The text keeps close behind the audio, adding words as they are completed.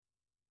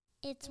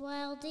It's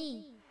Wild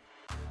D.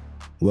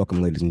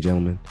 Welcome, ladies and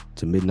gentlemen,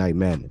 to Midnight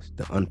Madness,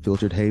 the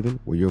unfiltered haven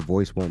where your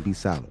voice won't be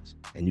silenced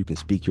and you can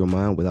speak your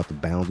mind without the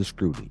bounds of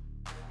scrutiny.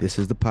 This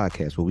is the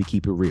podcast where we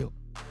keep it real.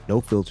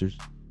 No filters,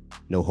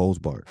 no holds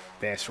barred.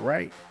 That's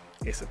right.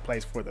 It's a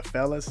place for the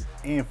fellas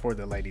and for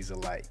the ladies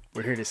alike.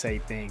 We're here to say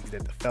things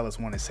that the fellas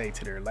want to say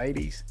to their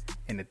ladies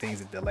and the things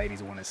that the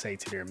ladies want to say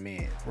to their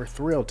men. We're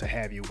thrilled to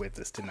have you with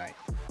us tonight.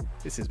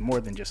 This is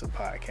more than just a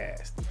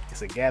podcast.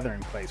 It's a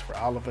gathering place for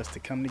all of us to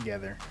come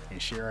together and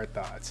share our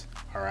thoughts,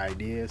 our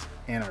ideas,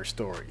 and our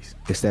stories.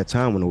 It's that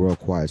time when the world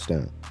quiets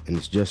down and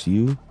it's just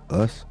you,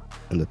 us,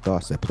 and the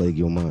thoughts that plague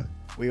your mind.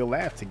 We'll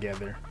laugh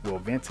together, we'll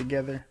vent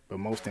together, but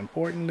most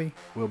importantly,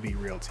 we'll be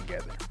real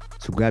together.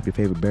 So grab your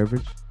favorite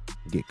beverage,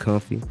 get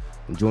comfy,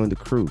 and join the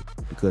crew,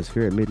 because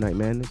here at Midnight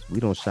Madness, we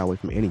don't shy away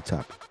from any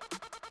topic.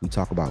 We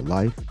talk about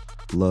life,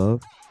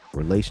 love,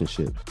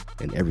 relationships,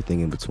 and everything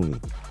in between.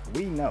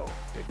 We know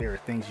that there are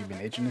things you've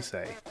been itching to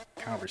say,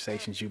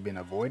 conversations you've been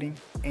avoiding,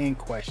 and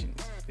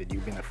questions that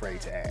you've been afraid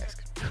to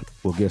ask.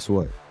 Well, guess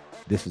what?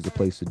 This is the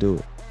place to do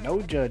it.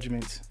 No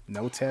judgments,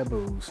 no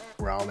taboos.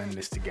 We're all in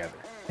this together.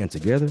 And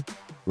together,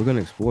 we're going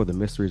to explore the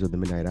mysteries of the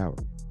midnight hour,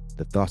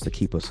 the thoughts that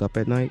keep us up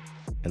at night,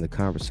 and the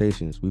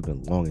conversations we've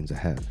been longing to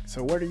have.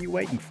 So what are you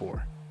waiting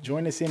for?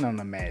 Join us in on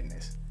the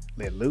madness.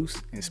 Let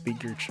loose and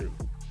speak your truth.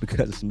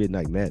 Because it's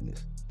Midnight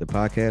Madness, the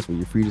podcast where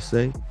you're free to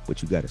say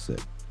what you got to say.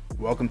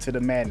 Welcome to the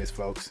madness,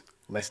 folks.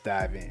 Let's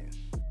dive in.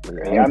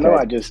 Y'all know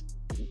I just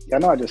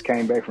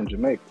came back from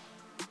Jamaica.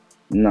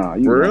 Nah,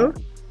 you For real? real?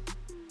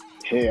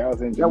 Yeah, I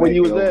was in That where Jamaica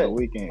you was over at? the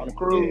weekend. On the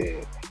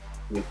cruise?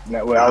 Yeah.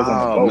 I was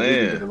on the boat. We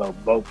man. did a little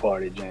boat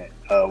party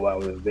while I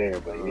was there,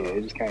 but yeah,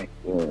 it just came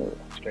Yeah.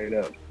 straight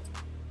up.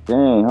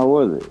 Dang, how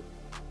was it?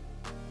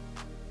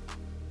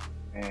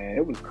 And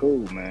it was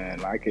cool, man.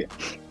 Like it,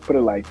 put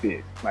it like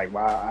this. Like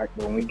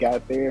when we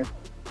got there,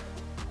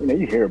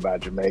 you hear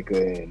about Jamaica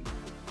and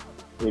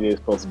it is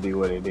supposed to be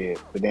what it is.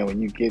 But then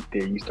when you get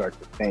there, you start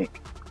to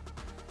think.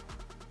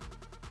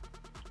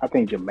 I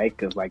think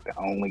Jamaica is like the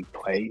only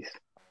place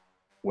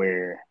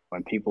where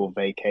when people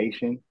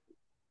vacation,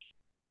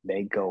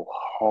 they go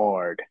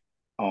hard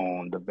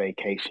on the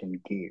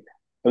vacation gear.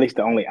 At least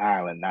the only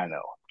island I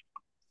know.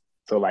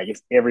 So like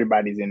it's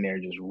everybody's in there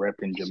just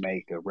repping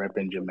Jamaica.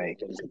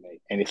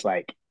 And it's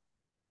like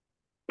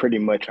pretty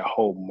much a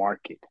whole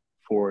market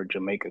for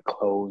Jamaica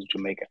clothes,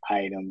 Jamaica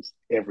items,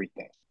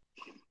 everything.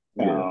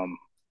 Yeah.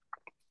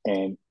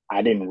 And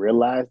I didn't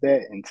realize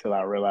that until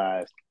I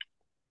realized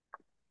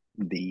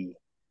the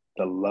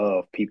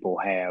love people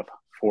have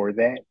for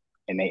that.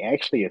 And they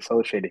actually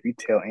associate, if you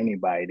tell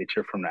anybody that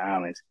you're from the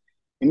islands,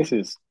 and this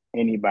is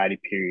anybody,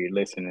 period,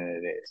 listening to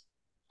this,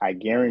 I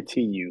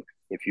guarantee you,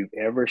 if you've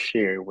ever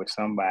shared with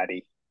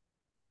somebody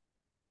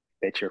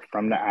that you're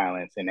from the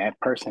islands and that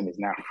person is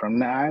not from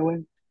the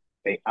island,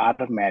 they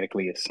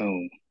automatically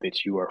assume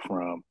that you are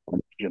from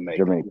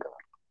Jamaica.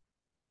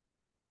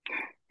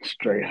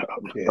 Straight up.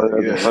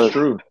 Yeah, that's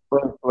true.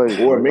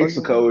 Or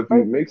Mexico if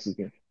you're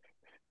Mexican.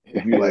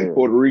 If you like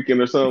Puerto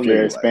Rican or something. If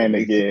you're like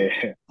Hispanic,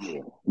 Mexican.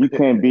 yeah. You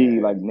can't be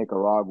like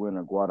Nicaraguan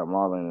or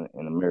Guatemalan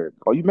in America.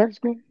 Oh, you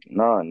Mexican?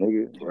 Nah,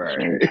 nigga.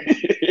 Right.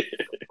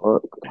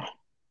 Fuck.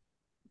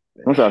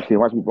 I'm trying to see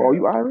watch people. Oh,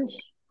 you Irish?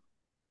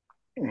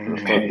 Do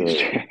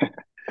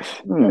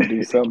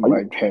something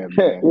like that,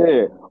 man.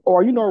 Yeah. Oh,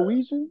 are you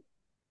Norwegian?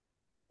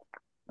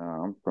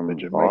 I'm from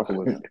Jamaica.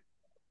 Boston.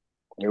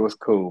 It was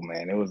cool,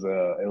 man. It was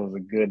a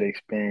good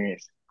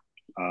experience.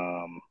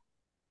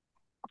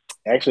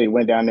 Actually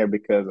went down there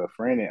because a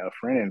friend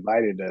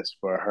invited us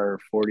for her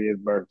 40th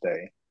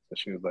birthday. So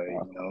she was like,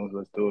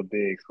 let's do it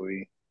big. So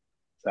we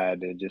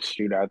decided to just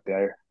shoot out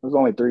there. It was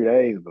only 3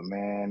 days, but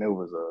man, it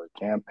was a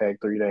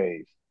jam-packed 3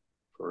 days.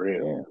 For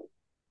real. Yeah.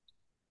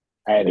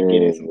 I had to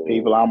get in some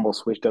people. I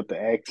almost switched up the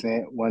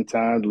accent one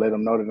time to let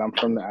them know that I'm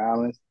from the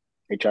islands.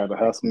 They tried to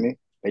hustle me.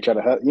 They tried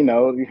to hustle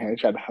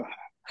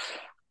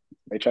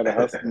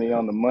me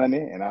on the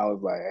money. And I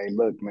was like, hey,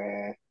 look,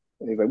 man.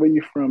 He's like, where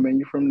you from, man?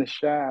 You from the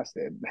Shy? I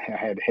said, I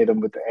had to hit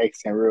him with the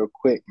accent real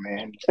quick,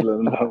 man. Just let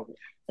him know.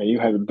 And you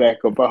had to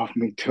back up off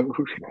me, too.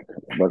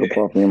 Back up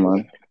off me,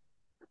 man.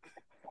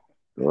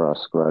 I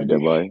scribed that,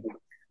 boy.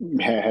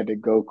 I had to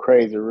go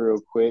crazy real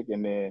quick.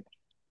 And then,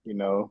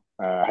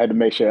 I had to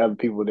make sure other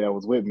people that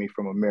was with me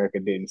from America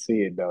didn't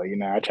see it, though.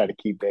 I try to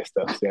keep that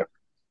stuff separate.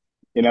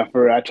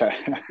 For real, I try.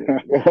 I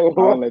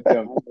don't let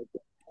them.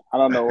 I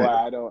don't know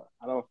why I don't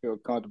feel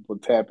comfortable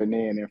tapping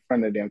in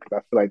front of them because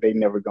I feel like they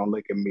never gonna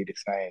look at me the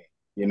same.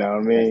 You know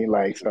what I mean?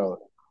 Like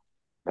so.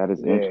 That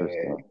is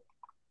interesting.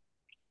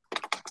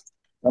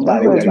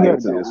 Somebody we was got like,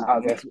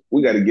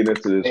 to get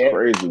into this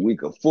crazy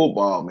week of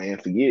football, man.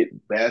 Forget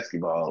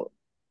basketball.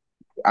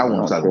 I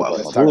want to talk about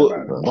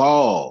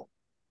football.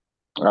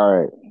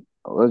 All right,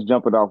 let's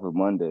jump it off with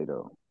Monday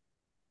though.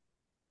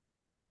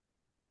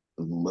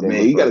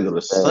 Man, you gotta go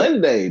to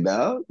Sunday,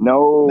 dog.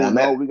 No,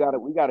 we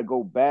gotta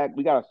go back.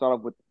 We gotta start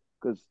off with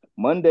because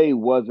Monday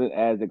wasn't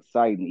as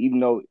exciting. Even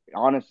though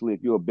honestly,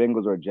 if you're a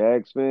Bengals or a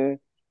Jags fan,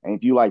 and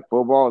if you like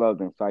football, that was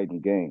an exciting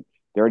game.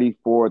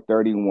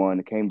 34-31.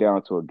 It came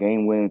down to a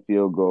game-winning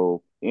field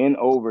goal in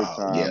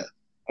Oh yeah, overtime,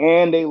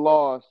 and they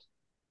lost.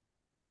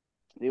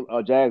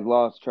 Jags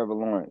lost Trevor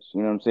Lawrence.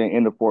 You know what I'm saying,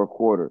 in the fourth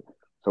quarter.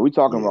 So we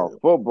talking yeah. about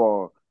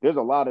football. There's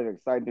a lot of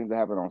exciting things that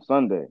happen on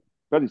Sunday,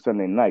 especially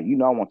Sunday night. You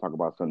know, I want to talk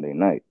about Sunday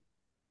night.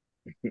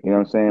 You know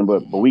what I'm saying?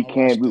 But we I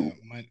can't.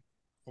 watched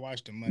I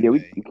watched the Yeah, we,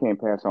 Monday. we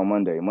can't pass on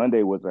Monday.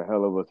 Monday was a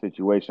hell of a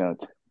situation.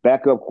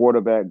 Backup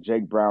quarterback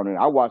Jake Brown, and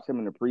I watched him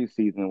in the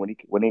preseason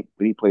when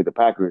he played the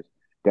Packers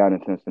down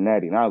in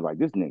Cincinnati, and I was like,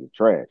 this nigga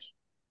trash.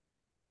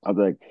 I was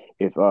like,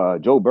 if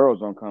Joe Burrow's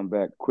don't come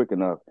back quick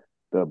enough,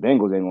 the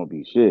Bengals ain't gonna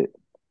be shit.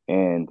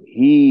 And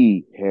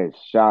he has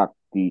shocked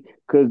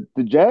because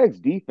the Jags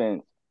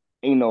defense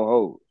ain't no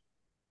hoes.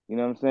 You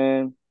know what I'm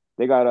saying?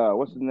 They got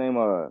what's his name?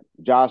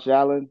 Josh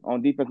Allen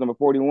on defense number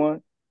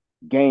 41,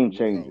 game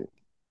changer.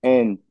 Bro,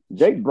 And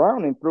Jake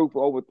Browning threw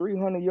for over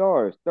 300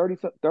 yards, 30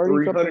 something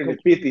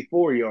completions.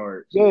 354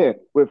 yards. Yeah,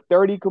 with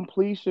 30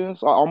 completions,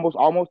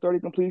 almost 30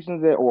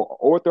 completions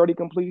or 30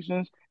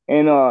 completions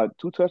and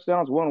two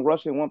touchdowns, one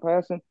rushing, one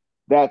passing.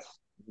 That's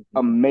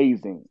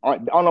amazing.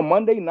 On a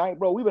Monday night,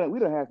 bro, we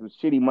done had some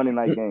shitty Monday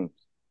night games.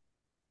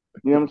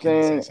 You know what I'm can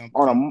I say saying?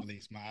 something, at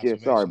least my Yeah,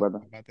 sorry, observation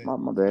brother. about that? My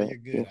No, bad. you're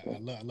good. Yeah,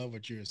 I love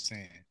what you're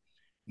saying.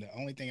 The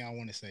only thing I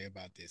want to say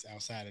about this,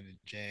 outside of the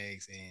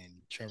Jags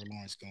and Trevor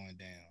Lawrence going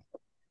down,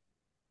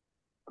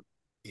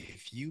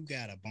 if you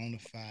got a bona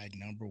fide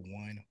number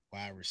one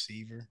wide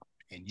receiver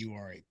and you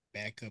are a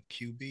backup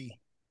QB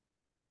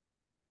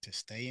to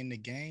stay in the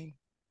game,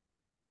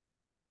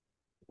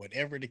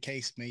 whatever the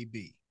case may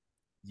be,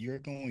 you're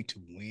going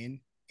to win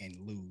and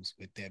lose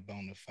with that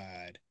bona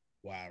fide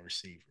wide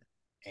receiver.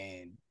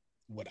 And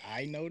what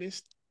I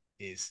noticed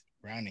is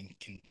Browning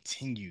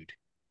continued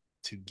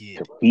to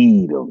to get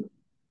feed them.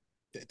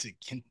 to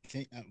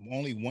continue,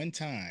 only one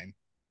time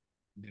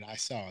that I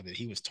saw that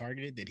he was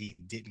targeted that he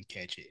didn't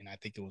catch it, and I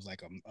think it was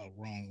like a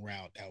wrong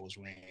route that was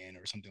ran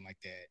or something like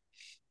that.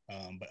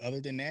 But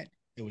other than that,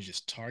 it was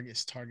just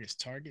targets, targets,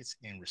 targets,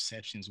 and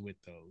receptions with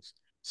those.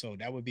 So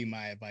that would be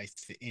my advice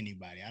to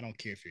anybody. I don't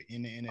care if you're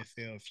in the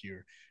NFL, if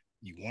you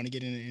want to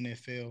get in the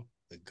NFL.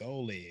 The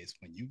goal is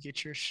when you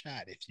get your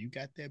shot, if you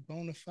got that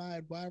bona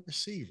fide wide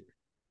receiver,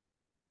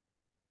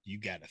 you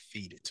got to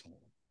feed it to him.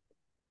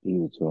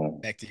 Feed it to them.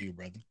 Back to you,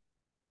 brother.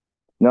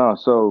 No,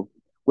 so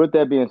with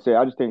that being said,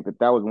 I just think that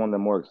was one of the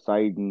more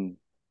exciting.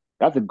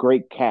 That's a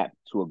great cap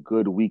to a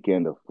good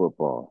weekend of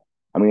football.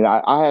 I mean,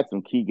 I had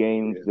some key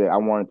games Yeah. that I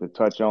wanted to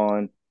touch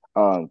on.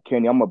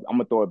 Kenny, I'm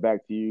gonna throw it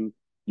back to you.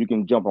 You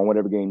can jump on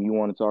whatever game you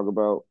want to talk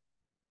about.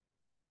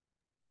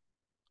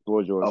 The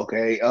floor is yours.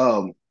 Okay.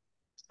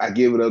 I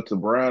give it up to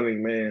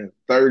Browning, man.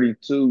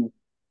 32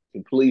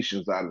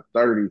 completions out of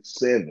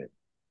 37.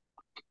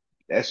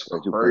 That's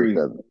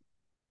crazy. 32-47.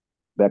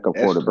 Backup That's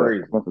quarterback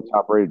crazy. against a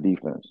top-rated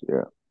defense.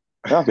 Yeah,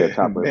 I said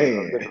top-rated,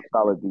 but Man. against a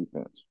solid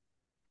defense.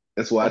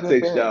 That's why I That's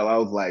texted insane. y'all. I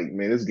was like,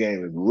 man, this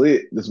game is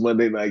lit. This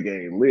Monday night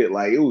game lit.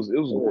 Like it was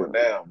going Yeah,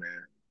 down,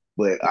 man.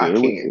 But I yeah,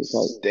 it can't was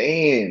like,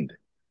 stand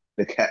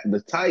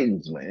the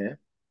Titans, man.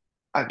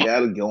 I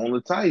gotta go on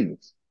the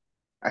Titans.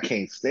 I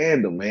can't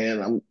stand them,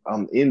 man.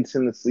 I'm in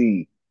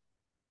Tennessee,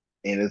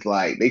 and it's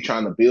like they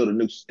trying to build a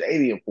new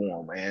stadium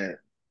for them, man.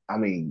 I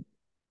mean,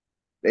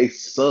 they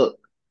suck.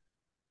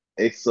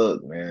 They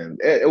suck, man.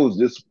 It was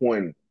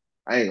disappointing.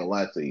 I ain't gonna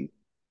lie to you.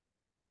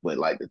 But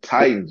like the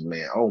Titans,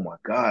 man, oh my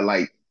God,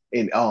 like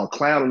and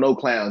clown or no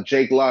clown,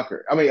 Jake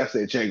Locker. I mean, I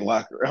said Jake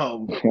Locker.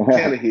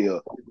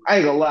 Tannehill. I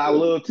ain't gonna lie, I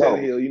love no,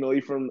 Tannehill. You know,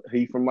 he from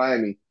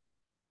Miami.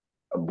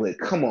 But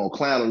come on,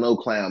 clown or no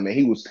clown, man.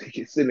 He was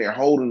sitting there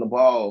holding the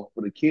ball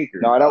for the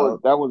kicker, no,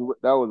 dog. that was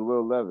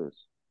Will Levis.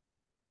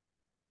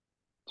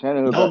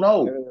 Tannehill No, got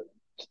no.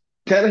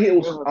 Tannehill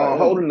was Tannehill got injured.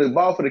 holding the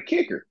ball for the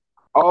kicker.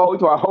 Oh, we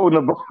talking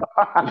holding the ball.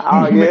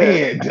 Oh yeah,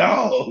 Man,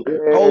 dog.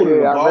 Holding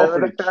the yeah, I ball for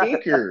remember the that.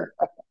 kicker.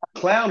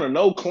 Clown or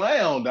no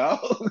clown, dog.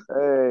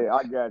 Hey,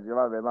 I got you.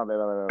 My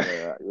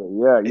bad.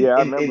 Yeah,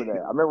 I And, remember and,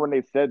 that. I remember when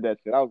they said that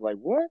shit. I was like,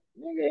 what?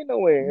 Nigga, ain't no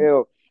way in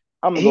hell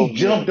I'm gonna go he from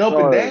being a jumped up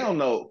and starter. down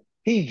though.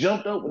 He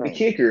jumped up with the Man,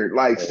 kicker,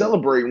 like hey,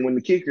 celebrating when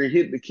the kicker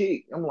hit the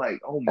kick. I'm like,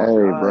 oh my hey,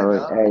 God, bro.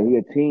 dog. Hey, he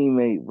a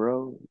teammate,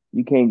 bro.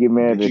 You can't get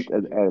mad But at, you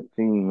at, at a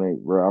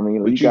teammate, bro. I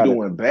mean, you but you gotta,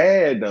 doing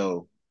bad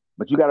though.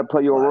 but you gotta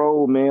play your Like,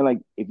 role, man. Like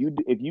if you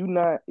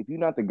not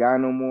the guy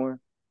no more,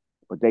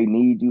 but they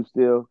need you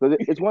still. Because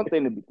it's one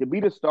thing to be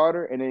the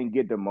starter and then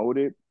get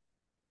demoted.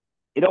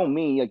 It don't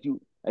mean like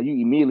you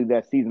immediately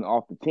that season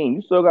off the team.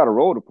 You still got a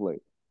role to play.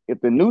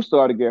 If the new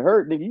starter get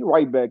hurt, nigga, you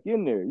right back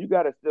in there. You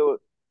got to still,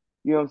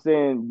 you know what I'm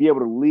saying, be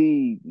able to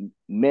lead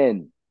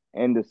men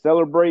and to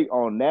celebrate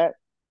on that.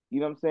 You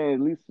know what I'm saying?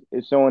 At least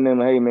it's showing them,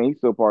 hey man, he's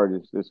still part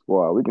of this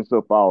squad. We can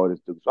still follow this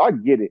dude. So I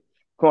get it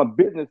from a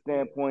business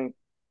standpoint.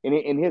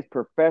 In his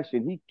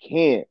profession, he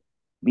can't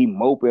be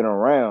moping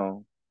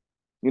around.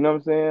 You know what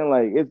I'm saying?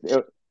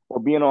 Like or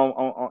being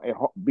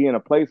being a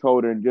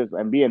placeholder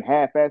and being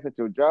half-assed at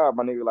your job,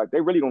 my nigga. Like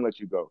they really gonna let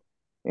you go,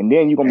 and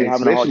then you're gonna be and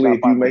having a hard especially time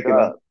if you finding a making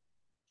job.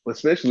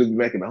 especially if you're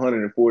making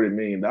 $140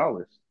 million.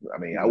 I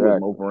mean, I wouldn't Exactly.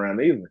 mope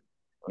around either.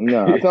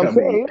 No, that's what I'm I mean,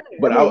 saying. Yeah.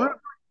 I but mean, I really,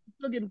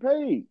 still getting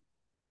paid.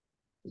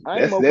 I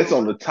ain't moping That's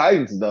on the around.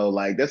 Titans though.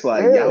 Like that's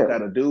like y'all Yeah.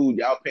 got a dude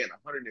y'all paying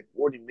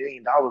 $140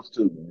 million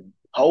to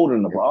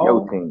holding the That's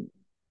your ball. team.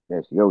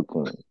 That's your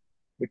team.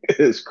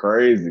 It's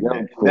crazy,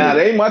 man. Your Now team.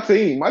 they ain't my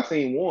team. My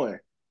team won.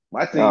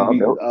 My team Oh,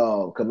 beat okay.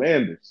 the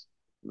Commanders.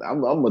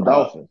 I'm a Uh,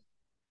 Dolphin.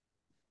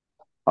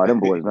 them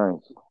boys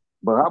nice.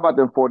 But how about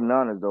them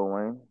 49ers though,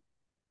 Wayne?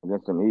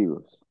 Against them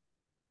Eagles.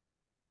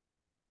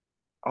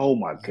 Oh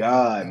my Yeah.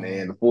 God,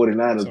 man. The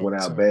 49ers So went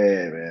out so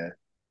bad, man.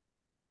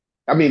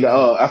 I mean,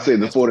 yeah, I said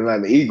the that's the one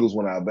 49ers, the thing. Eagles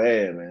went out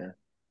bad, man.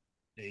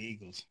 The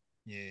Eagles.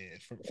 Yeah.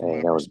 From Hey,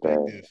 my that was bad.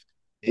 perspective,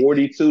 it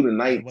 42 to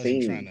I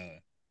wasn't trying 19.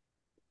 to.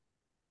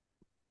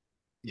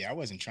 Yeah, I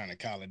wasn't trying to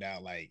call it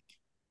out like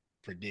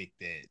predict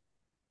that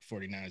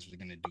 49ers were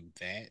going to do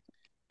that.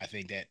 I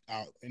think that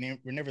and then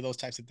whenever those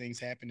types of things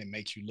happen, it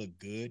makes you look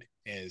good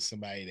as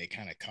somebody that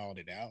kind of called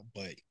it out.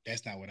 But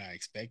that's not what I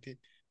expected.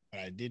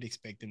 What I did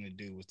expect them to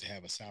do was to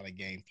have a solid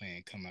game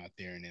plan, come out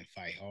there and then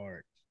fight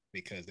hard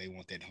because they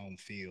want that home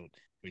field,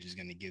 which is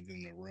going to give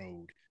them the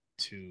road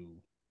to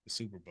the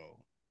Super Bowl.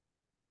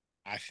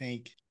 I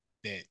think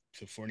that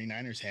the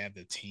 49ers have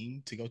the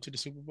team to go to the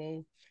Super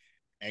Bowl,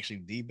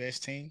 actually the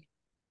best team.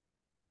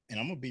 And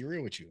I'm gonna be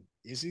real with you.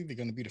 It's either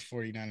gonna be the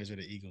 49ers or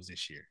the Eagles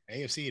this year.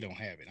 AFC don't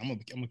have it. I'm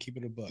gonna keep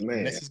it a buck. Man,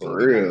 Unless it's gonna for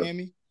be real.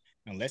 Miami.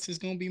 Unless it's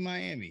gonna be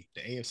Miami.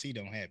 The AFC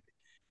don't have it.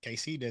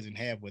 KC doesn't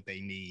have what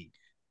they need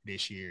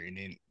this year. And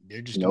then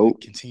they're just gonna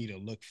Nope. continue to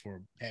look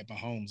for Pat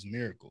Mahomes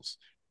miracles.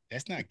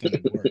 That's not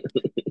gonna work.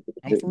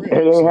 I'm It for real.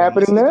 ain't So unless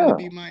happening it's gonna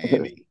be now.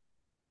 Miami,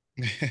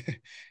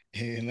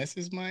 unless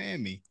it's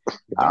Miami,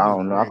 I don't even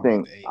don't know. worry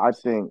about the I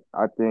AFC. think,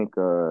 I think,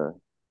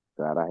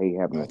 God, I hate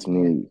having to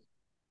Baltimore. sneeze.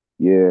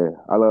 Yeah.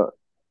 I love,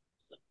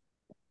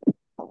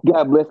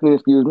 God bless me,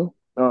 excuse me.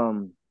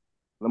 Um,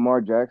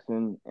 Lamar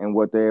Jackson and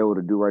what they're able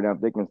to do right now,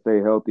 if they can stay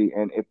healthy,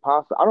 and if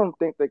possible, I don't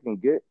think they can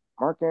get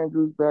Mark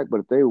Andrews back,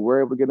 but if they were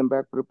able to get him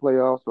back for the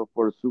playoffs or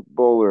for the Super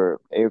Bowl or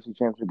AFC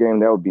Championship game,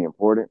 that would be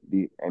important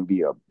be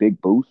a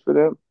big boost for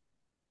them.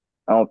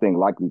 I don't think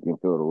likely can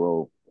fill the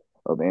role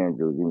of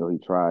Andrews, even though he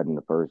tried in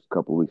the first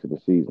couple of weeks of the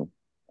season.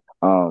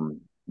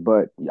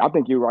 But I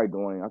think you're right,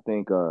 Dwayne. I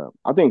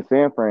think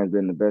San Fran's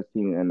been the best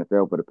team in the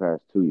NFL for the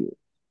past 2 years.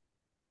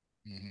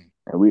 Mm-hmm.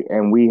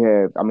 And we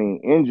have, I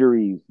mean,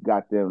 injuries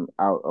got them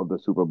out of the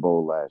Super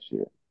Bowl last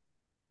year.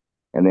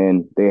 And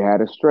then they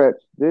had a stretch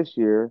this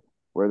year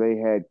where they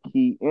had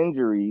key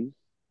injuries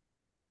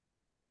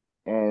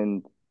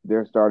and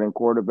their starting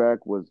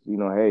quarterback was,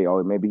 hey,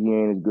 oh, maybe he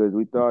ain't as good as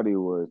we thought he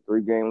was.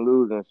 3-game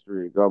losing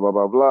streak, blah, blah,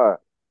 blah, blah.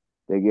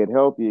 They get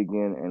healthy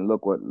again and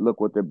look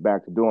what they're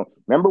back to doing.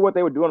 Remember what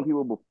they were doing to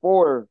people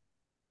before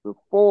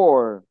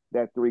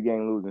that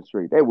 3-game losing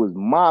streak. They was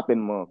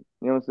mopping them.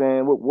 You know what I'm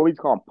saying? What we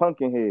call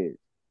pumpkin heads.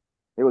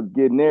 They was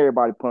getting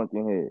everybody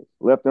pumpkin heads,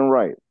 left and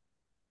right.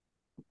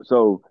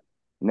 So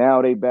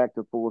now they back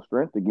to full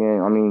strength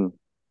again. I mean,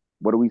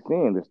 what are we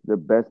seeing? This the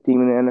best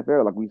team in the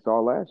NFL, like we saw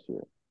last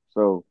year.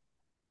 So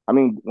I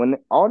mean, when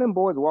all them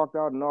boys walked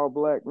out in all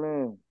black,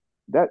 man,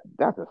 that's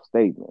a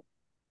statement.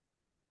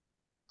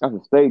 That's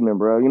a statement,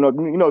 bro. You know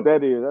what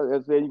that is.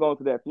 That's saying you going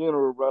to that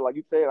funeral, bro. Like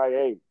you said, like,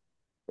 hey,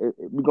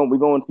 we going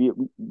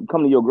to we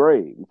come to your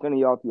grave. We sending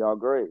y'all to y'all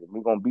grave.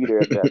 We gonna be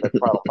there at that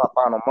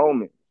final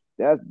moment.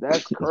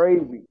 That's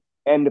crazy.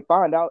 And to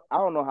find out, I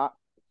don't know how.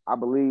 I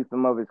believe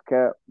some of it's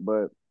cap,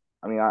 but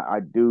I mean, I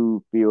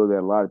do feel that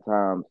a lot of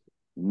times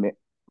when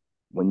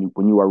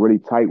you are really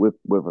tight with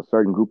a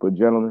certain group of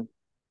gentlemen,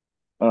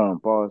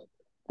 pause,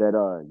 that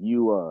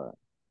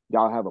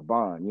y'all have a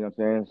bond, you know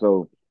what I'm saying?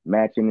 So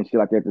matching and shit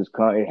like that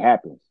it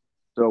happens.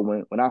 So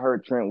when I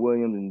heard Trent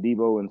Williams and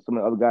Debo and some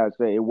of the other guys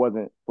say it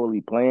wasn't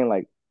fully planned,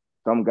 like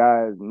some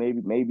guys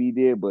maybe he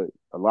did, but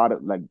a lot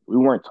of like we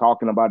weren't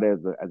talking about it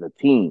as a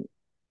team.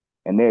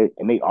 And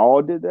they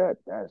all did that.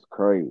 That's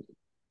crazy.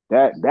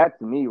 That's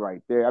me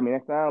right there. I mean,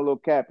 that sounds a little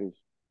capish,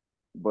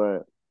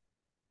 but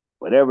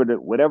whatever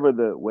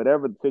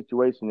the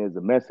situation is,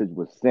 the message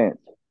was sent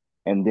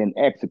and then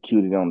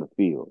executed on the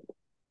field.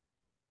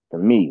 For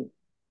me,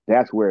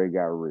 that's where it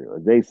got real.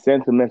 They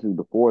sent a message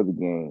before the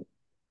game,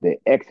 they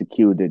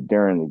executed it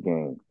during the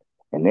game,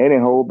 and they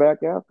didn't hold back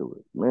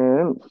afterwards.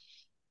 Man,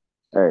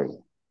 hey,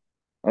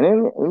 and then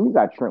when you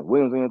got Trent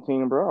Williams on your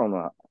team,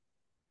 bro.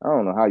 I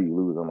don't know how you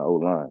lose on the O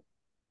line.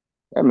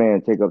 That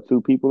man take up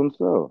two people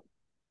himself.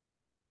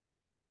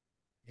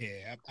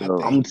 Yeah, I So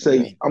think. I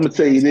mean, I'm to gonna be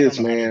tell you honest, I don't this,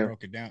 know how they man.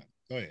 broke it down.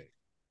 Go ahead.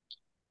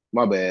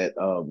 My bad.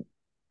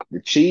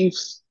 The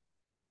Chiefs,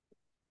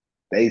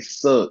 they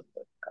suck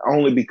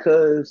only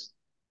because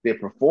their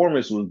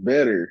performance was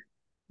better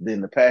than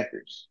the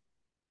Packers.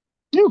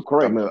 you I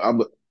crazy? mean,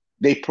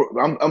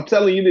 I'm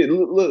telling you that.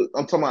 Look,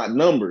 I'm talking about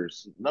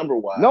numbers, number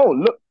wise.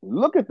 No,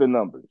 look at the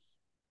numbers.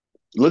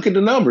 Look at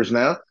the numbers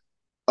now.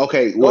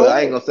 Okay, Go well,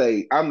 ahead.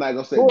 I'm not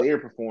gonna say Go. their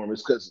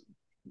performance because,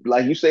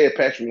 like you said,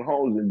 Patrick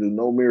Mahomes didn't do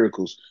no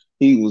miracles.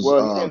 He was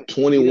Well, he didn't. He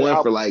didn't 21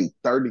 out. for like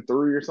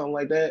 33 or something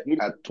like that. He, At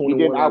he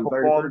didn't 21 out of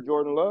 33. outperform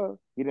Jordan Love.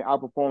 He didn't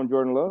outperform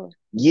Jordan Love.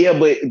 Yeah,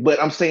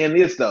 but I'm saying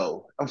this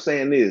though. I'm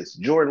saying this.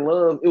 Jordan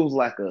Love, it was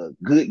like a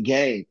good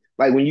game.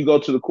 like when you go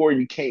to the court,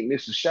 you can't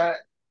miss a shot.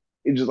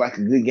 It's just like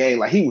a good game.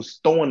 Like he was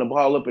throwing the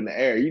ball up in the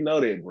air. You know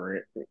that,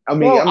 Brent. I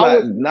mean, Bro,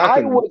 I'm not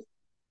knocking.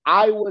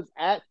 I was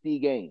at the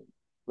game,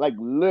 like Yeah,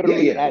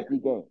 literally yeah. at the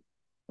game.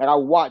 Like I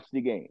watched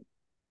the game.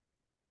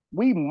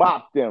 We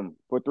mopped them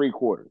for 3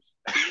 quarters.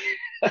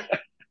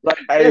 Like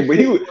Hey,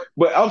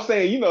 but I'm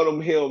saying, you know,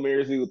 them Hail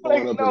Marys he was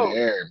throwing like, up in the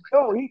air.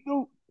 no,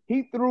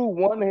 he threw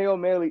one Hail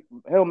Mary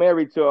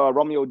to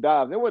Romeo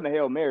Dobbs. It wasn't a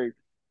Hail Mary.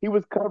 He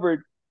was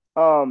covered.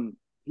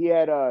 He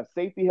had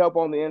safety help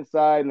on the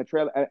inside and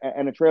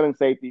a trailing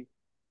safety,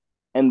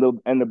 and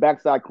the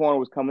backside corner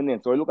was coming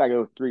in. So it looked like it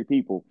was 3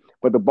 people,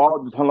 but the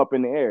ball just hung up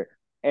in the air,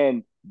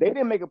 and they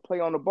didn't make a play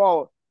on the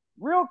ball.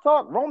 Real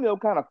talk, Romeo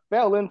kind of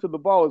fell into the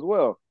ball as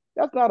well.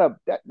 That's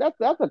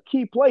a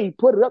key play. He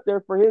put it up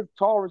there for his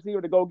tall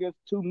receiver to go against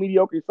 2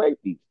 mediocre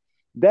safeties.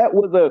 That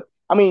was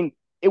I mean,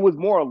 it was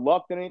more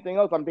luck than anything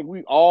else. I think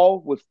we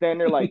all was standing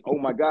there like, oh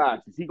my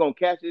gosh, is he gonna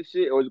catch this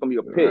shit or is it gonna be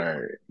a pick? Right.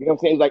 You know what I'm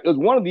saying? It was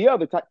one or the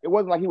other. It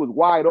wasn't like he was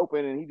wide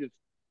open and he just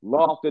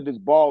lofted this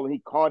ball and he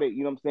caught it.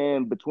 You know what I'm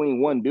saying?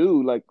 Between one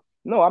dude, like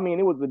no, I mean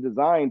it was a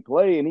design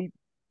play and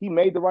he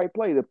made the right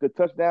play. The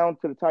touchdown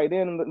to the tight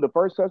end, the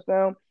first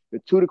touchdown, the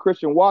two to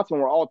Christian Watson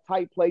were all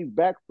tight plays,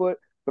 back foot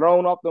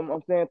thrown off them.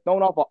 I'm saying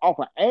thrown off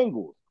of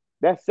angles.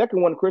 That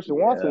second one, Christian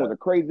Watson, was a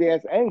crazy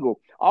ass angle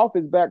off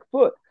his back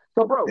foot.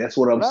 So, bro, that's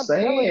what I'm when I'm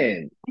telling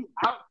saying. you,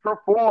 he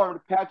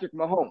outperformed Patrick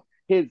Mahomes.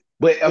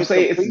 But I'm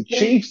saying it's the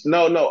Chiefs.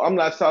 No, I'm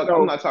not talking.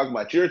 I'm not talking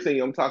about your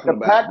team. I'm talking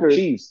about the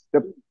Chiefs.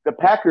 The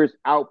Packers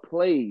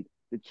outplayed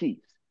the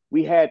Chiefs.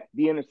 We had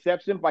the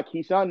interception by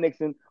Keyshawn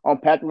Nixon on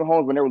Patrick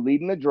Mahomes when they were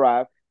leading the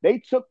drive. They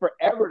took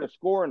forever to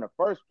score in the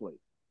first place.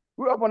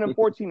 We were up on them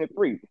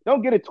 14-3.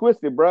 Don't get it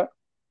twisted, bro.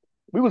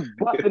 We was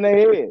busting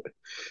their head.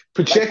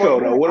 Pacheco,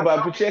 though. What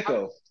about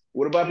Pacheco?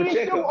 What did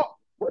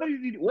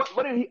he?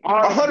 What did he?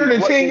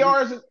 110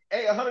 yards.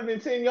 Hey,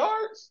 110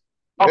 yards.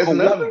 That's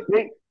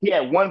nothing. He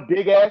had one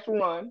big ass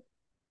run,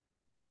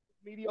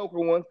 mediocre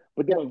ones.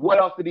 But then what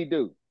else did he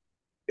do?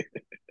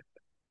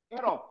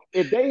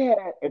 If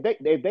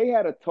they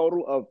had a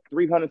total of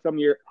 300 some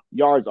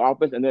yards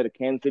offense, and they're the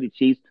Kansas City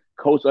Chiefs,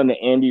 coached under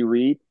Andy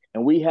Reid,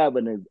 and we have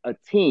a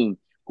team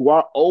who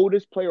our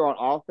oldest player on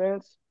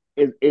offense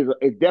is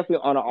definitely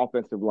on an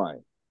offensive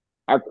line.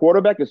 Our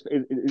quarterback is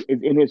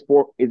in his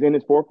fourth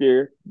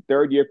year,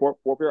 third year,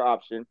 fourth year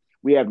option.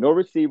 We have no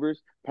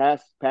receivers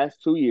past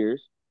 2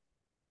 years.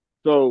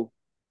 So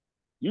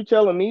you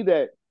telling me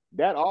that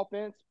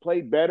offense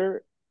played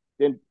better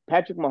than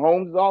Patrick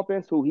Mahomes'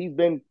 offense, who he's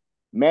been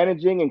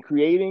managing and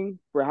creating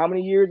for how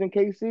many years in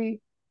KC?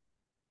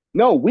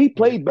 No, we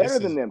played better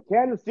than them.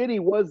 Kansas City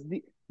was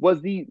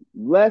the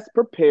less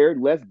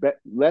prepared,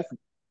 less.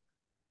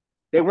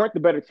 They weren't the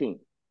better team,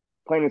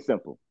 plain and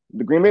simple.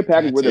 The Green Bay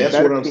Packers were the better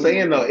team. That's what I'm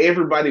saying, though.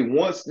 Everybody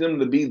wants them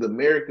to be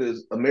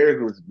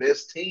America's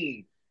best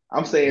team.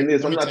 I'm saying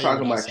this. I'm not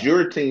talking about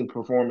your team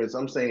performance.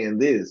 I'm saying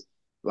this.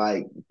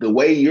 Like, the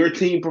way your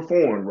team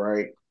performed,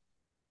 right?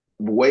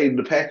 The way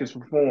the Packers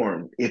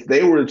performed, if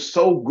they were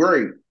so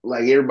great,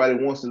 like everybody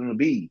wants them to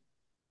be,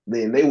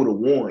 then they would have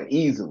won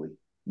easily.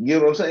 You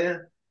get what I'm saying?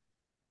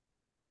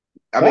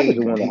 Packers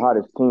are one of the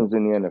hottest teams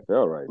in the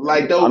NFL right now.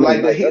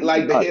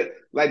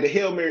 Like the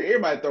Hail Mary,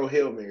 everybody throw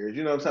Hail Marys.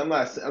 You know what I'm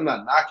saying? I'm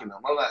not knocking them.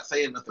 I'm not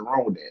saying nothing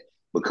wrong with that.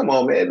 But come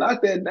on, man,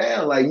 knock that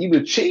down. Like, you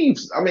the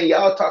Chiefs. I mean,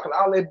 y'all talking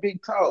all that big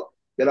talk,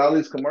 got all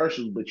these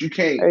commercials, but you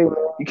can't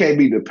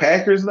beat the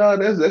Packers now.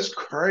 That's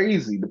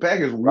crazy. The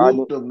Packers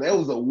whooped them. That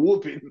was a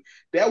whooping.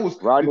 That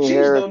was Rodney the Chiefs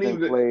Harrison don't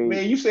even played.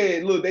 Man, you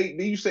said, look,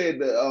 you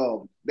said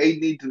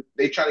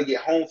they try to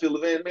get home field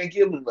advantage. Man,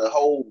 give them the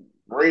whole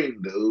ring,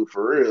 dude,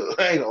 for real.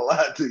 I ain't gonna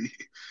lie to you.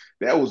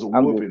 That was a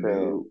whooping,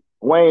 dude.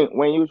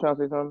 Wayne, you was trying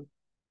to say something?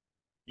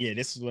 Yeah,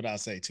 this is what I'll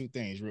say. 2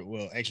 things.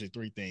 Well, actually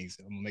 3 things.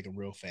 I'm gonna make them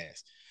real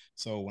fast.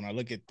 So when I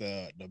look at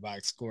the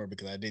box score,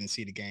 because I didn't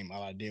see the game,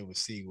 all I did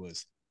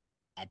was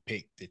I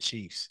picked the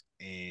Chiefs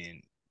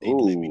and they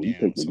let me down. You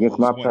picked against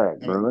my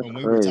pack, bro. When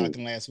we were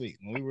talking last week,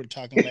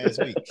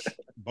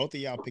 both of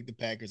y'all picked the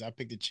Packers. I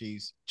picked the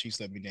Chiefs. Chiefs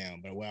let me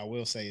down. But what I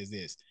will say is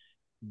this: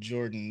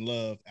 Jordan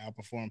Love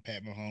outperformed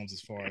Pat Mahomes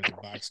as far as the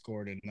box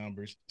score, the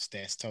numbers,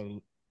 stats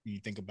total. You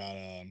think about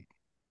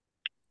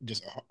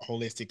just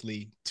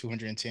holistically,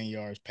 210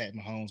 yards, Pat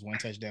Mahomes, 1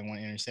 touchdown, 1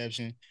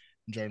 interception.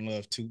 Jordan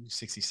Love,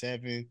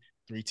 267,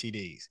 3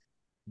 TDs.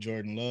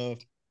 Jordan Love,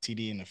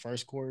 TD in the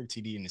first quarter,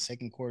 TD in the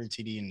second quarter,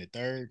 TD in the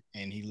third,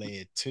 and he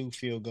led 2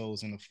 field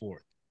goals in the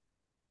fourth.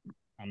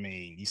 I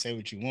mean, you say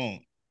what you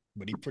want,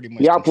 but he pretty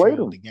much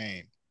controlled the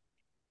game.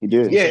 He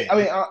did. Yeah, I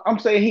mean, I'm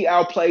saying he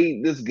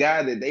outplayed this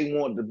guy that they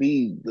want to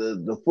be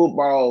the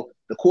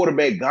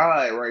quarterback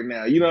god right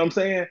now. You know what I'm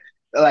saying?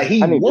 Like,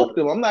 he whooped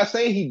him. I'm not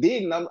saying he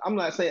didn't.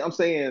 I'm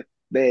saying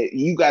that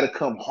you got to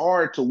come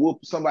hard to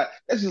whoop somebody.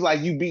 That's just like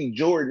you beat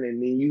Jordan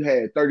and then you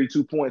had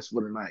 32 points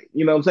for the night.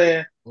 You know what I'm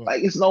saying?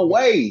 Like, it's no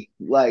way.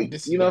 Like,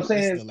 you know what I'm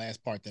saying? This is the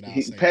last part that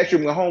I'll say.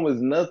 Patrick Mahomes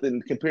is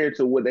nothing compared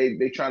to what they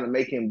trying to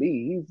make him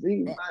be.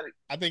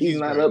 He's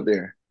not up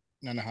there.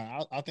 No,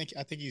 I think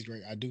he's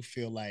great. I do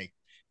feel like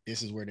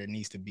this is where there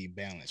needs to be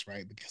balance,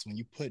 right? Because when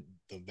you put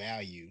the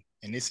value,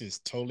 and this is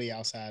totally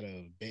outside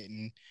of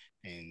betting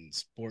and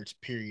sports,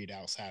 period,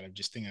 outside of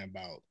just thinking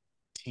about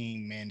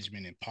team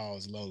management and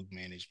pause load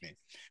management,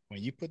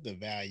 when you put the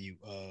value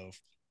of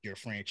your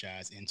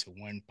franchise into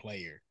one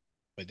player,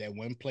 but that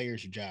one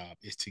player's job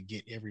is to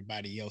get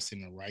everybody else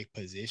in the right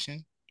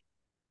position.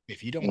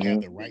 If you don't have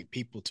Mm-hmm. the right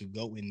people to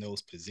go in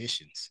those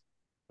positions,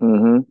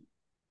 Mm-hmm.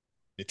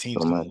 the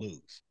team's So gonna much.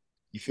 lose.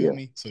 You feel Yeah,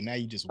 me? So now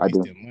you just I do.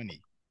 wasted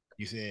money.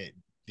 You said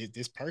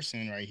this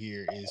person right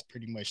here is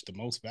pretty much the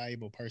most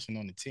valuable person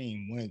on the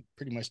team, one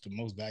pretty much the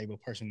most valuable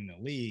person in the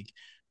league.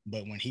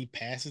 But when he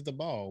passes the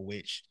ball,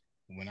 which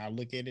when I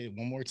look at it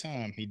one more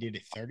time, he did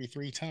it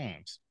 33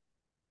 times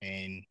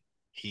and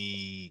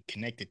he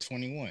connected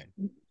 21.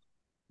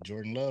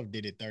 Jordan Love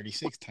did it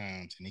 36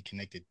 times and he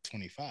connected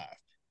 25.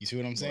 You see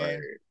what I'm saying?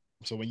 Right.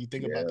 So when you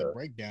think about the Yeah.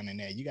 breakdown in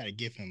that, you got to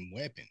give him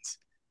weapons.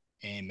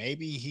 And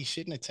maybe he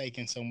shouldn't have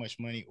taken so much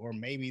money, or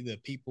maybe the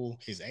people,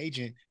 his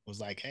agent was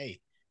like, hey,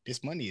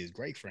 this money is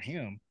great for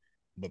him.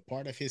 But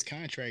part of his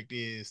contract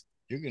is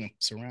you're going to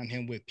surround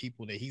him with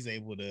people that he's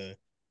able to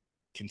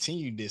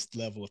continue this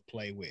level of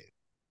play with.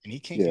 And he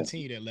can't Yeah.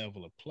 continue that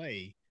level of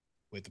play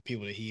with the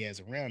people that he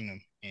has around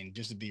him. And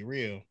just to be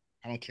real,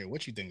 I don't care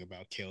what you think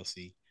about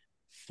Kelsey,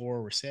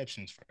 4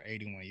 receptions for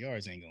 81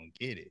 yards ain't going to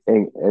get it.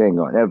 It ain't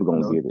gonna never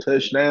gonna No get it.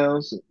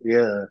 touchdowns.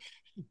 Yeah.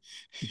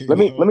 You Let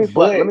me let know? me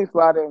slide let But me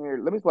slide in here.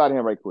 Let me slide in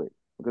here right quick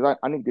because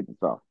I need to get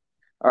this off.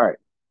 All right,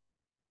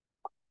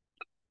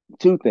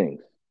 two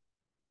things.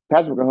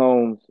 Patrick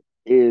Mahomes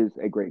is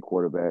a great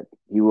quarterback.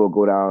 He will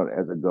go down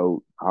as a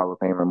GOAT, Hall of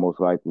Famer most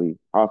likely.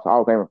 Also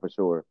Hall of Famer for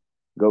sure.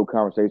 GOAT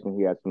conversation.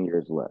 He has some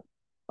years left.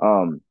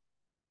 Um,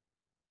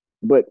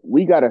 but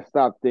we gotta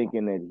stop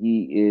thinking that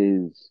he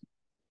is.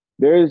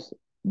 There's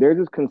there's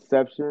this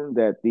conception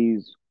that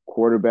these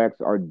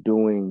quarterbacks are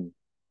doing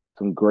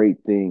some great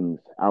things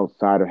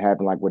outside of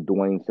having, like what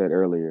Dwayne said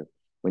earlier,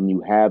 when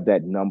you have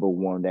that number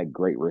one, that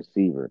great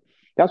receiver.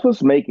 That's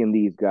what's making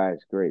these guys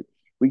great.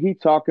 We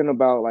keep talking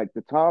about like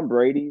the Tom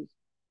Brady's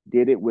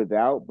did it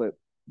without, but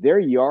their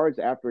yards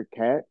after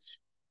catch,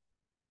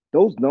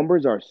 those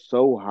numbers are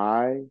so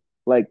high.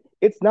 Like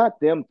it's not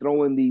them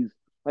throwing these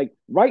like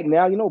right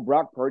now,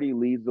 Brock Purdy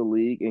leads the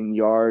league in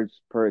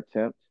yards per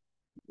attempt,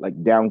 like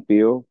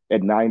downfield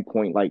at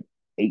 9.89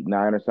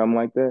 or something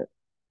like that.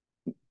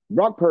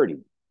 Brock Purdy.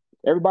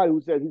 Everybody who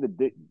says he's a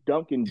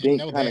dunk and Didn't dink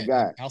know kind of that.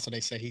 guy. And also,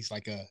 they say he's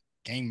like a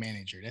game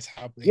manager. That's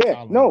how they Yeah,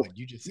 call him. no, But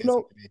you just you said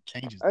know, something that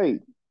changes hey,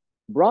 that.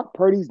 Brock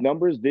Purdy's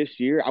numbers this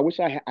year. I wish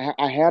I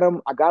had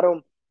him. I got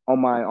him on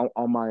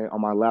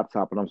my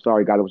laptop, and I'm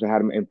sorry, God, I wish I had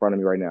him in front of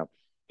me right now.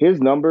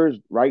 His numbers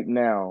right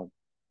now,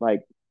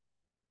 like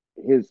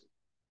his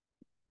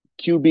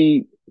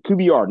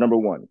QBR number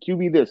one,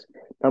 QB this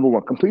number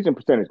one, completion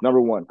percentage number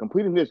one,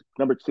 completing this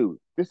number two.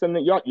 This and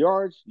the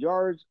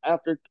yards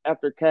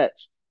after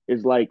catch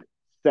is like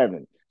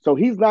 7. So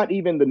he's not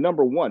even the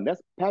number one.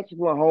 That's Patrick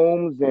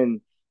Mahomes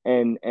and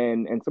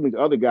some of these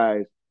other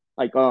guys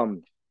like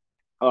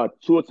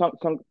Tua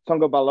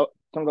Tunga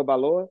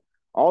Baloa,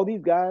 all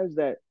these guys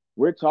that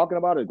we're talking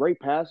about are great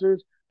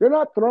passers. They're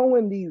not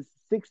throwing these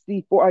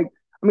 64. Like,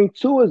 I mean,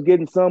 Tua's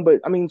getting some, but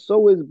I mean,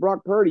 so is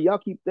Brock Purdy. Y'all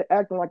keep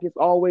acting like it's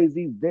always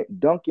these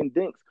dunking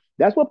dinks.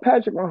 That's what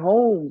Patrick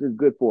Mahomes is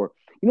good for.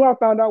 You know what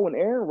I found out when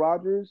Aaron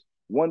Rodgers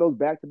won those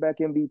back-to-back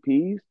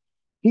MVPs?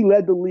 He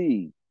led the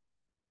league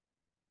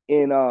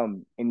in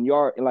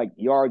like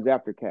yards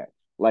after catch,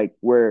 like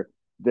where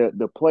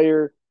the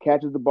player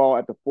catches the ball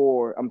at the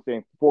 4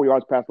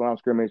 yards past the line of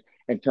scrimmage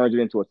and turns it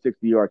into a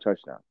 60-yard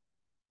touchdown.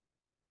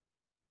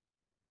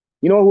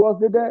 You know who else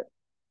did that?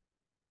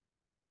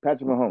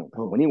 Patrick Mahomes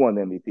oh, when he won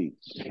the MVP.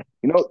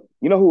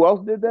 You know who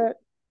else did that?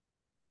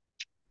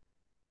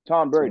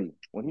 Tom Brady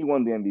when he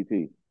won the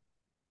MVP.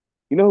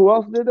 You know who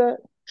else did that?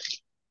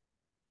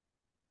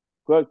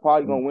 Who's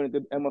probably gonna win it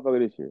the motherfucker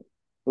this year.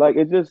 Like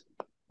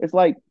it's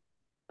like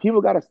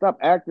people got to stop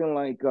acting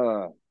like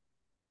the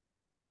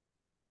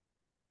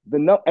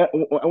no. And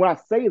when I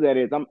say that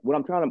is, what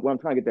I'm trying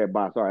to get that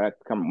by. Sorry, that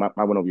kind of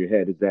my went over your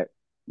head. Is that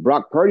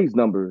Brock Purdy's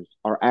numbers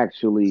are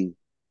actually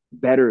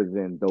better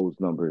than those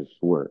numbers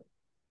were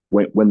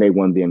when they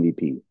won the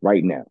MVP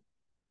right now.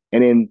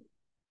 And in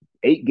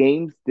 8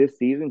 games this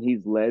season,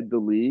 he's led the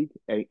league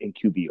in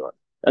QBR.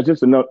 That's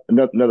just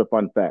another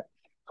fun fact.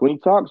 So when you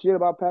talk shit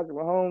about Patrick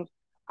Mahomes,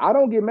 I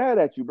don't get mad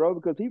at you, bro,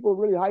 because people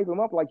really hype him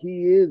up like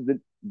he is the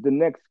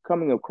next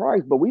coming of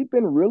Christ. But we've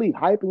been really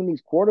hyping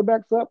these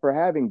quarterbacks up for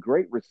having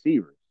great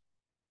receivers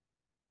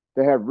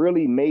that have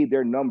really made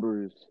their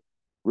numbers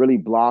really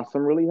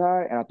blossom really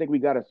high. And I think we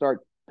got to start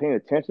paying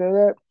attention to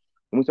that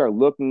when we start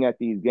looking at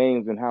these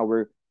games and how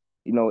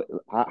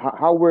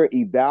how we're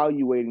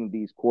evaluating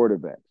these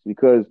quarterbacks.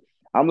 Because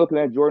I'm looking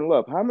at Jordan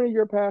Love. How many of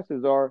your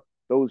passes are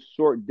those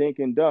short dink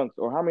and dunks,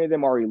 or how many of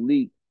them are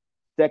elite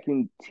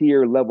second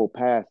tier level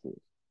passes?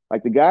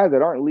 Like the guys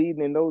that aren't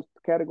leading in those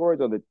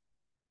categories are the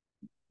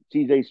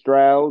CJ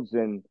Strouds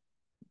and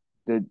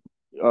the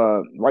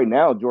right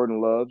now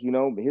Jordan Loves.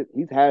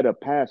 He's had a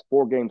past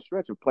 4 game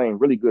stretch of playing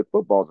really good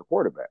football as a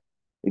quarterback.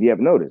 If you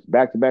haven't noticed,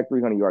 back-to-back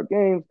 300-yard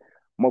games,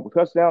 multiple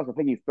touchdowns. I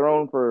think he's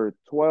thrown for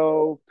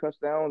 12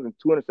 touchdowns and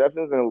 2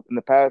 interceptions in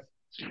the past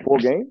 4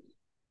 games.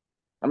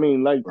 I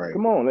mean, like, Right.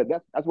 come on,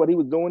 that's what he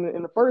was doing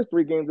in the first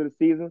 3 games of the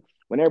season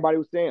when everybody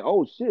was saying,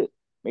 "Oh shit,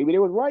 maybe they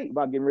was right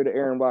about getting rid of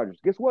Aaron Rodgers."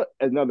 Guess what?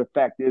 Another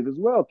fact is as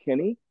well,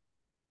 Kenny.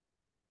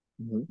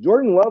 Mhm.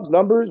 Jordan Love's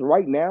numbers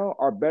right now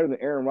are better than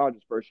Aaron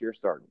Rodgers' first year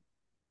starting.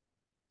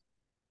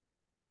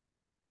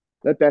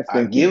 Let that I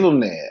sink give in. him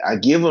that. I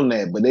give him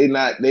that, but they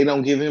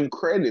don't give him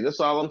credit. That's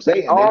all I'm They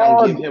saying. They don't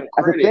are. give him That's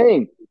the credit.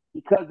 thing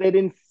because they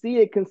didn't see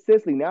it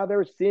consistently. Now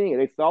they're seeing it.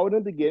 They saw it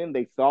in the beginning.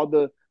 They saw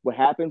what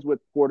happens with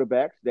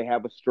quarterbacks. They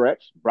have a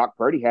stretch. Brock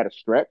Purdy had a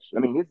stretch. I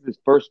mean, this is his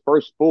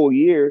first full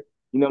year.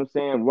 You know what I'm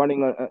saying?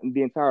 Running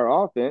the entire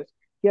offense.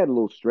 He had a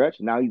little stretch.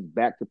 Now he's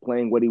back to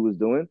playing what he was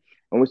doing,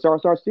 and we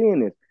start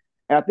seeing this.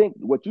 And I think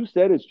what you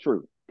said is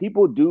true.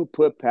 People do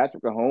put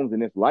Patrick Mahomes in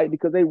this light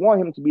because they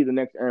want him to be the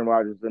next Aaron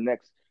Rodgers, the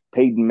next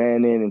Peyton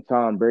Manning and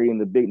Tom Brady,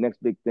 and the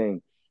next big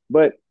thing.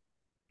 But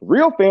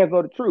real fans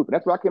know the truth. And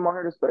that's what I came out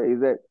here to say is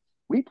that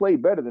we play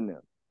better than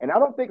them. And I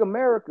don't think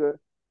America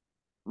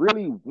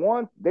really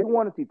want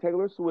to see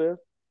Taylor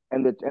Swift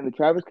and the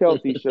Travis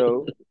Kelsey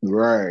show.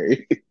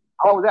 Right.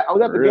 I was at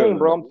the For game,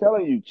 bro. real. I'm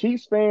telling you,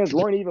 Chiefs fans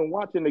weren't even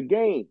watching the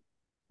game.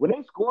 When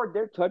they scored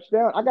their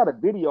touchdown, I got a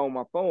video on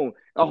my phone.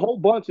 A whole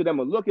bunch of them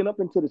are looking up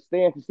into the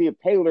stands to see if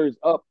Taylor's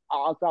up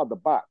outside the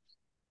box.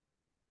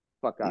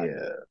 Fuck out of here.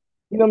 Yeah.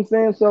 You know what I'm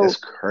saying? It's So,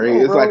 crazy.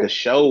 no, It's like a bro.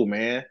 show,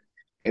 man.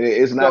 And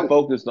it's not So,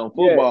 focused on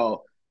yeah,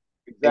 football.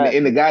 And the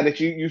exactly. guy that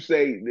you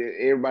say that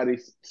everybody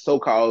so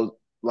called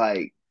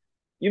like,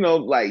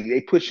 like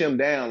they push him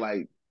down,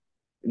 like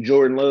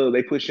Jordan Love,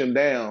 they push him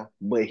down,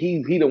 but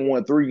he done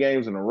won 3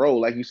 games in a row.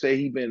 Like you say,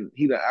 he done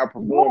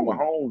outperformed No.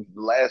 Mahomes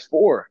the last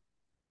 4.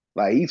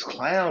 Like he's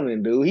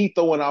clowning, dude. He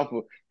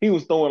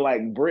was throwing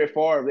like Brett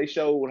Favre. They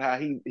showed how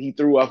he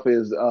threw off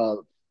his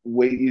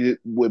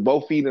with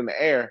both feet in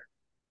the air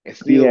and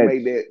He still had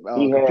made that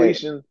he had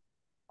completion. he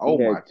Oh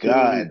had my two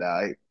God,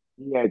 dog.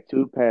 he had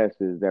two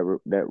passes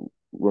that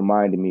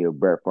reminded me of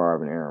Brett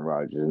Favre and Aaron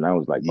Rodgers, and I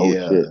was like, oh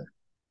shit. Yeah.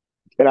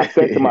 And I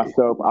said to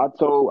myself, I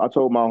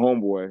told my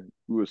homeboy,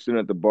 we were sitting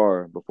at the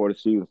bar before the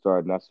season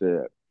started, and I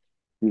said,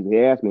 he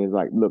asked me, he's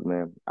like, look,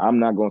 man, I'm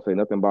not gonna say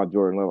nothing about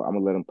Jordan Love. I'm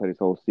gonna let him play this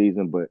whole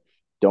season, but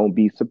don't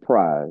be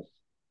surprised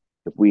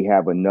if we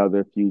have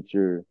another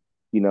future,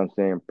 you know what I'm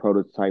saying,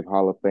 prototype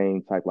Hall of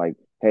Fame type, like,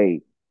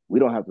 hey, we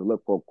don't have to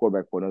look for a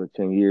quarterback for another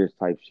 10 years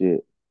type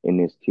shit in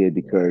this kid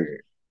because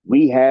Right.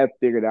 we have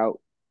figured out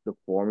the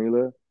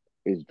formula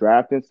is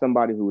drafting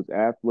somebody who is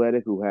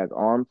athletic, who has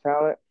arm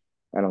talent,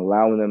 and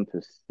allowing them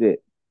to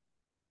sit.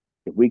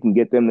 If we can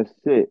get them to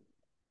sit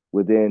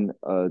within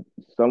a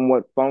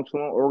somewhat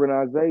functional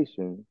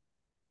organization,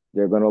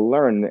 they're going to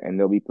learn and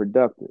they'll be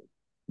productive.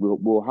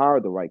 We'll hire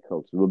the right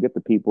coaches. We'll get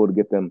the people to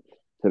get them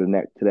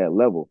to that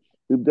level.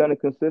 We've done it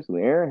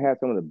consistently. Aaron had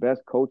some of the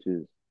best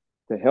coaches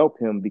to help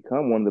him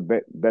become one of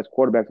the best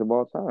quarterbacks of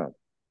all time,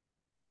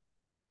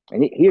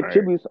 and he Right.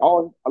 attributes a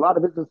lot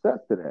of his success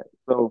to that.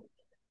 So,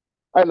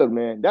 hey, look,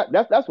 man,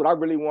 that's what I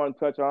really want to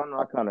touch on.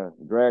 I kind of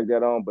dragged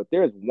that on, but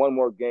there's one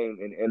more game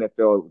in the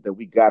NFL that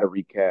we got to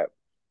recap,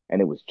 and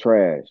it was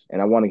trash.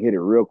 And I want to hit it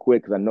real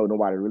quick because I know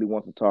nobody really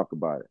wants to talk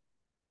about it.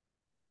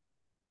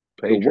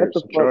 The Patriots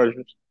and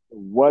Chargers.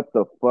 what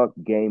the fuck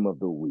game of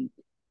the week?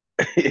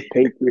 The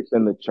Patriots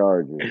and the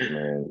Chargers,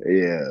 man.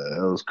 Yeah,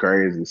 that was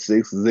crazy.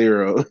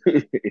 6-0.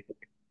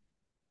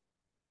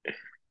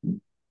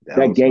 That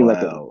That was game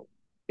wild.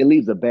 it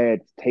leaves a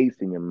bad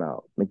taste in your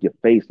mouth. Make your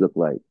face look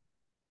like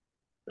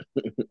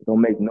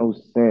don't make no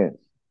sense.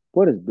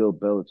 What is Bill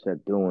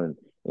Belichick doing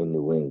in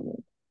New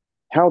England?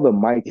 How the He,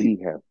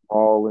 mighty have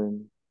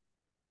fallen.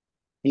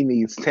 he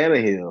needs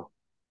Tannehill.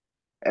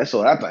 That's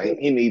what I think.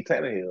 He needs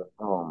Tannehill.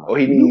 Oh my, Or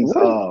he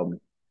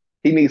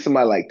needs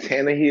somebody like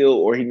Tannehill,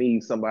 or he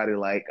needs somebody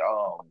like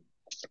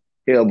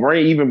hell,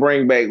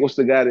 bring back what's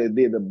the guy that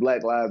did the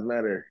Black Lives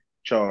Matter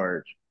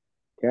charge?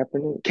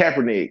 Kaepernick?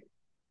 Kaepernick.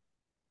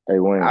 Hey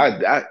Wayne, I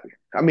I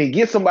I mean,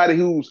 get somebody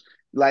who's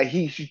like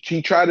he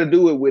tried to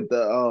do it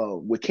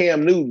with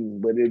Cam Newton,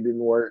 but it didn't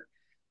work.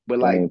 But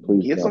like, Wayne,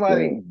 please get stop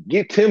somebody, that.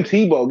 get Tim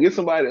Tebow, get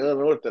somebody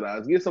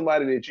unorthodox, get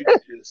somebody that you can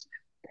just.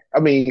 I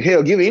mean,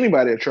 hell, give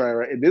anybody a try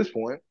right at this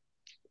point.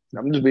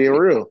 I'm just being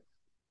real.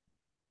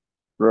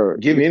 Bro,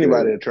 Give he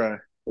anybody said a try,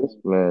 this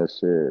man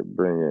said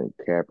bring in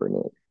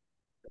Kaepernick.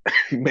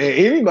 man.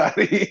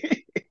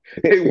 Anybody.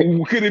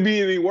 Could it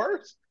be any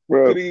worse?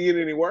 Bro, Could it get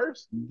any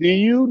worse? do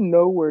you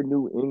know where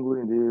New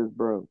England is,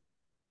 bro?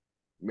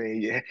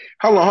 Man, yeah.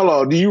 Hold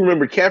on. Do you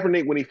remember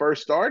Kaepernick when he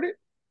first started?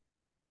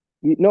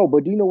 No,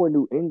 but do you know where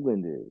New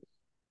England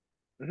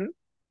is? Hmm.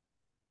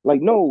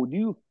 Like, no, do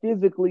you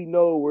physically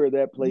know where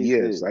that place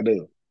Yes, is? I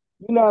do.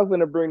 You're not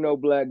gonna bring no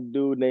black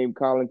dude named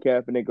Colin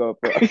Kaepernick up.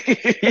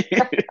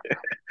 Hey,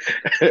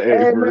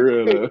 Hey for man,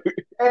 real though.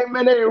 hey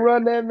man, they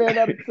run that man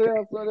out of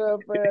town so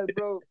damn fast,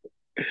 bro.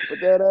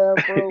 With that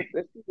afro,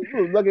 you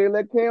was lucky to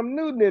let Cam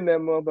Newton in that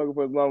motherfucker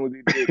for as long as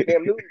he did.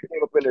 Cam Newton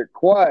came up in there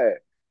quiet.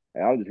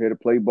 Hey, I'm just here to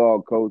play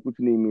ball, coach. What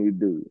you need me to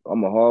do?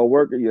 I'm a hard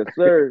worker, yes,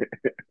 sir.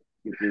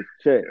 Get this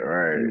check.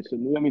 Right,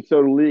 Let me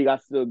show the league I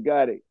still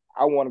got it.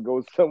 I want to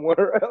go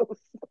somewhere else.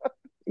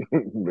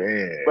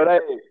 man. But hey,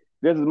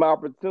 this is my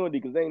opportunity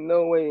because ain't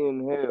no way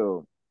in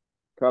hell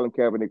Colin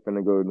Kaepernick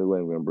finna go to New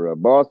England, bro.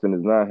 Boston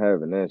is not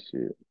having that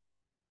shit.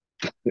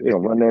 They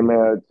gonna run their man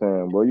out of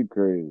town, boy. You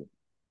crazy?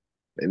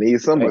 They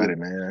need Hey, somebody,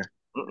 man.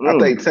 I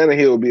think mm-mm.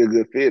 Tannehill would be a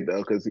good fit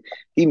though, because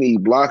he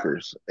need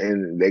blockers,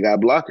 and they got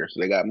blockers.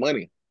 They got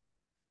money.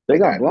 They They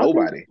got got blockers.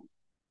 nobody.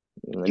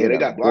 And Yeah, they they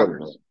got no got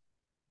quarterback. blockers.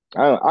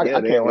 I Yeah,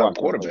 they can't don't have a watch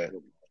that much quarterback.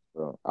 football.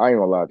 So I ain't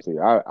gonna lie to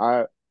you.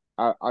 I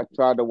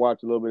tried to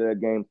watch a little bit of that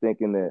game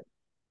thinking that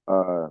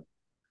uh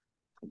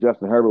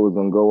Justin Herbert was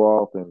gonna go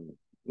off and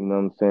you know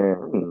what I'm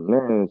saying?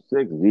 Man,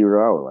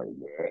 6-0. I was like,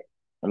 yeah,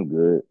 I'm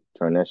good.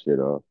 Turn that shit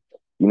off.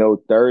 You know,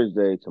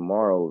 Thursday,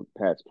 tomorrow,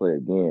 Pats play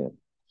again.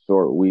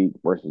 Short week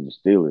versus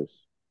the Steelers.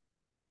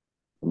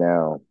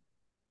 Now,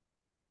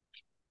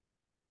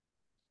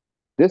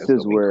 this That's is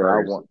gonna be where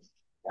crazy.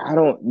 I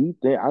don't you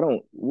think I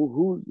don't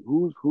who's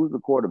the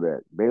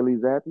quarterback? Bailey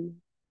Zappi?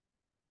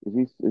 Is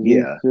he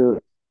Yeah, still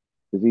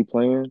is he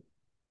playing?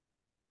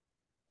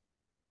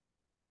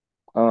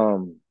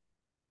 Um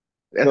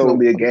that's gonna so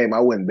be a game I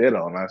wouldn't bet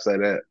on. I say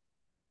that.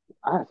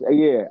 I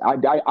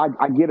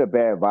get a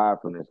bad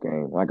vibe from this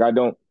game. Like I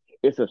don't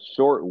it's a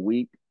short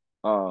week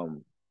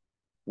um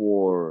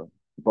for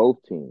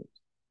both teams.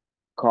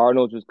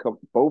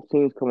 Both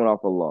teams coming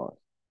off a loss.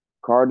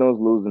 Cardinals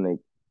losing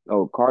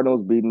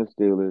Cardinals beating the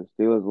Steelers.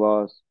 Steelers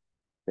lost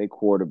their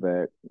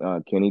quarterback,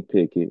 Kenny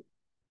Pickett.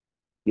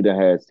 He done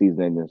had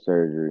season-ending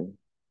surgery,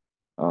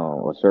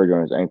 or surgery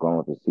on his ankle on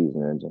with the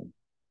season ending.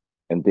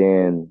 And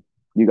then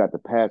you got the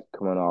Pats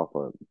coming off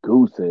a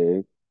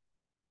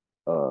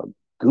uh,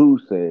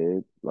 goose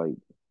egg. Like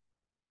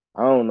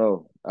I don't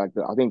know. I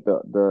think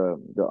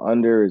the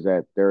under is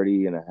at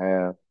 30 and a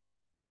half.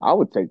 I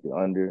would take the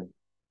under.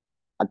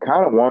 I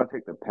kind of want to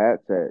take the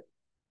Pats at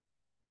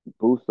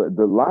boost.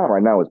 The line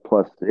right now is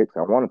 +6.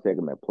 I want to take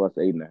them at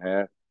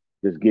 +8.5.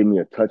 Just give me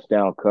a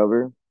touchdown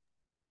cover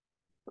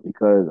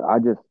because I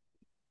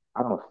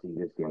don't see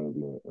this game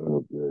being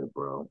any good,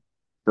 bro.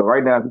 So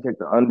right now, if you take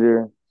the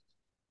under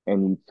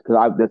and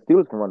because the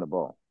Steelers can run the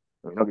ball.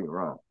 I mean, don't get me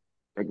wrong,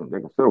 they can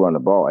still run the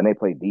ball and they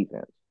play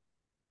defense.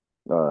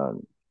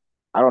 Um,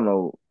 I don't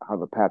know how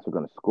the Pats are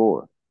going to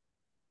score.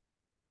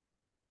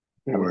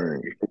 I Right.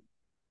 mean,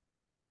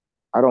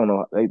 I don't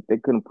know. They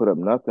couldn't put up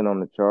nothing on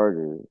the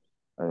Chargers.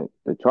 I mean,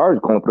 the Chargers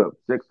going to put up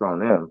 6 on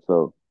them.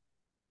 So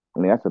I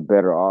mean, that's a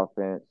better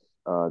offense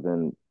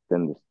than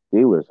the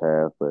Steelers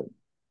have. But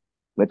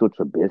Mitchell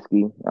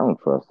Trubisky, I don't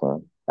trust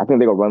him. I think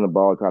they're gonna run the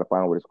ball, try to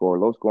find a way to score.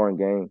 Low scoring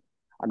game.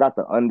 I got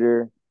the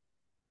under.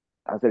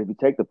 I said if you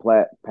take the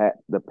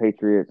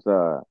Patriots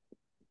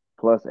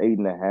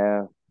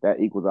 +8.5, that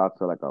equals out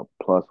to like a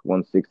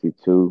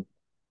 +162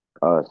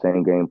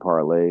 same game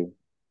parlay.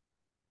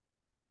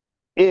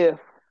 If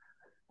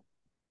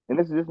and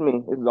this is just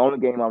me, this is the only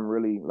game I'm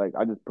really like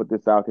I just put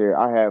this out here.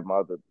 I have my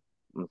other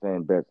I'm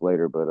saying bets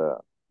later, but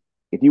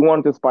if you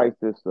wanted to spice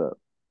this up,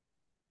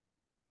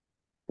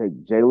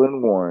 take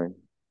Jalen Warren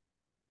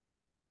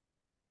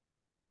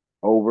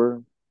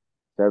over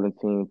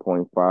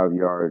 17.5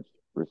 yards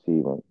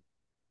receiving.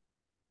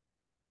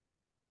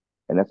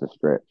 And that's a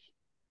stretch.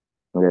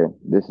 Okay.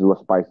 This is what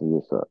spices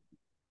this up.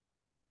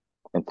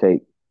 And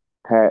take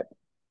Pat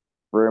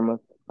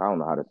Freiermuth. I don't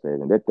know how to say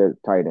it. That's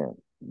tight end.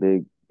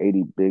 Big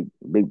 80, big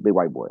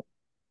white boy.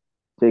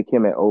 Take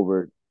him at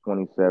over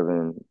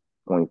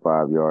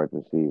 27.5 yards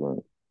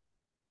receiving.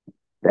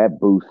 That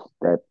boosts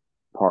that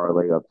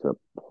parlay up to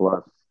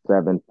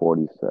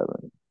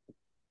 +747.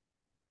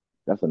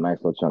 That's a nice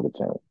little chunk of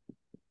change.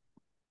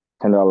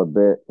 $10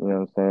 bet, you know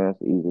what I'm saying?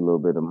 It's an easy little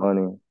bit of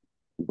money.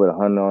 You put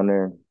 100 on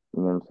there,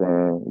 you know what I'm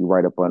saying? You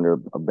right up under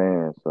a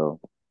band. So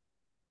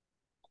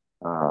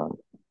um,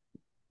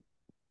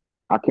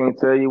 I can't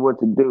tell you what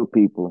to do,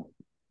 people,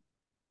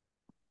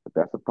 but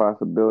that's a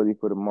possibility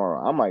for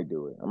tomorrow. I might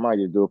do it. I might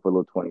just do it for a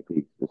little 20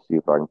 piece to see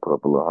if I can put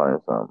up a little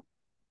hundred something.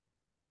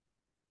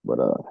 But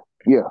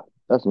yeah,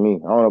 that's me.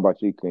 I don't know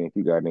about you, King, if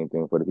you got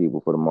anything for the people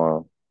for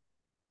tomorrow.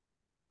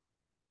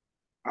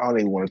 I don't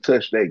even want to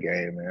touch that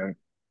game, man.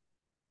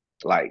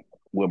 Like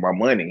with my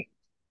money,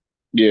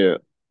 Yeah.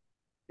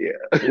 yeah.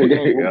 What I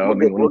game? don't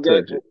even want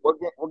to touch it. What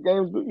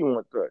games do you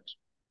want to touch?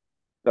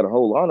 Got a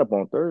whole lineup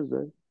on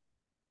Thursday.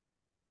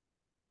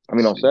 I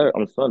mean on Saturday, Shit.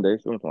 on Sunday.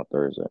 So it's on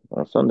Thursday.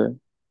 On Sunday,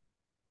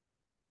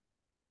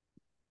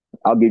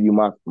 I'll give you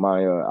my.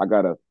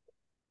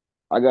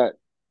 I got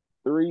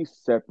 3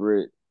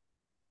 separate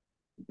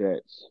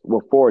bets.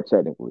 Well, 4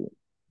 technically.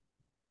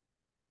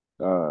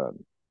 Uh,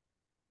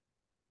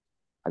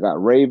 I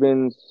got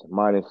Ravens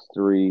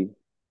 -3,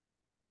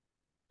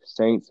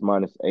 Saints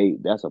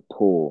 -8. That's a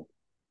pull.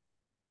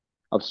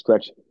 I'm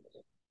stretching.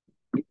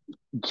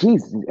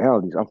 Jesus,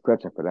 allergies. I'm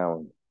stretching for that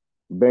one.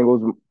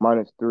 Bengals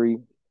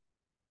 -3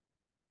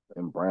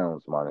 and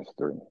Browns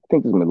 -3. I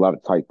think there's gonna be a lot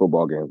of tight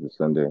football games this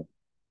Sunday.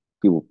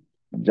 People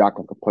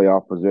jockeying for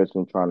playoff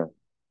position, trying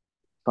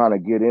to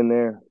get in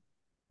there.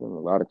 a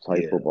lot of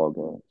tight Yeah, football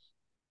games.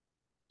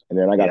 And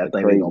then I got yeah. I the think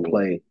they're crazy gonna one.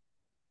 play.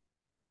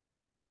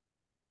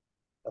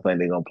 I think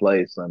they're gonna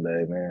play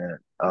Sunday, man.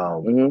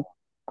 Hmm.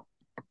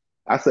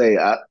 I say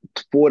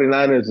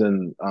 49ers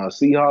and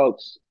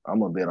Seahawks.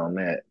 I'm a bet on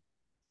that.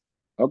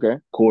 Okay.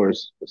 Of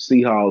course,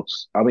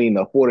 Seahawks. I mean,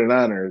 the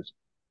 49ers.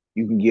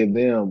 You can give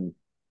them.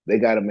 They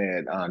got them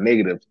at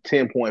negative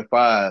 10.5.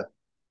 I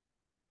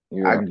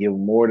Yeah. can give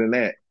them more than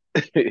that.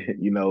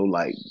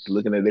 Like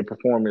looking at their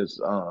performance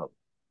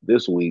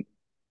this week,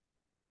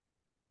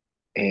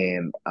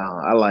 and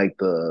I like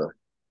the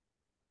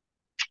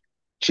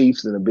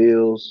Chiefs and the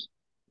Bills.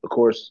 Of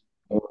course,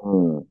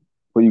 Mm.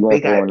 Who you going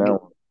they for got on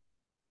that one?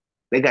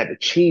 they got the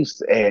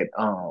Chiefs at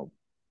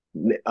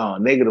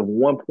negative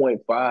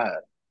 1.5.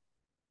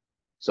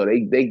 So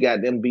they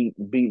got them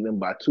beating them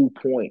by 2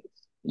 points.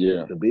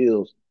 Yeah. The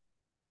Bills.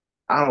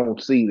 I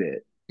don't see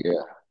that.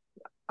 Yeah.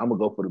 I'm gonna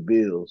go for the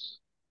Bills.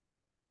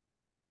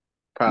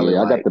 Probably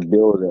Yeah. like I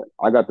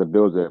got the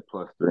Bills at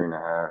plus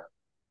 3.5.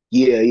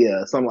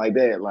 yeah, something like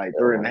that, like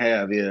three and Yeah. a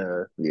half.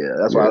 Yeah.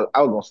 That's why Yeah.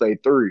 I was gonna say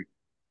three.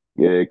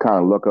 Yeah, it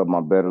kind of luck up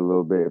my bet a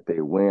little bit. If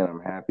they win, I'm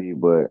happy.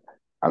 But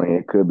I mean,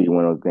 it could be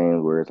one of those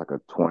games where it's like a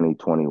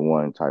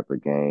 20-21 type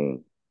of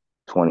game,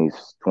 20,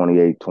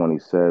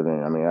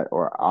 28-27. I mean,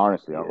 or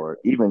honestly, Yeah, or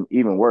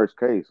even worst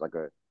case, like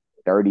a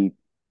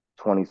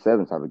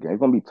 30-27 type of game. It's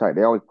gonna be tight.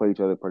 They always play each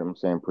other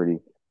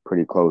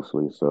pretty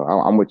closely. So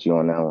I'm with you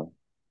on that one.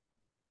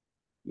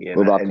 yeah,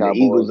 What about and the Cowboys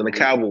Eagles and the Eagles?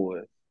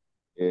 Cowboys.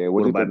 Yeah, what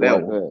What you about think that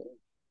about one? that?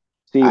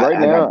 See, right I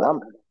got now,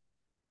 the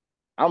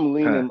I'm huh.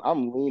 leaning.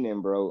 I'm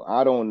leaning, bro.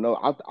 I don't know.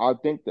 I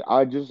think that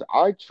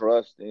I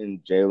trust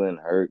in Jalen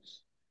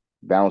Hurts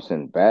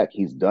bouncing back.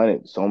 He's done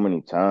it so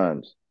many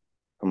times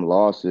from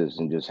losses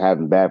and just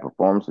having bad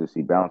performances.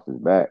 He bounces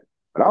back.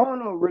 But I don't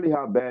know really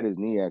how bad his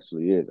knee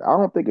actually is. I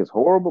don't think it's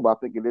horrible, but I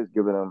think it is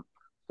giving him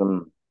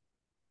some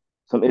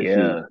some issues.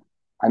 Yeah,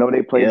 I know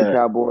they played the yeah,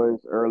 Cowboys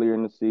earlier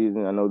in the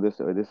season. I know this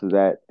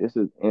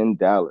is in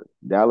Dallas.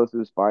 Dallas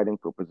is fighting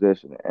for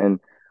position, and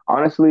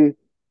honestly,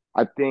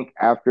 I think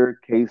after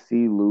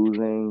KC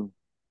losing,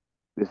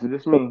 this is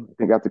just me. I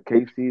think after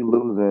KC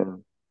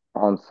losing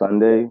on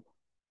Sunday,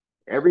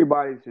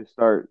 everybody should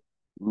start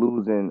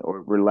losing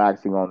or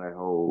relaxing on that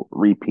whole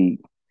repeat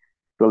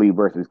Philly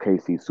versus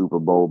KC Super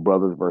Bowl,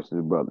 brothers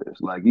versus brothers.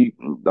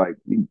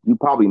 You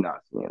probably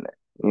not seeing that.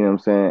 You know what I'm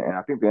saying? And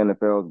I think the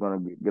NFL is going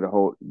to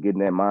get in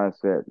that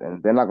mindset,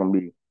 and they're not going to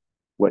be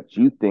what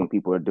you think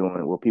people are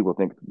doing. What people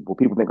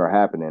think are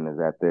happening is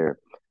that they're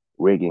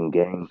rigging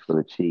games for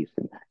the Chiefs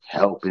and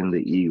helping the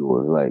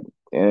Eagles.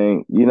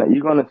 And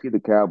you're going to see the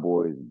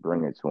Cowboys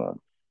bring it to them.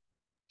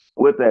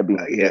 With that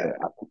being yeah, said,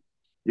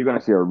 you're going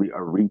to see a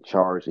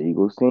recharged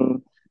Eagles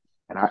team.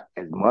 And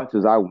as much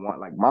as I want,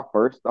 like my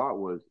first thought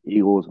was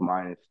Eagles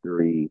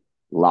 -3,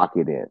 lock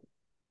it in.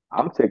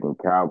 I'm taking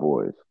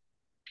Cowboys.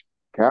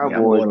 yeah. I'm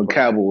Cowboys going to plus.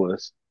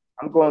 Cowboys.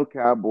 I'm going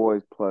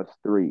Cowboys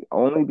 +3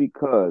 only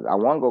because I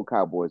want to go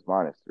Cowboys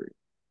 -3,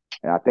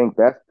 and I think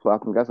that's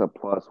a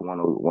plus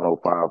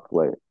 105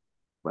 play.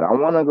 But I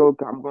want to go.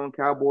 I'm going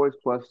Cowboys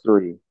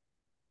 +3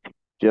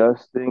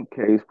 just in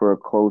case for a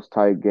close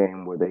tight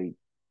game where they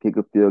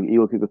Eagles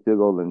kick a field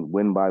goal and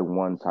win by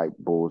one type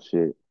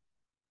bullshit.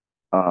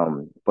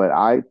 But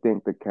I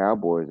think the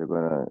Cowboys are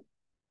gonna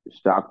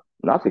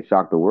not say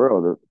shock the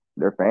world.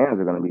 Their fans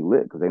are gonna be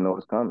lit because they know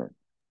it's coming.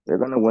 They're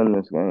gonna win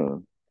this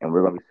game, and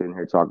we're gonna be sitting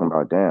here talking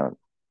about, damn,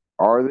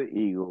 are the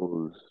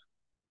Eagles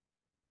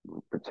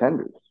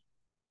pretenders?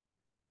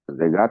 Because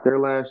they got there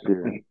last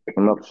year,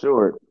 came up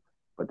short,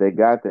 but they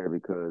got there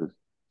because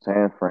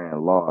San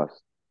Fran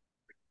lost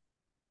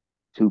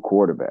two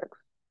quarterbacks,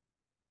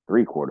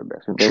 three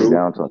quarterbacks. I think they were True,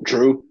 down to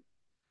true.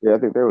 yeah, I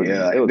think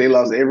Yeah, it was they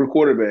lost two. every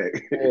quarterback.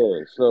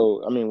 Yeah,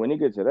 so I mean, when you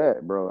get to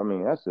that, bro, I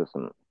mean that's just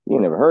some you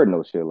ain't never heard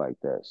no shit like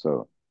that.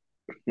 So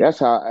that's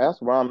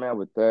where I'm at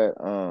with that.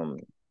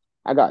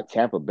 I got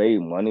Tampa Bay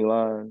money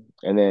line,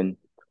 and then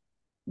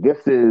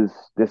this is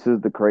the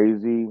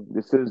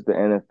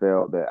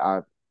NFL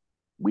that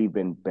we've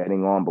been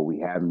betting on, but we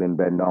haven't been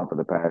betting on for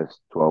the past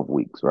 12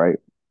 weeks, right?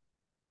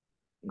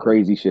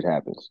 Crazy shit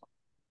happens.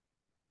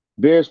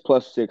 Bears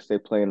 +6, they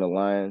play in the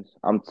Lions.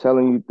 I'm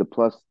telling you,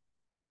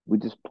 we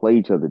just play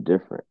each other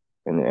different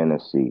in the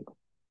NFC.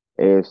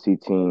 AFC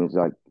teams,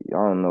 like, I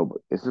don't know,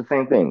 but it's the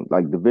same thing.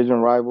 Like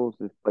division rivals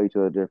just play each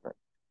other different.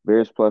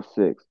 Bears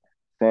 +6.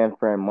 San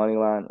Fran money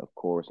line, of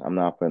course. I'm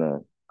not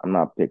picking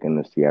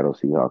the Seattle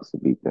Seahawks to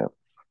beat them.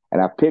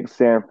 And I picked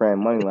San Fran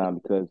money line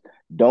because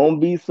don't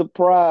be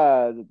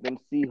surprised if them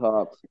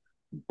Seahawks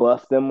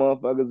bust them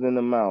motherfuckers in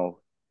the mouth.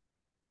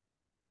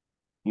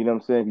 You know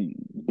what I'm saying?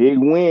 Big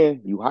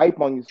win. You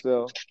hype on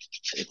yourself.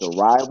 It's a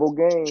rival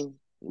game.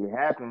 It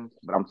happens.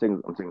 But I'm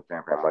taking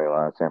San Fran money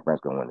line. San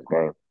Fran's gonna win this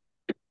game.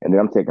 And then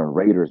I'm taking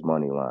Raiders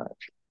money line.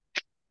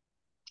 I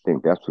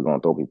think that's what's gonna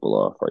throw people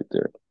off right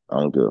there.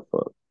 I don't give a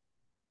fuck.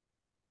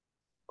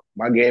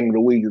 My game of the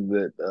week is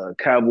the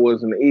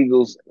Cowboys and the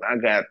Eagles. I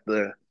got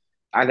the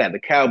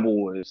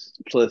Cowboys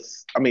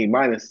plus. I mean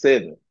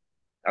 -7.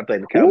 I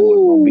think the Cowboys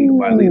gonna beat them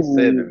by at least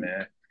 7, Ooh.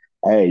 man.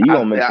 Hey, you I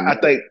gonna make some I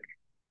money. think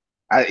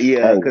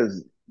Yeah, Hey,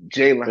 because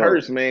Jalen so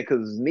Hurts, man,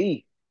 because his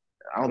knee.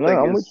 I don't no, think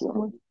I'm with it's. you.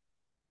 I'm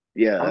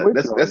Yeah, with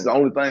you that's on the this.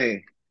 only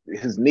thing.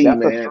 His knee, That's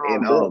a man,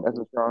 strong bet. That's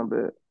a strong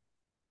bet.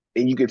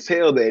 and you could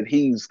tell that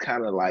he's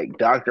kind of like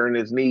doctoring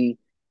his knee,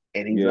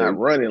 and he's Yeah, not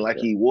running like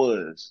yeah. he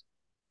was.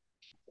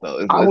 So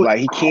I it's would. like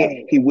he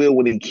can't. He will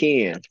when he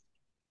can.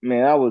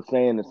 Man, I was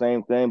saying the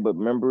same thing, but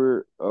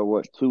remember,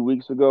 what, 2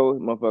 weeks ago,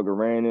 motherfucker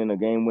ran in a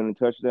game-winning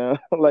touchdown.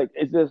 Like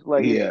it's just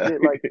like it's Yeah,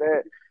 shit like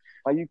that.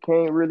 Like you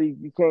can't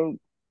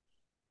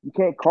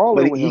call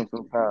but it with him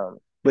sometimes.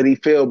 he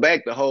fell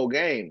back the whole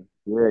game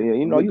Yeah, yeah.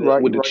 You know, with you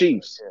right. with You the right.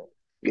 Chiefs.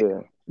 Yeah, yeah.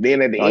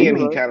 Then at No, the you end,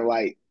 he right. kind of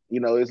like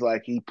it's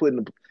like he putting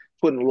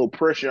a little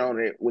pressure on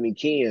it when he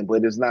can,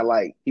 but it's not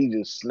like he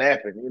just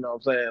snapping. You know what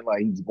I'm saying?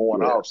 Like he's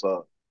going Yeah. off.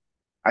 So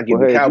I give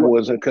Well, the hey, if you,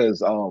 Cowboys because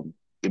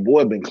the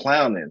boy been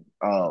clowning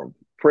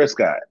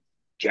Prescott.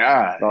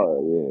 God,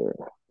 oh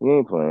yeah, he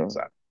ain't playing.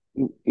 so,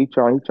 He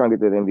trying to get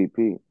that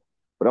MVP.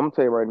 But I'm gonna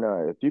tell you right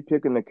now, if you're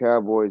picking the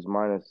Cowboys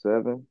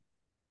 -7,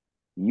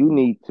 you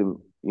need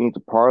to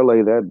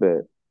parlay that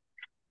bet.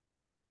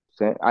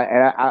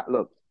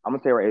 Look, I'm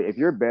gonna tell you right, if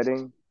you're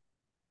betting,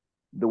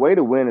 the way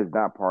to win is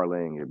not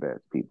parlaying your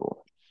bets,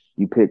 people.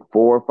 You pick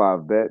 4 or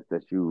 5 bets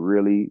that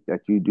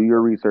you do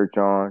your research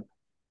on,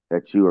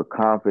 that you are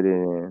confident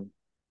in.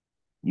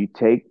 You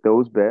take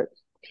those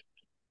bets,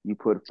 you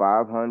put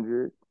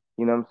 500,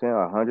 you know what I'm saying,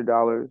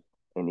 $100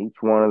 in each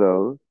one of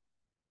those,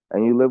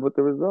 and you live with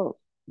the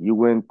results. You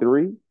win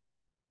three,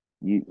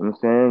 you know what I'm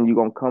saying, you're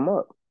gonna come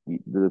up.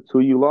 The two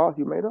you lost,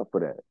 you made up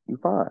for that. You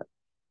fine.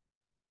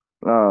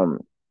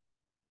 Um,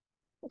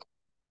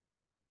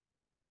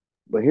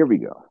 but here we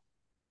go.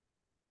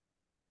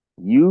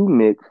 You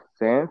mix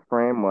San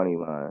Fran money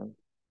line,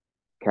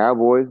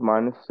 Cowboys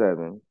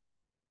 -7,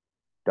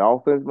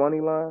 Dolphins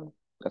money line.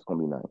 That's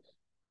gonna be nice.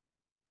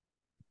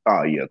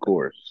 oh yeah, of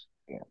course.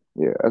 Yeah,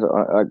 yeah.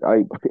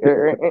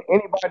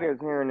 Anybody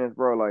that's hearing this,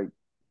 bro, like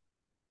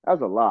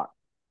that's a lot.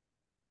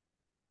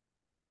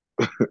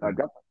 Like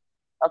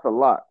that's a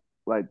lot.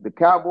 Like the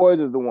Cowboys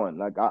is the one.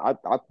 Like I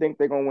think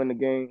they're gonna win the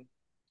game.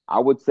 I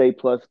would say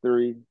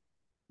 +3.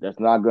 That's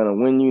not gonna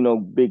win you no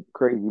big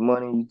crazy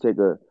money.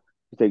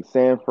 You take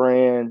San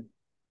Fran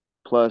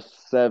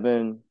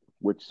 +7,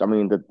 which I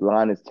mean the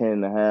line is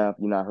 10.5.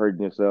 You're not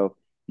hurting yourself.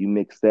 You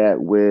mix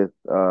that with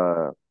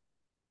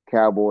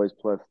Cowboys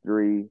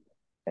 +3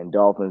 and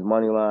Dolphins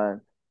money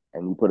line,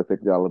 and you put a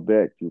 $50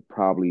 bet, you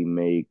probably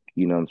make,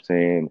 you know what I'm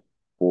saying,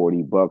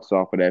 $40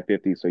 off of that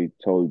 50. So you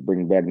totally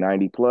bring back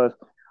 90 plus.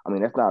 I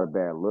mean, that's not a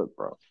bad look,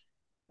 bro.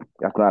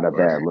 That's not a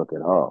bad Right. look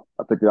at all.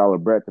 A $50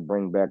 bet to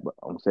bring back,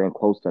 I'm saying,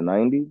 close to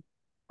 90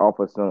 off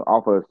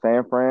of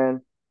San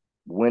Fran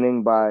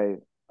winning by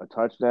a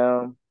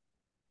touchdown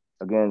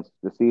against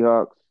the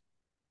Seahawks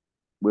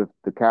with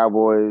the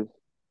Cowboys.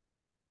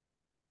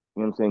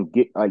 You know what I'm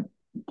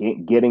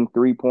saying? Getting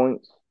 3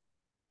 points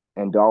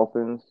and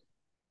Dolphins.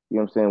 You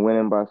know what I'm saying?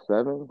 Winning by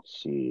 7.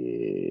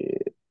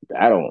 Shit,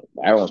 I don't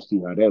see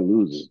how that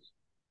loses.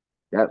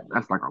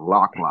 That's like a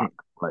lock.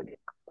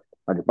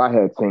 Like if I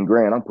had 10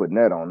 grand, I'm putting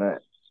that on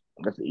that.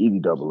 That's an easy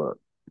double up.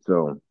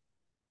 So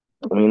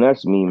I mean,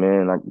 that's me,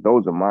 man. Like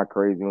those are my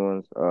crazy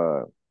ones.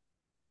 I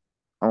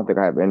don't think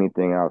I have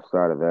anything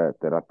outside of that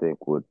that I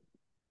think would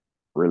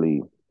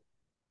really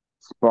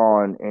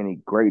spawn any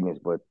greatness.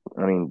 But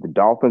I mean, the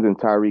Dolphins and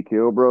Tyreek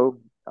Hill, bro.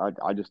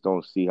 I just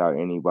don't see how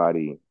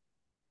anybody.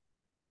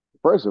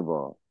 First of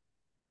all,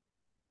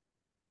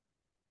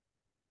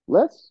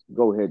 let's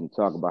go ahead and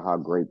talk about how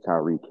great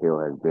Tyreek Hill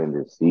has been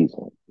this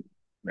season.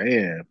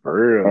 Man,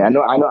 for And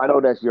real. I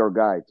know that's your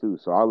guy too.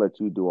 So I'll let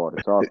you do all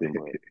the talking.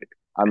 But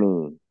I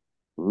mean,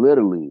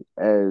 literally,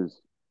 as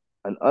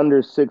an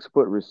under 6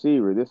 foot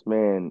receiver, this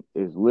man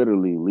is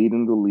literally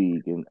leading the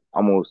league in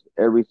almost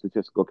every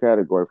statistical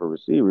category for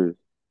receivers.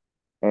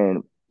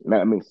 And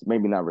I mean,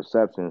 maybe not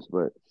receptions,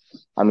 but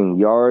I mean,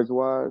 yards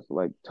wise,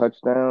 like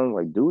touchdowns,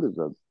 like dude is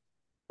a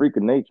freak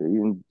of nature.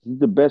 He's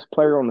the best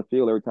player on the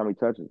field every time he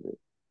touches it.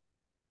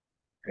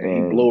 And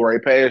he And blow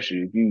right past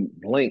you if you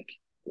blink.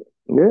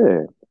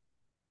 yeah,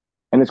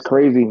 and it's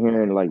crazy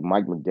hearing like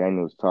Mike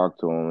McDaniels talk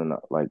to him and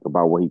like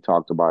about what he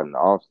talked about in the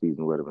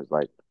offseason with him. It's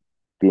like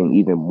being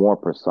even more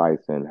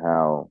precise in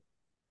how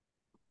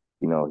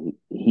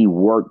he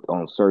worked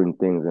on certain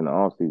things in the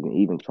offseason,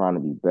 even trying to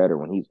be better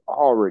when he's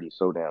already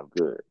so damn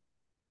good.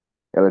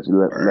 That let you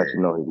Right.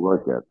 know his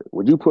work ethic.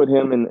 Would you put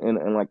him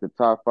in like the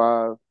top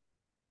five,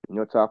 in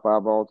your top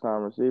five all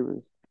time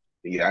receivers?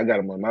 Yeah, I got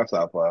him on my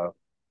top five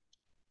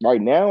Right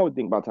now, I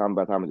think by the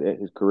time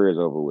his career is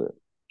over with.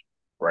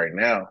 right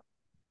now,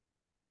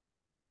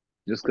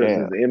 just because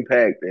Damn. his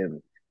impact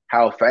and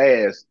how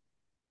fast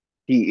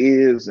he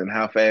is and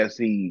how fast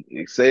he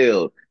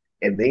excelled.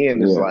 And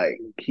then it's Yeah.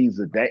 like he's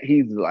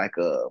like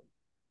a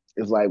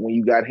it's like when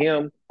you got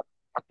him,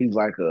 he's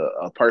like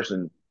a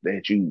person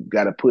that you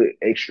got to put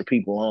extra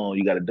people on.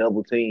 You got to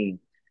double team.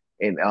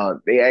 And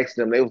they asked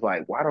him, they was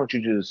like, "Why don't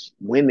you just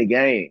win the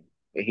game?"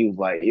 And he was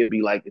like, "It'd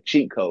be like the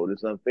cheat code.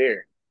 It's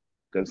unfair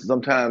because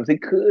sometimes he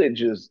could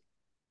just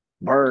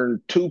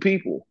burn 2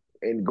 people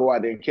and go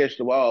out there and catch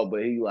the ball,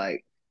 but he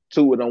like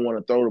Tua don't want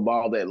to throw the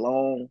ball that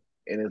long,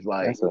 and it's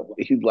like That's a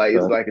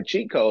it's like a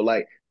cheat code.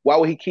 Like, why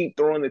would he keep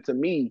throwing it to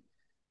me?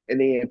 And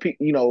then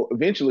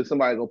eventually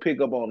somebody gonna pick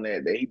up on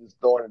that he just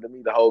throwing it to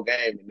me the whole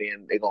game, and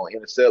then they're gonna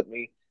intercept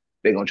me.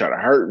 They're gonna try to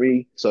hurt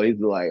me. So he's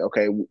like,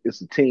 okay,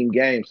 it's a team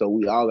game, so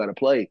we all gotta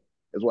play.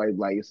 That's why he's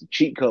like, it's a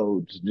cheat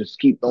code. Just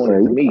keep throwing it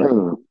to you me.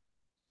 can't.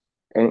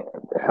 And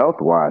health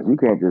wise, you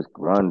can't just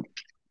run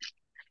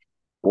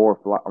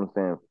I'm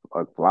saying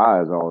like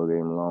flies all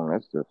day long.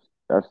 That's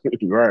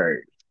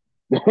Right.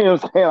 you know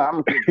what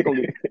I'm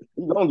saying.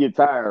 You're gonna get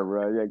tired,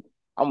 bro. Like,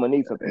 I'm gonna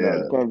need something else.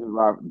 Yeah. You can't just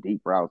ride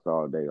deep routes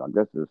all day. Like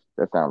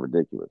that sounds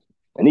ridiculous.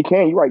 And you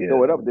right,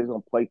 throw it up, they're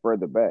gonna play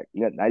further back.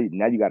 Now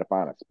you got to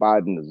find a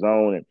spot in the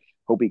zone and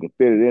hope he can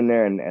fit it in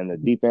there, and the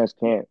defense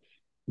can't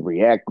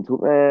react to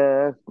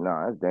it.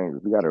 No, that's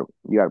dangerous. You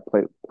gotta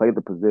play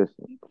the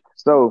position.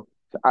 So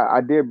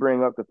I did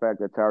bring up the fact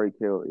that Tyreek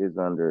Hill is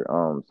under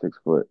 6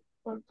 foot.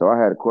 So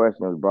I had a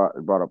question that was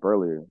brought up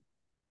earlier.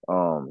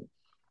 Um,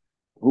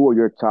 who are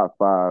your top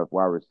 5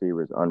 wide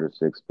receivers under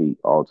 6 feet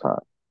all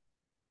time?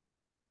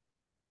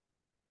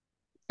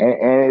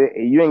 And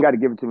you ain't got to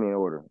give it to me in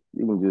order.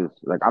 You can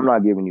just I'm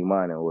not giving you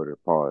mine in order.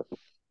 Pause.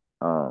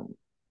 Um,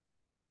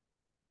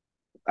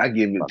 I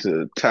give it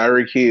to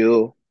Tyreek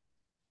Hill.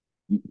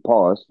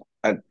 Pause.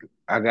 I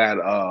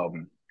got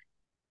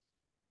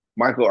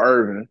Michael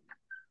Irvin.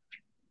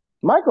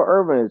 Michael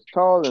Irvin is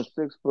taller than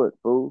 6 foot,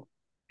 fool.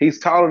 He's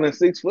taller than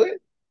 6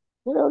 foot?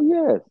 Hell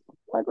yes.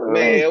 Michael Irvin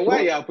Man, why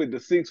y'all put the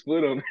 6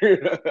 foot on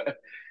here?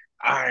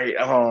 All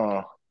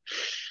right,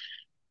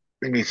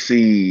 let me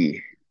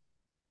see.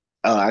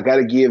 I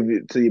gotta give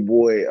it to your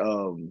boy,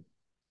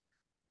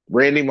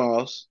 Randy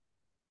Moss.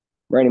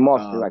 Randy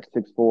Moss is like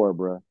 6'4",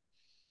 bro.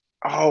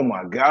 Oh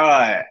my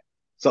God!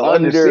 So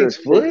under Under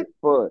 6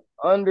 foot?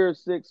 Under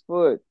 6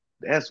 foot.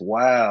 That's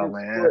wild,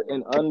 6 man. foot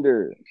and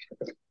under.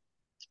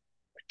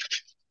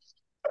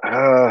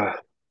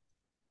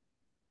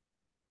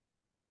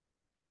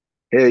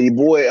 Yeah, your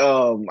boy.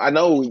 I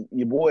know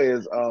your boy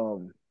is.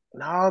 No,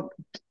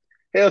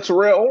 hell,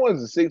 Terrell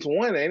Owens is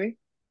 6'1", ain't he?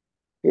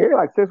 Yeah,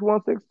 like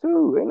 6'1",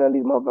 6'2". Ain't none of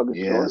these motherfuckers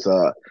Yeah, short.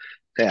 so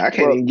I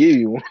can't even give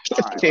you one.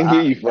 I can't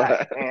give you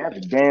God, 5. man, that's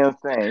a damn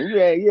thing.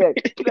 Yeah. You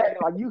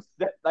acting like you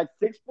like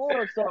 6'4"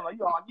 or something. Like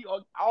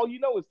all you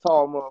know is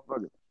tall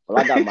motherfuckers. Well,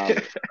 I got my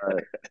list. All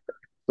right.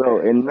 So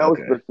in no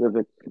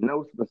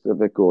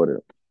specific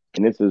order,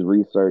 and this is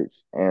research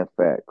and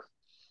facts.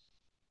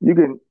 You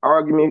can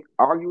argue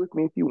with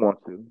me if you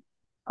want to.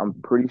 I'm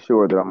pretty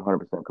sure that I'm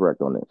 100%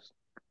 correct on this.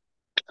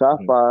 Top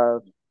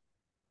 5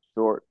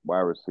 short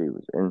wide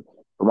receivers. And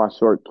for my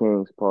short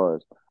kings,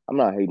 pause. I'm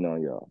not hating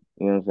on y'all.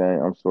 You know what I'm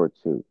saying? I'm short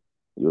too.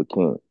 You're a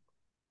king.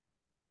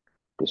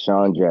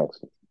 Deshaun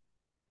Jackson.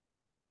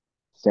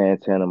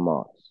 Santana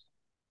Moss.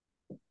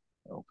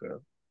 Okay.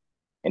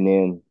 And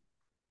then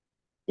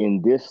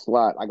in this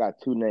slot, I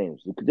got 2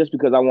 names. Just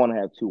because I want to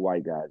have 2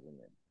 white guys in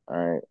there.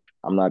 All right.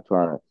 I'm not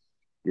trying to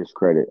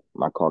discredit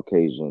my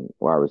Caucasian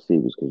wide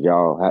receivers because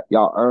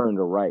y'all earned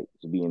the right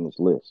to be in this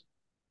list.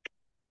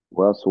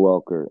 Wes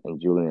Welker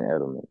and Julian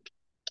Edelman.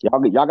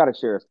 Y'all got to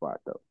share a spot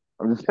though.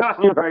 I'm just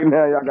telling you right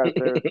now, y'all got to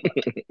share a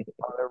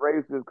spot. The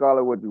racists, call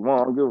it what you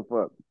want. I don't give a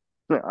fuck.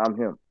 I'm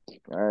him.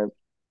 All right.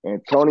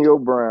 Antonio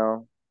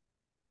Brown,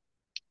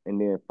 and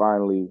then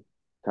finally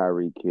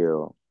Tyreek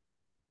Hill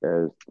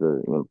as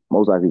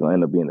most likely gonna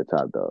end up being the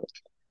top dog.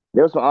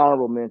 There's some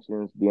honorable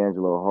mentions,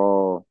 D'Angelo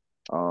Hall,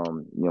 you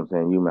know what I'm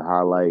saying, human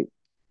highlight,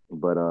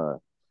 but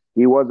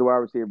he was a wide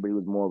receiver, but he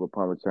was more of a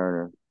punt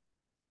returner.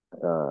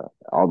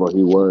 Although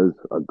he was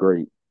a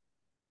great.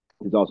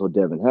 He's also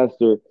Devin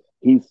Hester.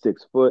 He's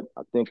 6 foot.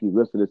 I think he's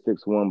listed as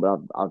 6'1", but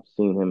I've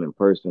seen him in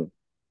person,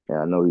 and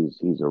I know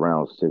he's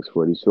around 6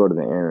 foot. He's shorter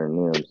than Aaron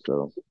Nims,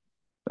 so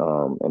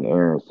and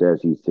Aaron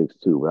says he's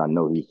 6'2", but I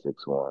know he's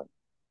 6'1".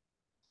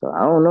 So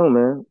I don't know,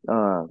 man.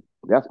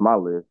 That's my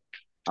list.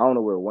 I don't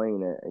know where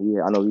Wayne at.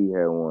 I know he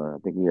had one. I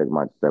think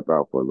might step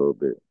out for a little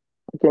bit.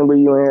 I can't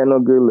believe you ain't had no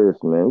good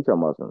list, man. You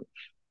talking about something?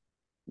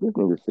 This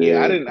nigga said.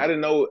 Yeah, I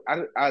didn't know.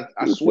 I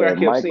swear I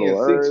kept Michael seeing 6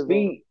 Irvin,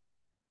 feet,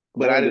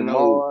 but Randy I didn't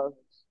know. Moss.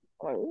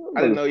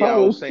 I didn't know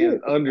y'all was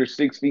saying under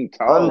 6 feet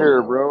tall.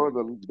 Under, bro.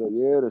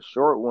 The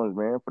short ones,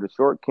 man. For the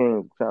short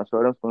kings, trying to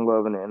show them some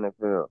love in the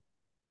NFL.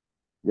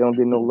 You don't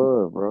get no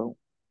love, bro.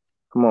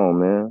 Come on,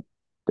 man.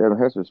 Devin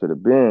Hester should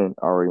have been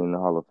already in the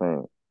Hall of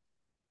Fame.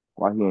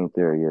 Why he ain't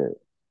there yet?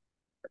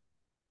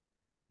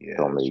 Yeah,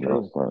 Don't make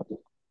no sense.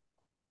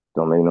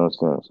 Don't make no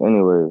sense.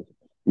 Anyways,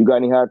 you got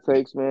any hot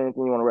takes, man?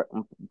 Anything you want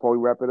to before we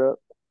wrap it up?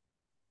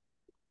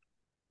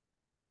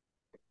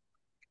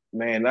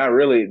 Man, not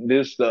really.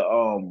 That's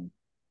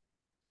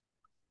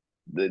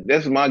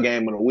my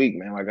game of the week,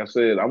 man. Like I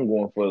said, I'm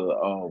going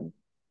for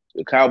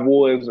the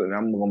Cowboys, and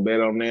I'm gonna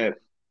bet on that.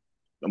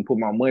 I'm put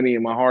my money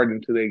and my heart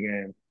into that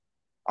game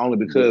only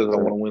because I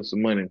want to win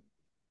some money.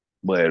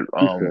 But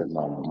he said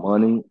my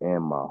money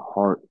and my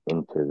heart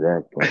into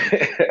that game.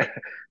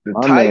 The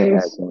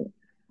Titans.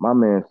 My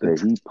man said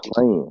he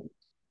playing.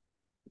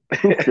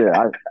 He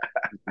said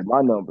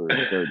my number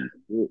is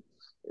 36,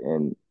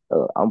 and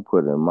I'm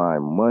putting my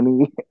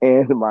money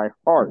and my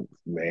heart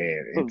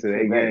Man, into into that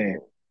that game. game.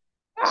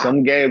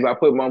 Some games I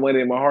put my money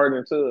and my heart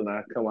into, and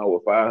I come out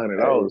with Hey,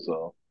 $500.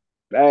 So,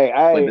 but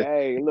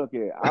hey, look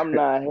here. I'm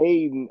not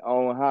hating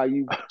on how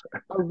you.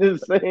 I'm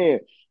just saying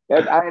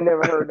that I ain't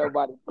never heard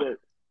nobody put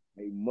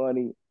their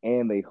money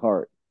and their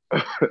heart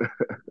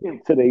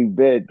into their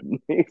bet.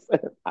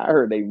 I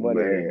heard their money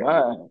and their man,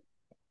 mind.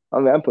 I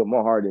mean, I put my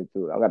heart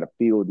into it. I got to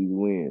feel these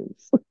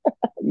wins.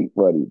 You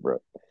funny, bro.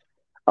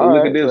 but All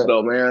look at right, this so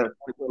though, man.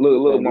 you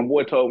Look, think my we?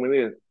 boy told me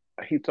this.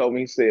 He told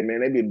me, he said,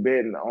 man, they've been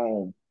betting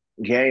on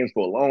games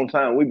for a long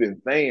time. We've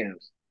been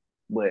fans,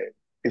 but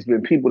it's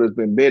been people that's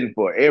been betting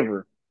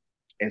forever.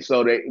 And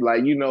so they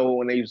like,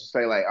 when they used to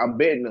say, like, I'm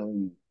betting on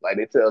you, like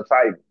they tell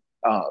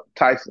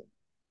Tyson,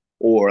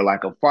 or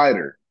like a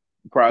fighter,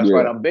 prize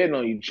fight, Yeah, I'm betting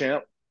on you,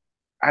 champ.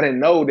 I didn't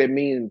know that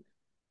means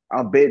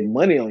I'm betting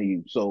money on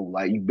you. So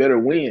like you better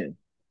win.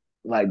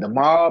 Like the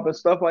mob and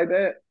stuff like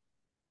that.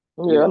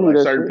 yeah, I knew Like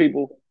that certain shit.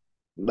 people,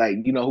 like,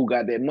 who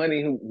got that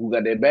money, who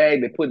got that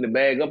bag, they putting the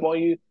bag up on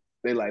you.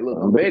 They like, look,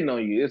 I'm betting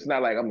on you. It's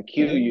not like I'm gonna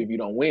kill you if you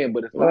don't win,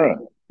 but it's Yeah, like,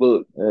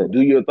 look, hey,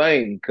 do your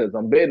thing because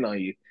I'm betting on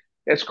you.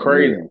 That's yeah.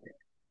 crazy.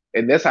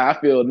 And that's how I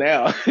feel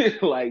now.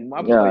 Like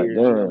my God players, you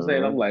know what I'm damn,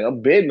 saying? I'm man. like,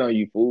 I'm betting on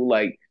you, fool.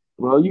 Like,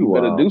 Bro, you you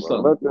better do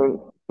wild,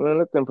 bro. something.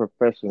 Let them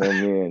professional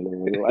men,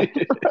 man. Like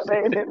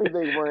they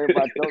they worry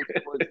about those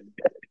sports.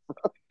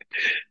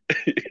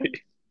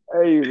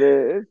 Hey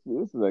man,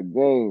 this is a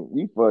game.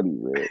 You funny,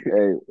 man.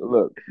 Hey,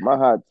 look, my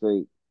hot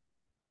take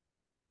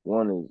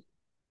one is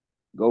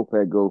go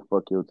pack, go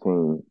fuck your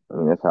team. I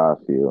mean, that's how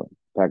I feel.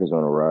 Packers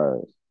on the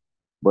rise.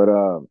 But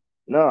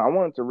no, I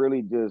wanted to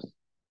really just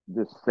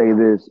say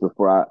this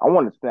before I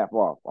want to snap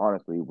off,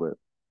 honestly, but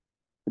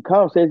the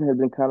conversation has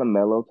been kind of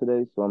mellow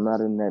today, so I'm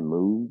not in that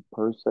mood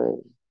per se.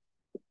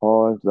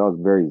 Pause. That was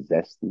very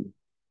zesty.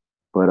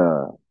 But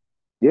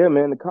yeah,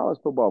 man, the college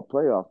football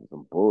playoffs is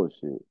some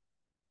bullshit.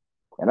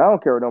 And I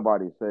don't care what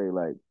nobody say.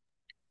 Like,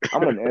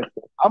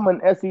 I'm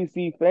an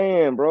SEC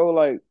fan, bro.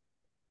 Like,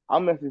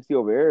 I'm SEC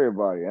over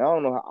everybody. I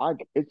don't know how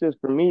it's just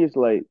for me, it's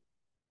like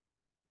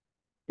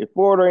if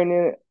Florida ain't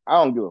in it,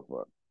 I don't give a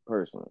fuck,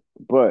 personally.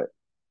 But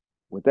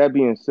with that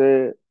being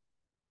said,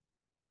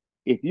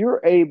 if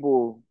you're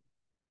able,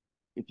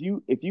 if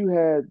you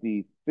had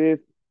the fifth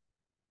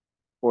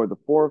or the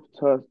fourth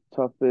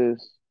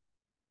toughest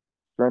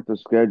strength of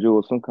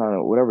schedule, some kind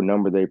of whatever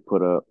number they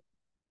put up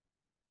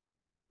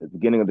at the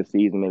beginning of the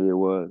season, maybe it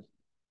was,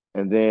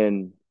 and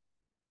then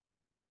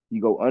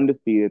you go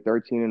undefeated,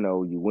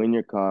 13-0, you win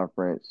your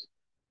conference,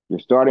 your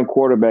starting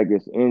quarterback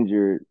gets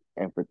injured,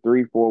 and for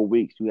 3, 4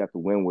 weeks you have to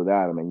win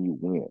without him, and you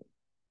win.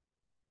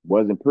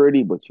 Wasn't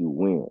pretty, but you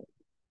win.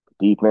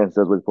 Defense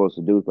does what it's supposed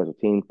to do. Special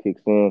team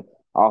kicks in.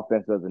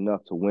 Offense does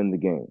enough to win the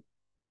game.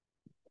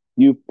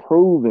 You've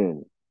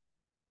proven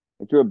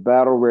that you're a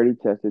battle ready,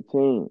 tested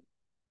team.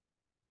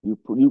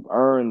 You've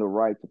earned the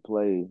right to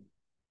play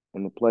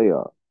in the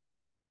playoffs.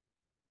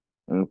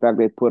 And the fact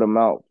they put them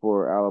out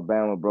for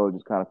Alabama, bro,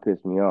 just kind of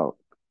pissed me off.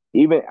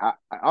 Even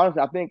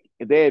honestly, I think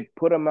if they had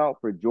put them out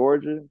for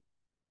Georgia,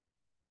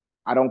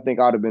 I don't think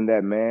I'd have been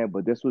that mad.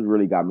 But this was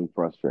really got me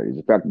frustrated.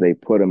 The fact that they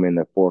put them in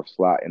the fourth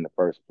slot in the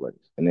first place,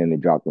 and then they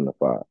dropped them to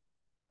 5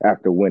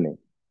 after winning.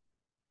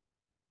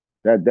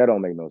 That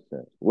don't make no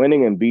sense.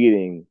 Winning and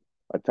beating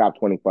a top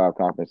 25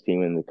 conference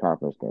team in the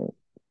conference game,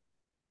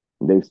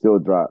 they still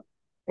drop.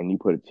 And you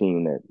put a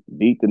team that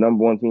beat the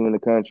number one team in the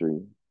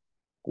country,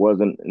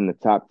 wasn't in the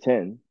top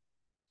 10,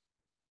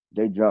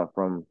 they jump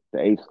from the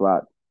 8th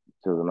slot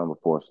to the number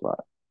 4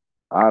 slot.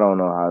 I don't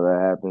know how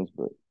that happens,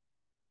 but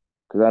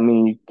because I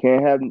mean you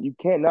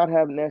can't not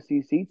have an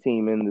SEC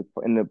team in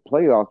the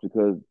playoffs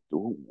because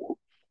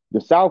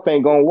the South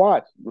ain't gonna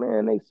watch.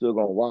 Man, they still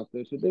gonna watch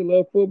this shit. They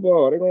love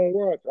football. They're gonna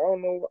watch. I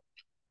don't know.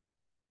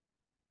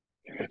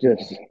 It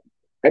just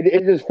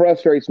it just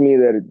frustrates me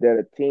that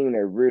a team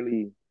that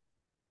really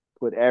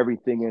put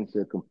everything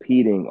into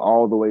competing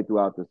all the way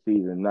throughout the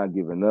season, not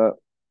giving up,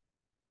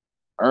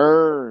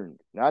 earned.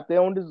 Not they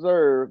don't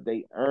deserve.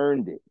 They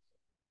earned it.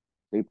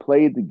 They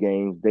played the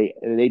games. They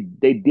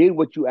did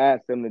what you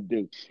asked them to do.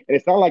 And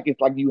it's not like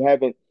it's like you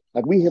haven't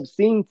like we have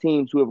seen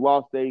teams who have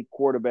lost a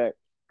quarterback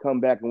come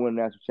back and win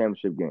a national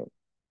championship game.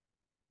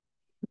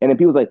 And then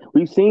people like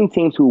we've seen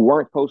teams who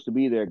weren't supposed to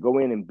be there go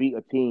in and beat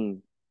a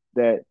team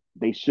that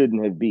they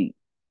shouldn't have beat.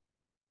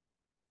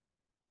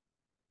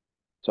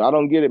 So I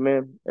don't get it,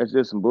 man. That's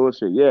just some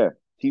bullshit. Yeah,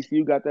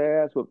 TCU got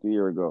their ass whooped a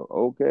year ago.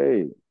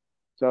 Okay,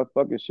 tough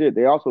fucking shit.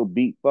 They also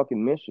beat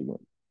fucking Michigan.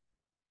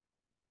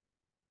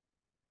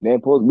 They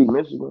ain't supposed to beat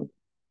Michigan.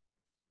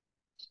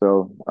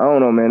 So I don't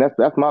know, man.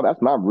 That's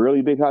my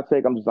really big hot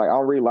take. I'm just like I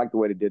don't really like the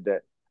way they did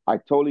that. I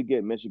totally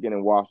get Michigan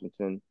and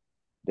Washington.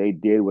 They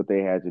did what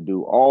they had to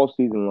do all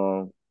season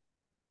long.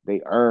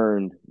 They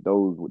earned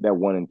those that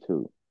 1 and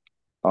 2.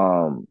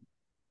 Um,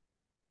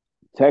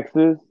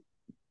 Texas,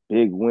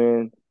 big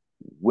won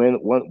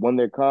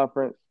their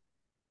conference.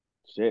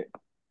 Shit,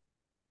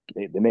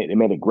 they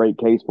made a great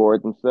case for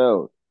it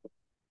themselves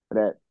for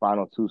that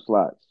final 2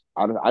 slots.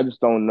 I just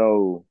don't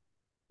know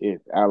if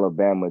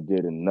Alabama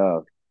did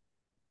enough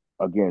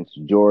against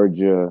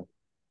Georgia,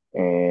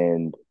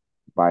 and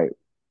by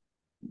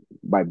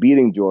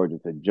beating Georgia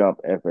to jump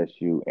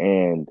FSU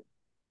and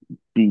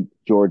beat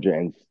Georgia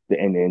and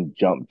then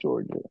jump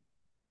Georgia.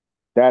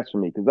 That's for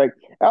me because like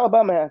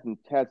Alabama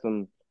had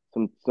some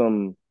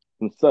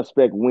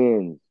suspect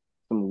wins,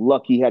 some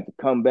lucky had to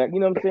come back. You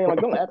know what I'm saying? Like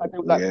don't act like they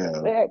was like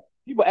Yeah,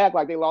 people act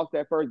like they lost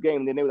that first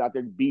game and then they was out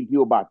there beating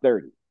people by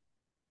 30.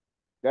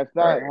 That's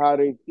not right. how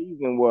their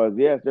season was.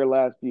 Yes, their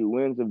last few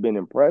wins have been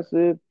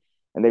impressive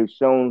and they've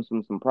shown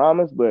some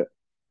promise, but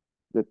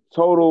the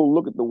total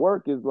look at the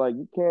work is like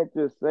you can't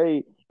just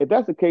say if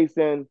that's the case,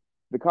 then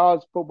the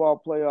college football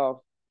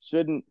playoffs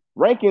shouldn't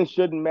rankings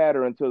shouldn't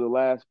matter until the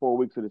last 4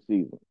 weeks of the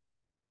season.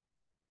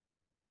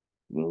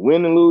 You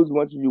win and lose as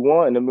much as you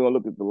want, and then we're gonna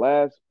look at the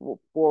last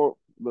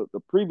the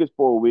previous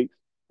 4 weeks,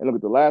 and look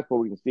at the last 4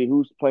 weeks and see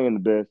who's playing the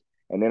best,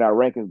 and then our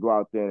rankings go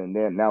out there, and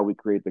then now we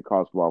create the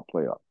college football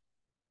playoff.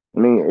 I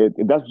mean,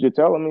 if that's what you're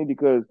telling me,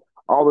 because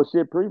all the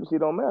shit previously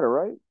don't matter,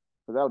 right?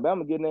 Because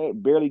Alabama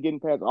barely getting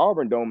past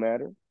Auburn don't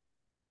matter.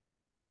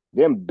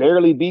 Them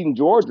barely beating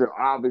Georgia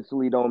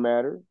obviously don't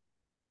matter,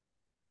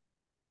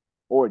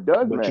 or it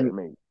does But matter, you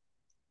maybe.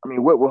 I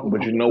mean, what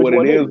but you know which what it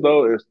one is is it?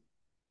 though?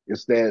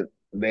 It's that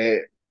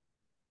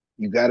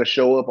you got to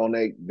show up on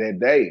that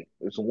day.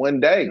 It's one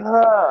day.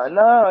 Nah,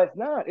 it's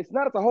not. It's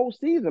not. It's a whole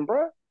season,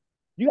 bro.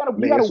 You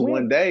Man, gotta it's win.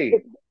 one day.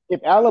 If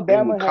if And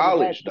Alabama with had had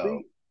college though,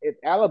 three, if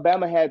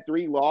Alabama had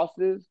three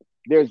losses,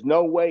 there's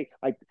no way.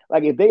 Like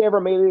if they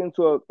ever made it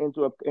into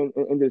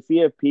the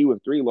CFP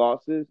with three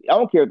losses, I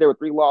don't care if there were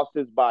three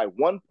losses by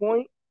 1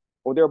 point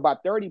or they were by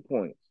 30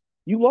 points.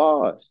 You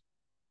lost,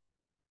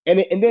 and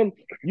then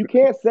you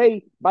can't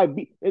say they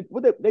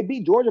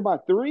beat Georgia by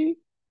three,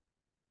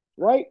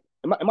 right?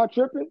 Am I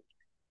tripping?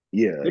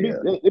 yeah, yeah.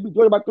 They beat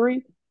Georgia by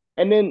three,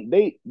 and then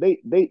they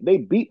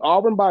beat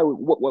Auburn by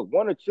what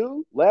one or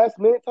two last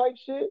minute type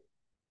shit.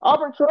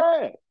 Auburn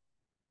trash.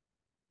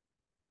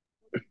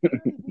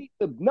 Barely beat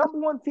the number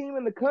one team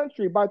in the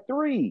country by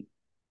three.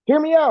 Hear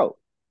me out.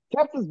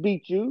 Texas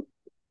beat you.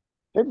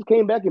 Texas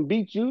came back and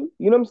beat you.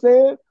 You know what I'm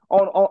saying?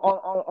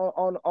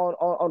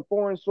 On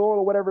foreign soil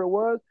or whatever it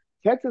was.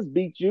 Texas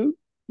beat you.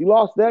 You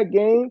lost that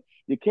game.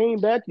 You came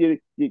back.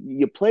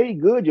 You played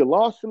good. You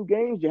lost some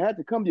games. You had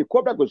to come. Your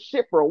quarterback was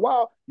shit for a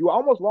while. You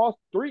almost lost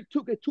 3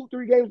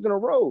 games in a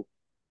row.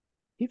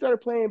 He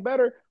started playing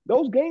better.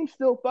 Those games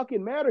still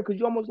fucking matter because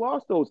you almost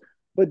lost those.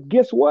 But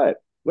guess what?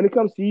 When it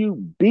comes to you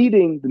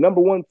beating the number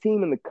one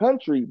team in the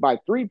country by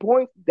 3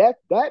 points, that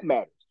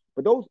matters.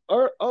 But those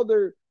are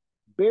other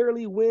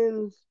barely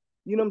wins,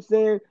 you know what I'm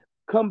saying?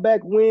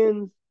 Comeback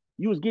wins,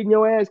 you was getting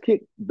your ass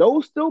kicked.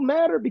 Those still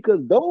matter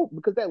because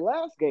that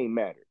last game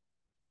mattered.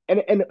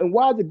 And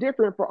why is it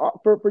different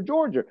for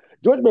Georgia?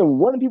 Georgia been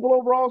running people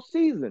over all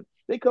season.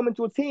 They come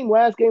into a team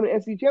last game in the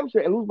NCAA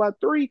championship and lose by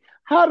three.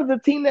 How does the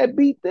team that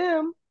beat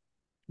them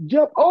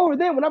jump over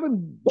them when I've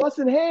been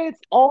busting heads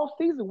all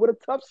season with a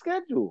tough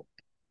schedule?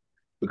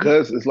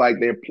 Because it's like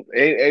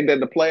ain't that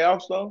the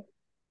playoffs though?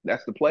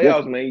 That's the This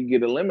playoffs, man. You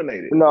get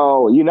eliminated.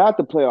 no, you're not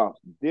the playoffs.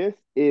 This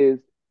is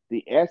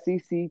the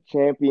SEC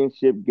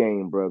championship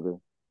game, brother.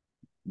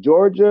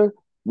 Georgia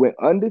went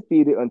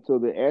undefeated until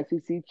the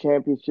SEC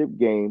championship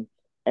game,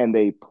 and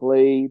they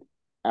played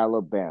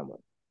Alabama.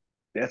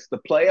 That's the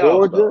playoffs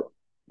Georgia, though.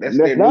 That's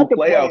their that's new not the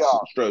playoff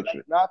playoffs.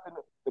 structure. That's not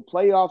the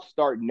playoffs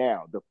start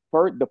now.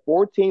 The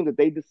four teams that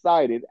they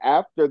decided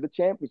after the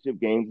championship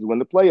games is when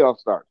the playoffs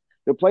start.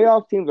 The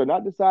playoff teams are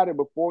not decided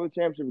before the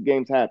championship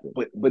games happen,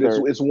 But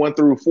sir. it's 1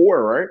 through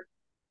 4, right?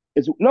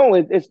 It's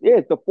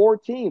the four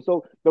teams.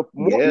 So the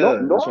more no, Yeah, that's what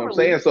I'm normally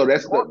saying. So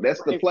that's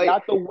the it's play.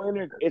 not the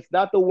winners. It's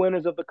not the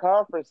winners of the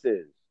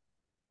conferences.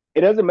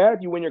 It doesn't matter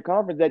if you win your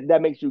conference.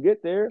 That makes you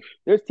get there.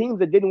 There's teams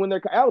that didn't win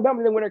their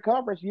Alabama didn't win their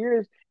conference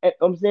years.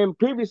 I'm saying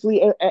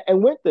previously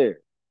and went there.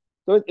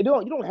 So you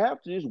don't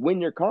have to just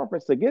win your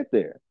conference to get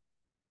there.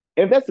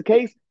 And if that's the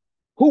case,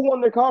 who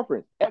won their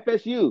conference?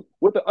 FSU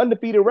with an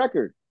undefeated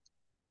record.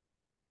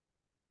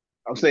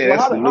 I'm saying So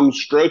that's the new how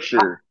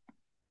structure.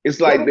 It's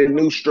what like is the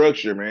the new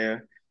structure,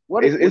 man. no,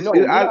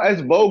 you're not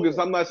It's bogus.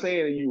 I'm not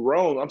saying you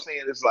wrong. I'm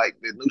saying it's like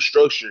the new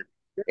structure,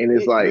 and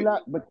it's you're like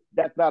not, but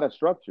that's not a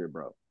structure,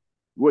 bro.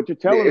 What you're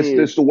telling me it's is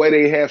just the way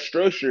they have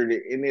structured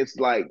it, and it's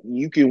like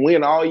you can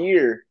win all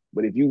year,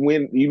 but if you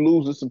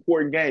lose a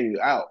supporting game,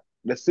 you're out.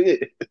 That's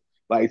it.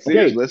 Like okay.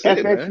 seriously, that's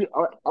it, man. FSU.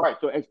 All right.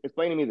 So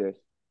explain to me this.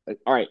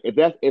 All right. If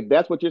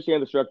that's what you're saying,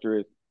 the structure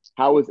is.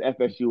 How is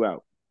FSU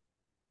out?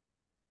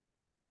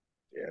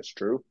 Yeah, that's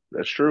true.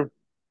 That's true.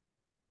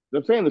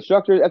 I'm saying the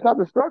structure. That's not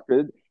the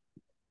structure.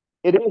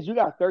 It is. You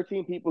got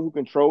 13 people who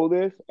control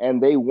this,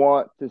 and they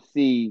want to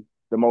see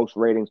the most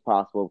ratings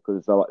possible because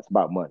it's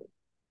about money,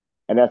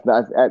 and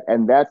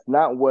that's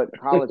not what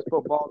college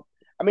football.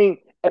 I mean,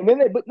 and then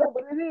but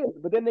it is.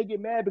 But then they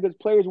get mad because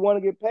players want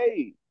to get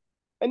paid.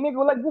 And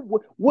nigga, like,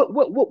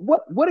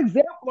 what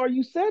example are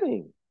you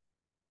setting?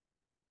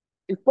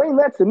 Explain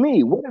that to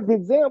me. What is the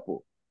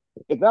example?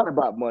 It's not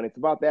about money. It's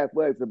about the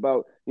athletics. It's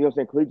about, you know what I'm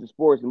saying, collegiate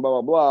sports and blah,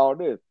 blah, blah, all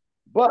this.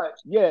 But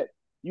yet,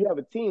 you have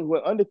a team who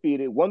went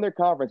undefeated, won their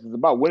conference. It's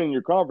about winning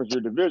your conference,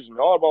 your division,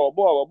 all blah blah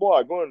blah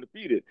blah blah, going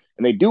undefeated,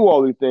 and they do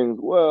all these things.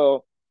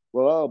 Well,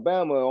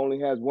 Alabama only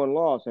has one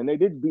loss, and they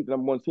did beat the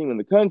number one team in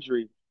the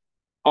country,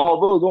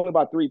 although it's only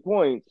about 3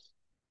 points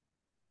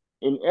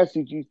in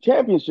SEC's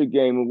championship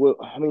game. Well,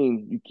 I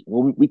mean,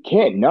 we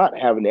can't not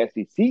have an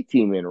SEC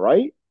team in,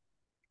 right?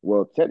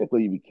 Well,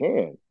 technically we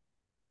can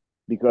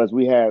because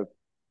we have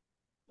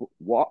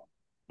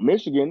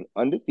Michigan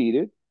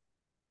undefeated,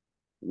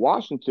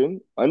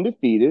 Washington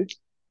undefeated,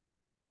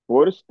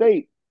 Florida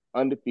State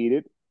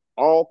undefeated,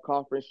 all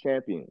conference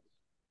champions,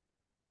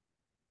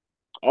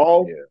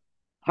 all Yeah.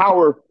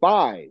 Power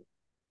Five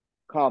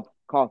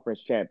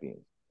conference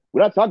champions.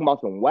 We're not talking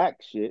about some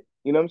whack shit.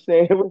 You know what I'm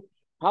saying?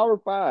 Power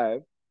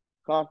Five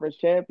conference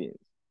champions.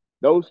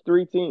 Those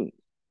three teams.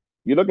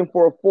 You're looking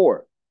for a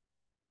fourth.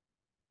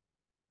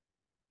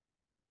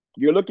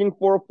 You're looking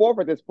for a fourth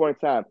at this point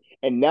in time,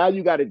 and now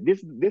you got to.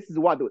 This is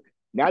what.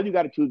 Now you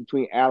got to choose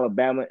between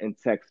Alabama and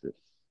Texas.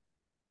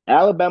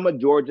 Alabama,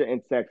 Georgia,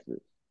 and Texas.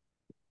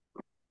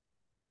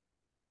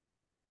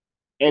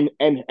 And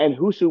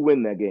who should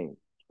win that game?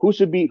 Who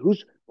should be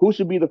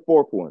the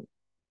fourth one?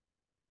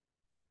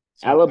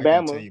 So I can tell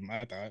Alabama. you my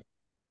thought.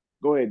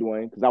 Go ahead,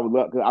 Dwayne, because I would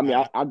love. Cause I mean,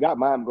 I, I got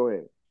mine. Go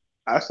ahead.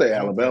 I say I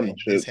don't Alabama think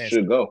this has.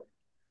 should go.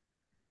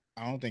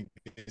 I don't think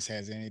this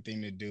has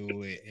anything to do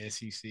with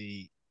SEC,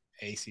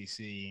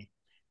 ACC.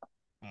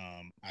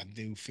 I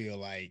do feel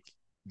like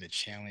the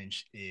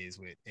challenge is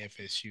with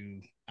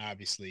FSU.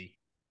 Obviously,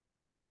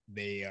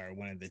 they are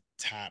one of the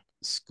top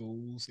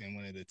schools and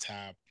one of the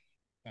top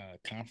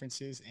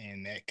conferences,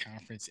 and that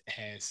conference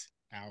has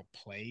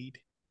outplayed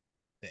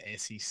the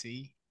SEC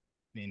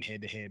in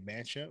head-to-head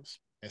matchups.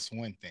 That's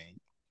one thing,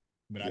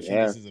 but I think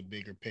Yeah. this is a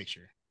bigger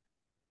picture.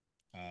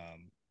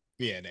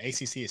 Yeah, the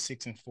ACC is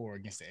 6-4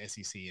 against the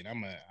SEC, and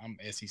I'm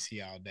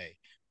SEC all day.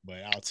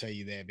 But I'll tell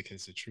you that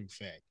because it's a true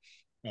fact.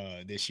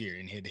 This year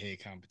in head-to-head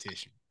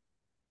competition,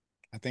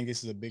 I think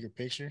this is a bigger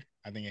picture.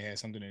 I think it has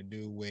something to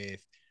do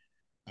with.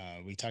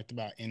 We talked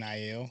about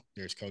NIL.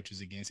 There's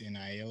coaches against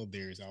NIL.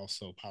 There's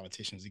also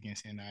politicians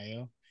against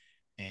NIL,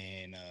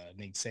 and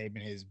Nick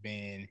Saban has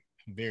been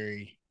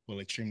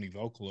extremely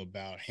vocal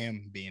about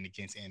him being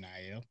against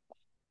NIL.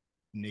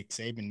 Nick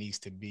Saban needs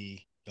to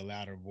be the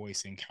louder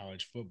voice in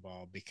college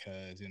football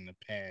because in the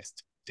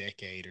past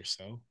decade or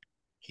so,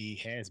 he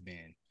has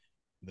been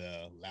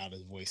the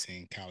loudest voice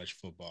in college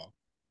football.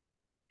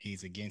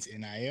 He's against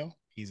NIL.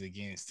 He's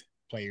against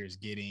players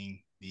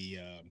getting the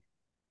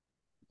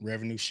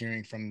revenue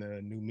sharing from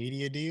the new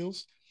media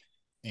deals,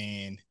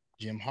 and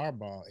Jim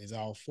Harbaugh is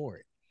all for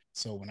it.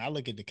 So when I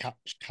look at the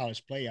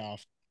college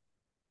playoff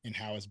and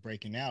how it's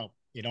breaking out,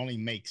 it only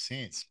makes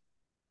sense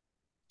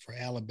for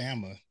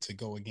Alabama to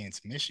go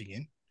against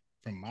Michigan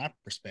from my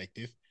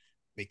perspective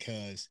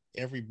because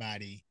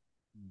everybody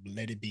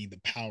let it be the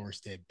powers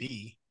that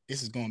be.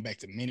 This is going back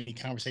to many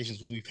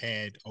conversations we've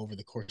had over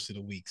the course of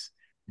the weeks,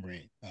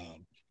 Brent.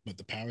 But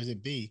the powers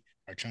that be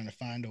are trying to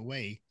find a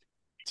way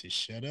to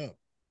shut up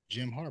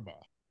Jim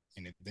Harbaugh.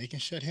 And if they can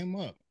shut him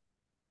up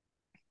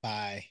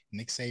by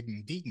Nick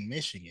Saban beating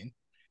Michigan,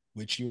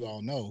 which you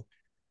all know,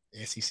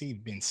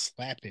 SEC been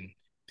slapping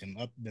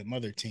them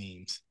other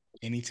teams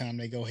anytime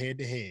they go head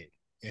to head.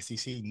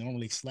 SEC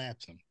normally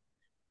slaps them.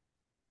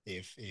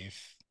 If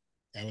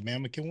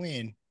Alabama can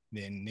win,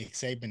 then Nick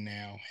Saban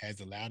now has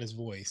the loudest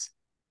voice,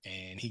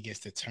 and he gets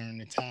to turn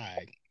the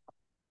tide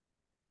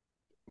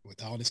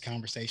with all this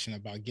conversation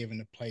about giving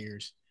the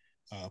players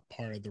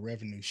part of the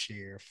revenue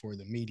share for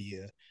the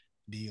media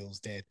deals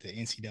that the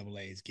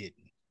NCAA is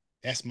getting.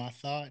 That's my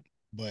thought,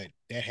 but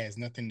that has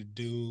nothing to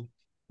do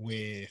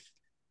with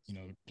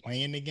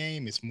playing the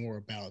game. It's more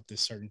about the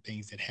certain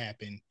things that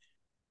happen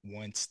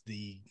once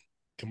the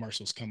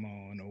commercials come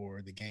on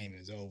or the game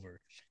is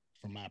over,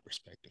 from my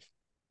perspective.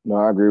 No,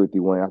 I agree with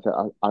you, Wayne.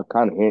 I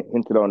kind of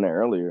hinted on that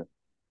earlier.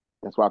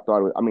 That's why I thought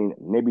it was. I mean,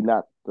 maybe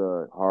not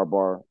the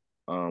Harbaugh,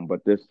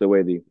 but this the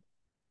way the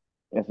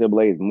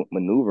NCAA is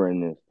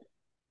maneuvering this,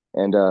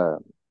 and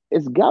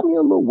it's got me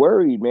a little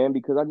worried, man,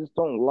 because I just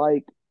don't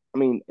like. I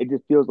mean, it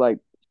just feels like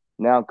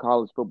now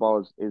college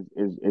football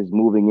is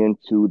moving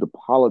into the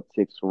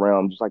politics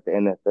realm, just like the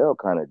NFL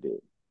kind of did.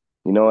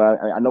 You know,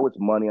 I know it's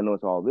money, I know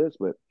it's all this,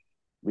 but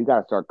we got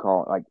to start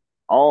calling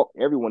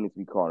everyone needs to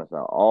be calling us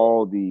out.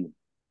 All the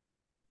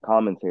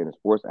commentators,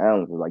 sports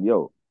analysts, are like,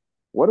 yo,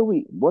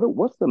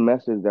 what's the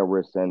message that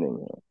we're sending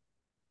here?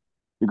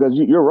 Because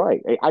you're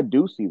right, I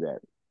do see that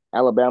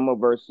Alabama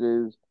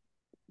versus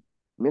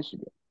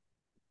Michigan.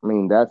 I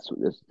mean,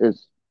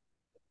 it's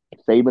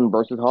Saban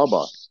versus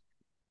Harbaugh.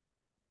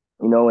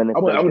 You know, and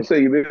I'm gonna tell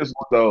you this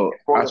though.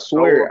 for I the soul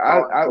swear,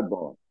 of college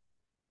football.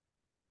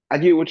 I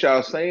get what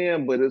y'all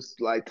saying, but it's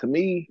like to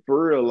me,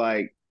 for real,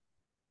 like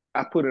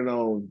I put it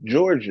on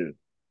Georgia.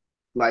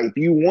 Like if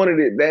you wanted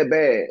it that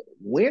bad,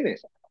 win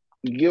it.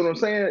 You get what I'm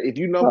saying?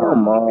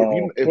 Come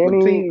on, If a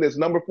Kenny. team that's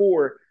number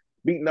 4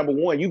 beat number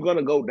 1, you're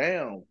gonna go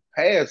down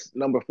past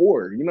number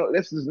 4. You know,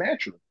 this is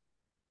natural.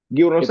 You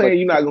get what I'm If a saying?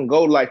 You're not gonna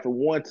go like from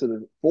 1 to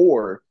the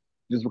 4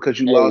 just because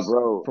you Hey, lost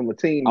bro, from a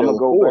team I'm that gonna was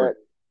go back. 4.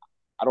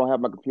 I don't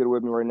have my computer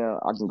with me right now.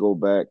 I can go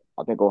back.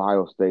 I think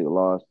Ohio State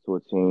lost to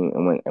a team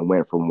and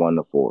went from 1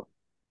 to 4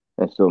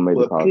 and still made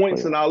the But college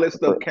points playoff. and all that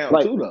stuff But count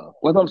like too, though.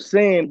 what I'm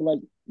saying, like,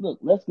 look,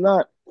 let's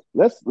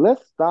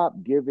stop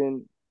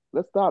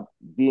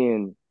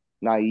being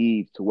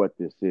naive to what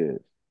this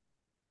is.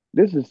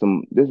 This is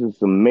some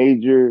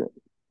major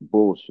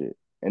bullshit.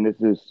 And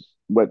this is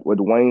what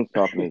Dwayne's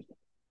talking is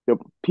the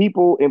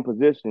people in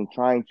position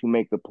trying to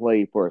make the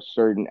play for a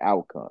certain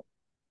outcome.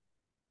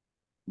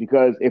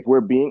 Because if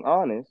we're being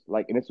honest,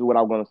 like, and this is what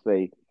I want to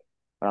say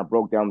when I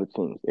broke down the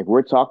teams. If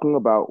we're talking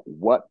about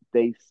what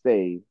they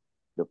say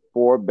the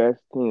 4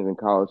 best teams in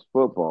college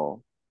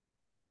football,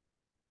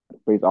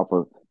 based off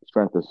of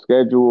strength of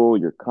schedule,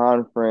 your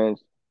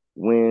conference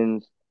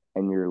wins,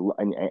 and your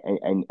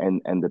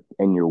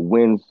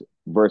wins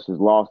versus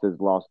losses,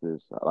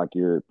 like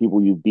your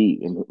people you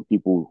beat and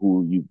people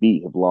who you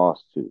beat have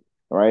lost to.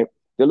 All right,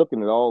 they're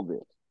looking at all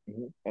this,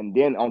 and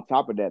then on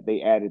top of that,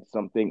 they added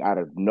something out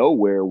of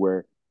nowhere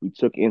where we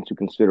took into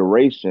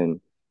consideration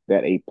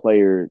that a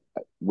player,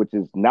 which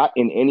is not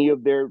in any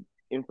of their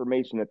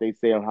information that they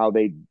say on how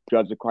they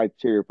judge the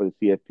criteria for the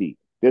CFP.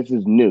 This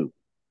is new.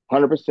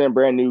 100%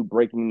 brand new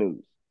breaking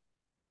news.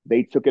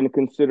 They took into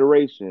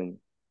consideration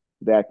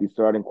that the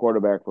starting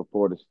quarterback for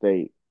Florida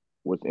State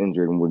was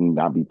injured and would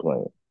not be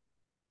playing.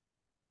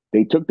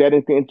 They took that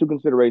into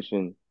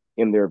consideration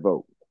in their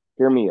vote.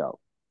 Hear me out.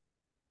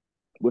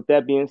 With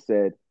that being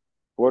said,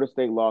 Florida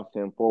State lost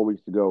him 4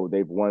 weeks ago.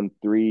 They've won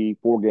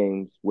 4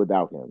 games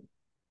without him.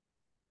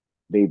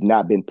 They've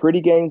not been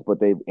pretty games,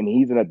 and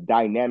he's a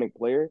dynamic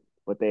player,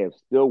 but they have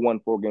still won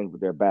 4 games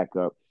with their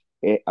backup.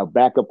 A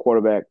backup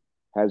quarterback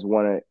has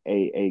won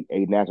a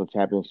national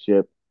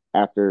championship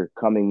after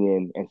coming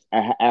in and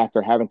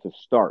after having to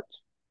start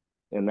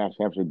in a national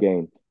championship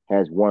game,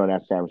 has won a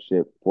national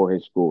championship for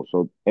his school.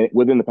 So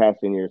within the past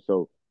 10 years,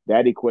 so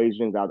that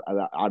equation's out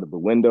of the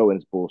window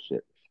and it's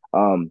bullshit.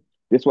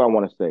 This is what I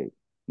want to say.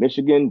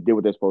 Michigan did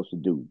what they're supposed to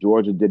do.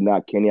 Georgia did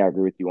not. Kenny, I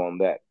agree with you on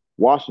that.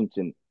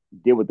 Washington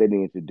did what they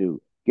needed to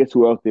do. Guess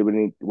who else did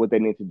what they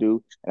needed to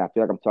do? And I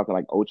feel like I'm talking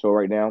like Ocho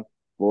right now.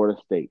 Florida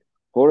State.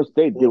 Florida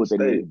State did what they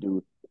needed to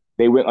do.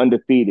 They went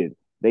undefeated.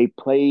 They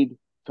played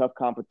tough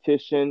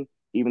competition,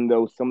 even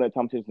though some of the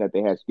competition that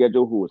they had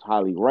scheduled, who was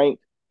highly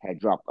ranked, had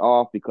dropped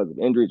off because of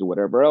injuries or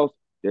whatever else.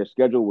 Their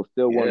schedule was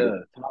still one of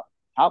the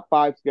top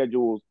 5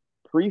 schedules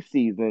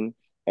preseason,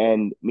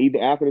 and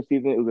even after the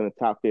season, it was in the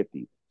top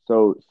 50.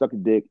 So suck a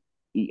dick,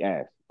 eat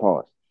ass.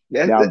 Pause.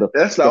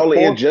 That's the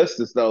only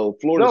injustice, though.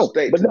 Florida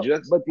State. This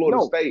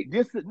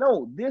is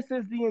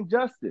the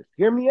injustice.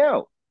 Hear me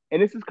out.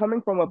 And this is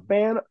coming from a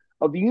fan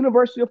of the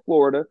University of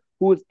Florida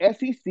who is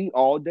SEC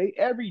all day,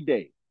 every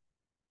day.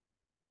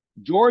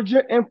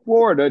 Georgia and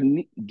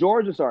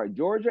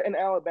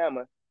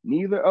Alabama,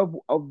 neither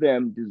of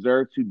them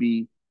deserve to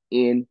be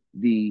in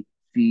the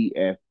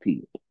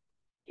CFP.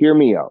 Hear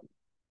me out.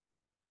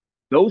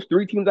 Those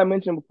 3 teams I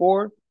mentioned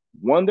before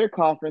won their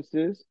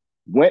conferences,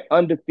 went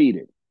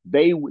undefeated.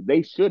 They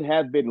should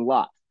have been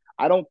locked.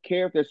 I don't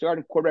care if their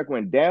starting quarterback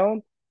went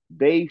down.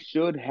 They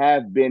should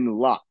have been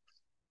locked.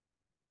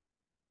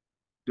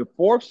 The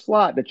 4th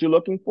slot that you're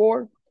looking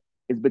for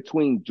is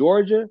between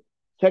Georgia,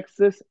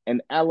 Texas,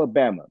 and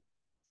Alabama.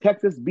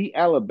 Texas beat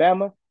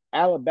Alabama.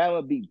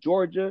 Alabama beat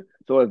Georgia.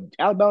 So if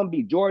Alabama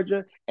beat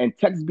Georgia and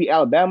Texas beat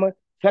Alabama,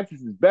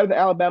 Texas is better than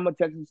Alabama.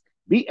 Texas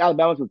beat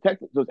Alabama. So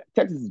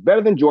Texas is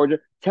better than Georgia.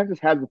 Texas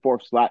has the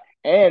 4th slot,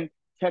 and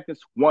Texas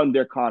won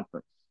their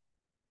conference.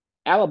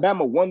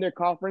 Alabama won their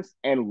conference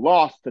and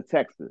lost to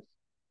Texas.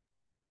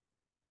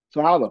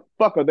 So how the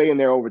fuck are they in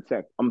there over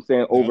Texas? I'm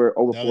saying over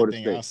Florida State. The other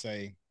thing I'll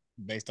say,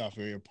 based off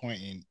of your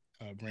point,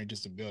 and Brent,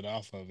 just to build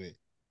off of it,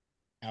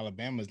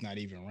 Alabama's not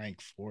even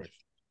ranked 4th.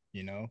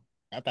 You know,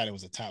 I thought it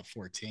was a top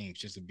 4 teams.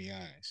 Just to be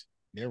honest,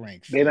 they're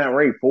ranked 5th. They're not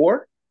ranked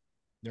 4.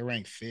 They're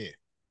ranked 5th.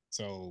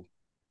 So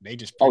they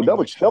just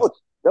double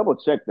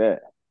check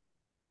that.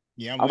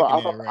 Yeah, I'm looking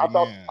at it right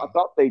now. I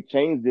thought they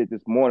changed it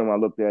this morning when I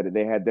looked at it.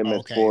 They had them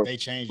as 4th. They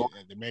changed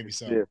it. Maybe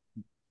so. Yeah.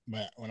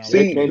 But when I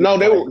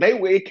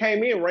it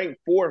came in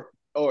ranked 4th,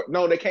 or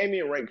no, they came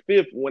in ranked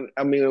 5th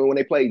when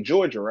they played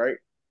Georgia, right?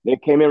 They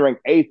came in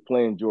ranked 8th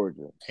playing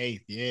Georgia.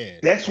 8th, yeah.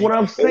 That's what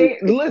I'm saying.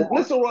 Listen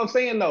to what I'm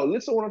saying,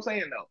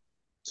 though.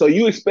 So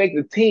you expect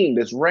a team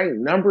that's ranked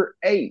number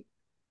 8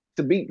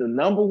 to beat the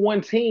number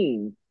 1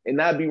 team and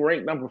not be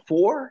ranked number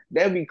 4?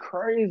 That'd be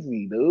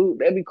crazy, dude.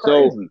 That'd be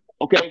crazy. So,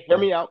 okay, hear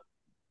me out.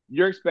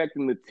 You're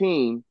expecting the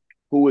team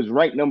who was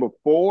ranked number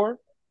 4,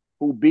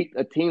 who beat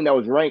a team that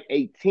was ranked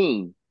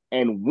 18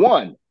 and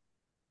won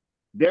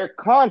their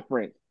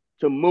conference,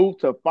 to move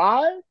to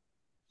 5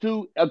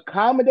 to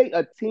accommodate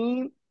a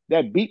team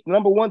that beat the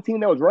number 1 team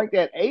that was ranked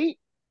at 8?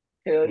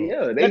 Hell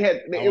yeah.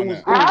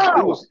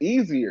 It was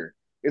easier.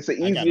 It's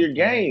an easier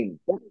game.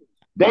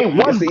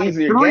 It's an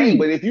easier game,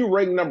 but if you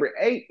rank number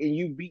 8 and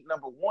you beat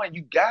number 1,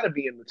 you got to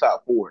be in the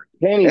top 4.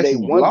 Kenny, they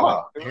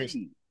won.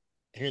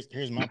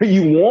 Here's my point.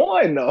 You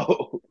won,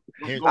 though.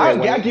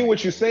 I get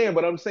what you're saying,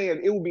 but I'm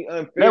saying it would be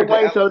unfair. Let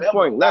Wayne to the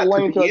point.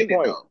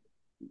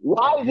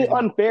 Why is it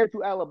unfair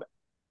to Alabama?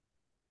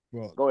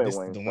 Well, Go ahead, this is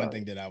Wayne. the one Sorry.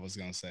 thing that I was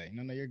gonna say.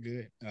 No, you're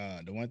good.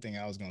 The one thing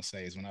I was gonna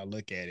say is when I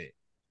look at it,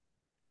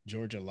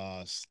 Georgia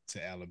lost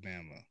to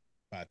Alabama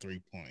by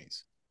 3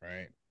 points,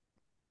 right?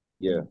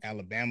 Yeah.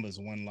 Alabama's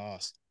one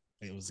loss,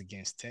 it was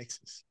against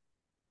Texas,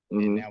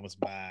 and Mm-hmm. that was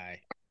by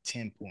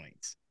 10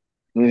 points.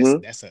 That's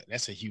Mm-hmm. that's a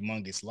that's a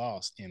humongous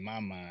loss in my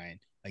mind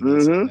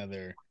against Mm-hmm.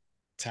 another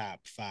top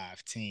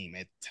 5 team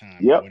at the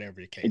time or Yep.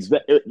 whatever the case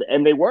was. Exactly.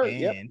 And they were.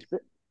 Yep. And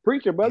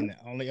Preacher, brother. and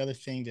the only other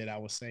thing that I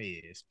would say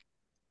is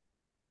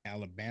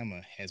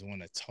Alabama has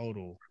won a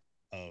total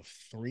of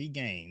 3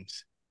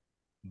 games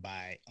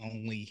by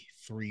only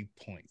 3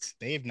 points.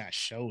 They have not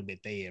showed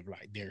that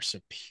they're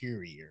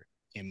superior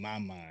in my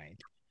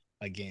mind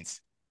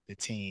against the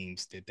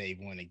teams that they've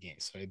won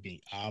against. So it'd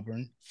be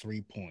Auburn,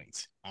 3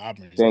 points.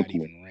 Auburn is Thank not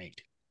you. even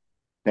ranked.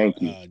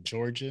 Thank you.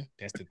 Georgia,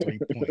 that's the 3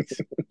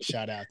 points.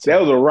 Shout out to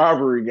That was you. a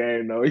robbery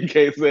game, though. You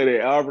can't say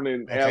that. Auburn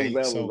and Okay,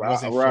 Alabama so was a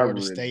wasn't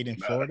Florida robbery. State in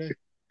Nah. Florida?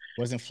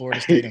 Wasn't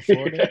Florida State in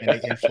Florida?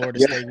 And Florida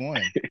Yeah. State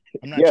won.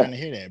 I'm not Yeah. trying to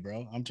hear that,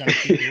 bro. I'm trying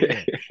to keep it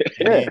real.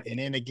 And Yeah.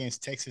 then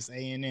against Texas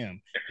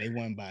A&M, they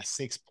won by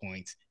 6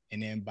 points,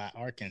 and then by A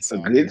Arkansas,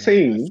 they good won by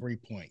team. 3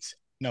 points.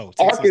 No,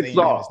 Texas A&M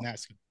Arkansas. is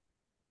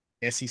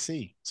not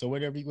SEC. So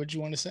what you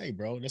want to say,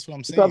 bro? That's what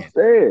I'm That's what I'm saying.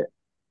 saying.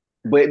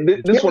 But this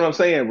is Yeah. what I'm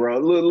saying, bro.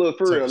 Look,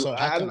 for So real. so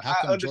how I come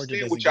Georgia understand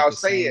doesn't what get y'all the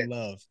same saying,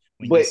 love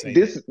when you but say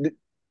that?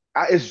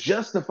 it's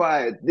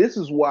justified. This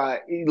is why,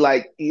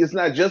 like, it's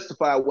not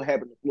justified what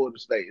happened to Florida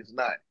State. It's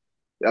not.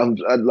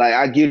 Like,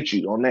 I get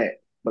you on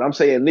that, but I'm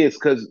saying this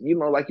because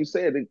like you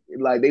said,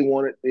 like they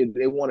want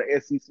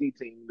an SEC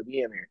team to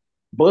be in there,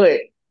 but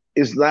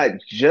it's not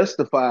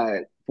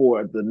justified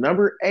for the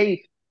number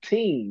 8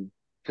 team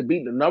to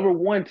beat the number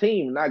 1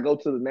 team and not go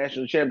to the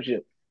national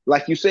championship.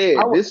 Like you I said,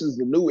 would, this is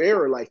the new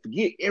era. Like,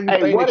 forget hey,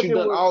 everything that you've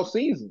done all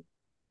season,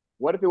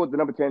 what if it was the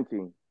number 10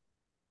 team?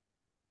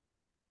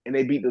 and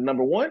they beat the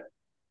number 1.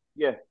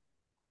 Yeah.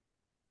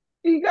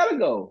 You gotta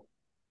go.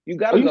 You Are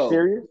gotta you go.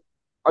 serious?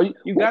 Are you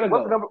You gotta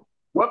what the go. number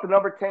what if the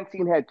number 10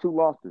 team had 2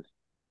 losses?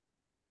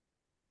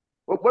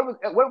 What was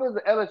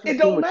the LSU It team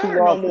don't with two matter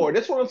no losses? more.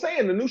 That's what I'm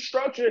saying. The new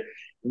structure,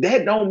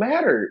 that don't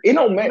matter. It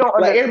don't You matter. don't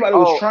Like, under everybody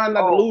was oh trying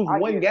not to oh lose I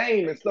one get it.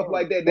 game Hey and stuff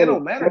like that. That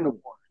don't matter no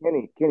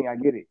more. Kenny, I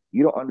get it.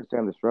 You don't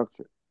understand the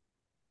structure.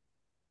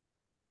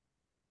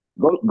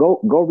 Go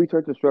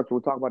research the structure.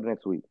 We'll talk about it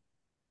next week.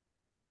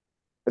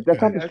 That's I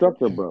not the got you.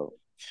 structure, bro.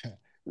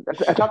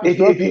 That's not the If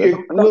structure.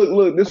 you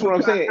look, this is I'm what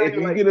I'm trying to saying. tell If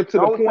you, you like, get it to the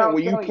the whole point time where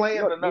I'm you telling you,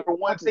 playing the that's number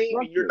 1 not the team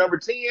and you're structure. number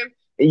 10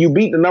 and you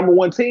beat the number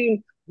 1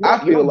 team, You I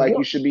don't, you feel don't, you like you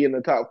don't, should be in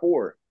the top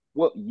 4.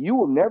 well, you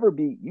will never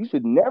be, you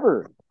should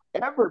never,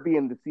 ever be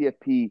in the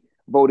CFP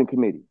voting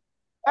committee.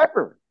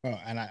 Ever. Oh,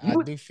 and I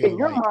You, do feel in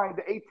your like mind,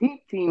 the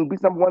 18th team be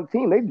some one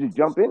team. They just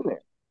jump in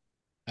there.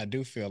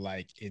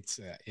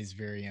 it's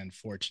very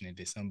unfortunate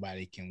that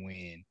somebody can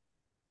win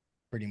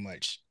pretty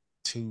much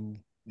two,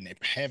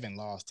 haven't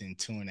lost in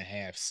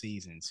 2.5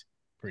 seasons,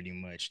 pretty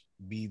much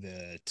be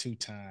the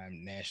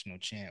 2-time national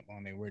champ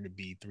on their way to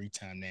be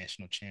 3-time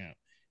national champ,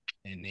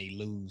 and they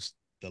lose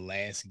the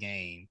last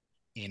game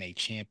in a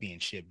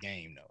championship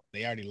game. Though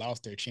they already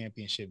lost their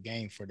championship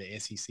game for the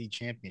SEC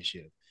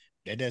championship,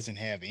 that doesn't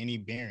have any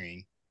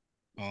bearing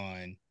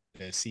on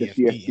the The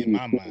CFP in CFP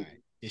my team. mind.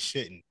 It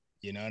shouldn't.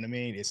 You know what I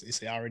mean?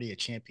 It's already a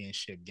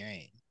championship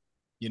game.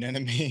 You know what I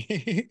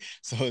mean?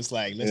 So it's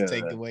like Yeah.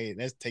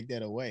 let's take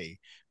that away.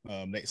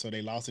 So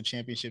they lost a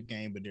championship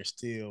game, but they're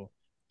still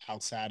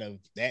outside of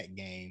that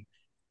game,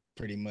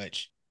 pretty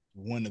much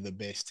one of the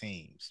best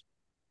teams.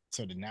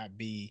 So to not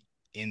be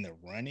in the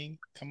running,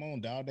 come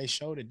on, dog. They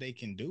showed that they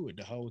can do it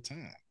the whole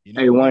time. You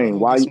know, Hey, when are they Wayne,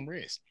 gonna get some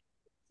rest?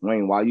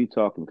 Why you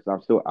talking?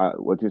 Because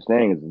what you're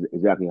saying is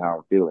exactly how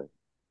I'm feeling.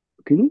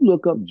 Can you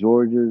look up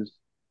Georgia's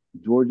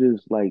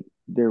like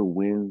their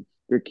wins,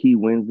 their key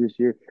wins this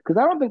year? Because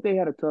I don't think they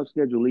had a tough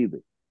schedule either.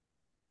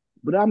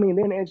 But I mean,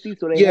 they're in NC,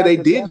 so Yeah, they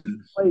have to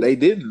play. they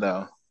didn't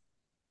though.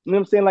 You know what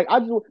I'm saying? Like I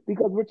just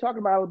because we're talking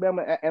about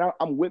Alabama, and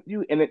I'm with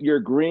you, and you're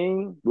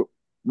agreeing.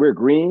 We're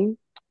agreeing.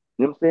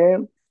 You know what I'm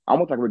saying?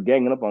 Almost like we're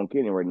ganging up on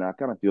Kenny right now. I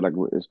kind of feel like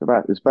it's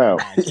Nah, foul.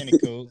 nah, Kenny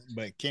cool,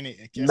 but Kenny,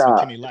 that's what Nah,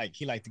 Kenny like.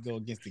 He like to go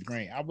against the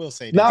grain. I will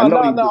say I this No, know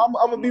though. no, he no. do. I'm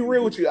I gonna be know he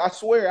real with do. you. I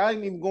swear, I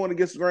ain't even going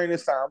against the grain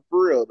this time,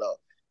 for real though.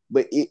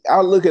 But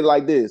I look at it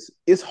like this: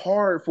 it's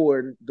hard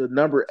for the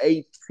number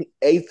 8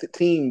 eighth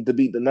team to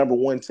beat the number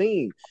 1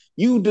 team.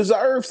 You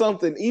deserve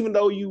something, even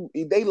though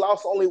they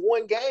lost only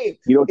 1 game.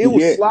 You know what It you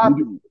was get?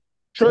 sloppy. Yeah,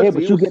 Trust me,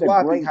 but it was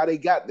sloppy how they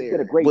got you get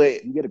a there. great,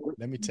 But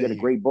Let me you tell get a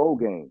you. great bowl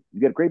game. You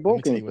get a great Let bowl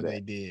me tell game you for what that. they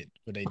did.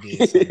 What they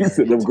did so he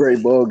said dirty them to great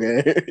me. ball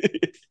game.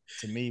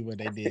 To me, what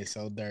they did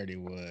so dirty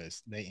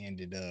was they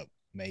ended up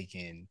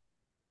making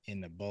in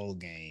the bowl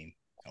game,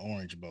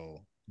 Orange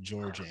Bowl,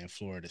 Georgia and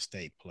Florida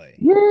State play.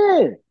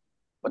 Yeah.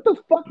 What the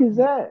fuck is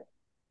that?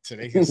 So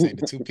they can say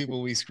the two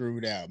people we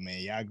screwed out,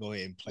 man. Y'all go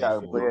ahead and play Yeah,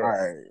 for but it. yeah,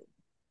 Right.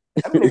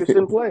 that nigga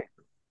shouldn't play.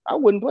 I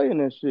wouldn't play in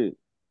that shit.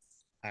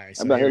 All right,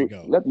 I'm so about here we to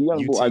go. let the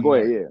young boy. UT Go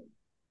ahead, Martin. yeah.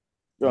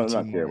 You don't UT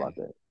not care about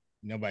Martin. that.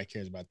 Nobody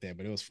cares about that,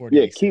 but it was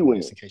Yeah, 48-7, key just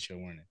win. in case you're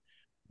wondering.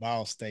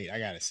 Ball State, I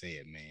gotta say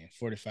it, man.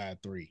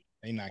 45-3.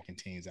 They knocking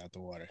teams out the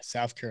water.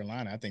 South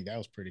Carolina, I think that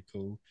was pretty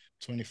cool.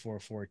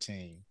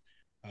 24-14.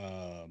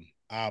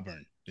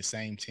 Auburn, the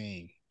same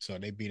team. So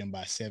they beat them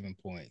by 7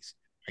 points.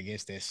 I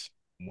guess that's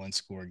one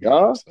score game.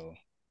 Yeah, So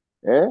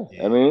yeah. I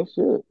yeah. mean,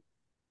 shit.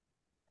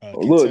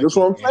 Look, that's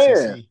what Kentucky, I'm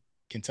saying. SEC. That's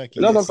Kentucky,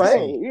 what I'm SEC.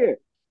 saying. Yeah,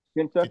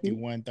 Kentucky.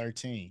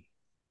 51-13.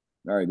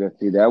 All right, let's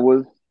see. That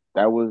was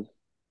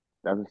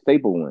that's a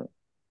staple win.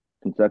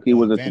 Kentucky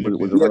was a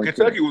Vanderbilt. Yeah, ranked team.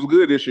 Kentucky was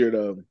good this year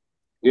though.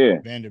 Yeah,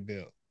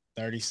 Vanderbilt.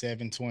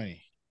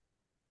 37-20.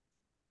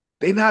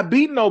 They not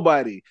beating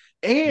nobody,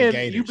 The and you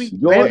Gators. beat The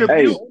George. Hey,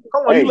 Vanderbilt. Gators.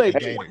 Come on, hey, The hey.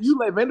 Gators. You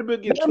let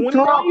Vanderbilt get Let him 20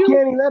 on talk, you.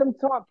 Kenny. Let him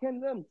talk. Kenny,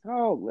 let him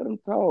talk. Let him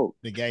talk.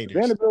 The Gators.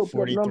 Vanderbilt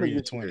put up numbers 43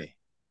 to this year. 20.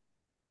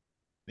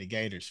 The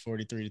Gators.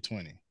 43 to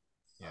 20.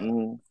 Yeah.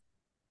 Mm-hmm.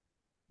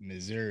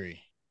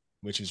 Missouri,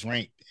 which is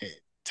ranked at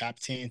top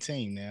 10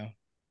 team now.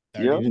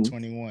 30 Yeah, to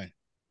 21.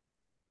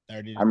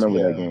 30 I to remember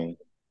that 21. game.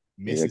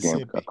 Yeah, that game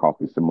Mississippi.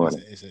 cost me some money.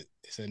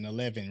 It's an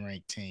 11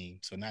 ranked team,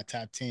 so not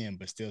top 10,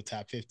 but still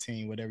top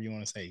 15, whatever you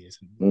want to say. It's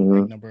Mm-hmm.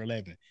 ranked number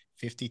 11,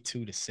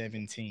 52 to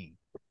 17.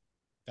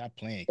 Stop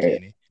playing, Yeah,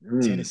 Kenny.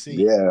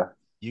 Tennessee, Yeah,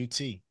 UT,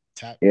 yeah,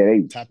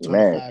 they top smashed.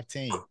 25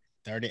 team,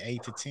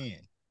 38 to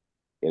 10.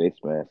 Yeah, they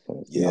smashed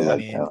Tennessee. I yeah. like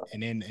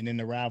And talent. then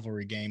the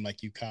rivalry game,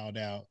 like you called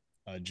out,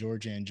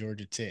 Georgia and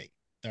Georgia Tech,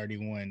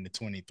 31 to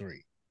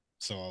 23.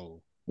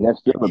 So And that's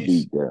I still a guess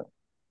beat there.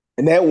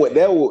 And that wa-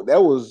 yeah,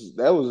 that was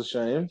a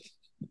shame.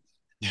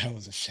 that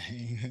was a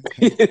shame.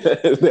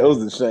 That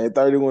was a shame.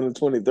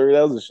 31-23.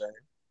 That was a shame.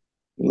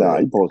 Nah,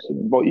 But you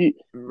posted. But yeah,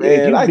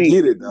 man, I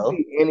get it if you though.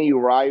 beat any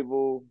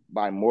rival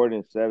by more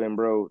than 7,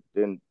 bro,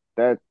 then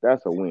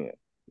that's a win.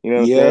 You know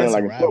what I'm Yeah. saying? It's a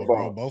Like in rival, bro.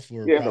 football. Both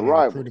were Yeah, it's a probably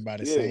rival. recruited by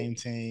the Yeah, same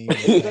team. They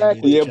studied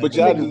exactly. Yeah, each but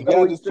other Them niggas know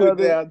y'all well. just each y'all just other.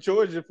 put down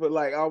Georgia for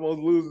like almost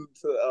losing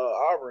to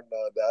Auburn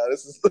though. Dog.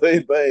 It's the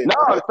same thing, No,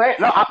 man. the same.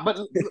 No,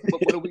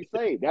 but what do we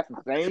say? That's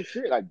the same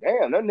shit. Like,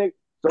 damn, that nigga.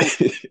 So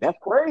that's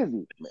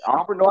crazy.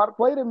 Auburn know how to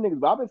play them niggas,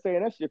 but I've been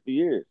saying that shit for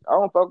years. I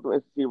don't fuck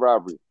with SEC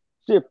rivalry.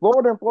 Shit,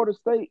 Florida and Florida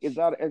State is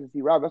not an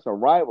SEC rivalry. That's a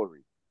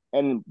rivalry.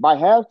 And by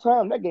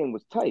halftime, that game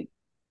was tight.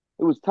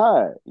 It was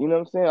tied. You know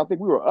what I'm saying? I think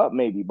we were up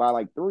maybe by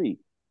like 3.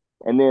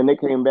 And then they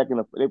came back in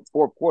the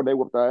fourth quarter. They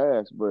whooped our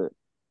ass. But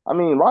I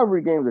mean,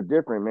 rivalry games are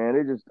different, man.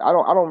 They just I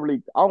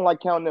don't like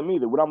counting them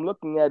either. What I'm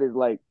looking at is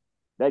like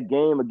that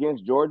game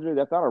against Georgia.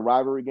 That's not a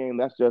rivalry game.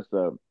 That's just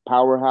a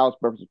powerhouse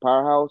versus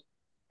powerhouse,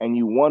 and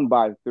you won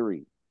by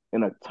 3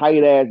 in a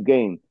tight ass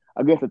game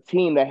against a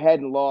team that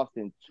hadn't lost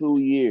in 2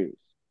 years.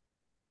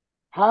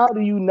 How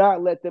do you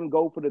not let them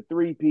go for the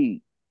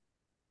 3-peat?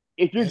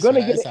 If you're gonna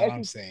get That's all an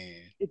I'm SEC,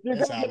 saying. if you're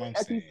That's gonna get all I'm an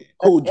SEC, saying.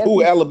 Who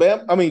SEC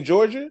Alabama? I mean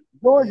Georgia.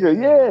 Georgia,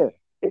 Yeah. yeah.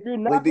 If you're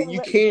Like not gonna you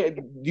let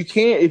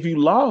can't if you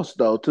lost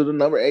though to the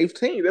number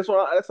 18. That's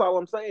all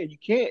I'm saying. You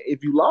can't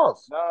if you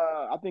lost. Nah,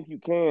 I think you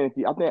can. If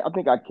you, I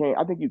think I can.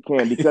 I think you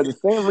can because the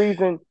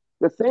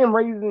same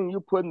reason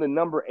you're putting the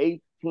number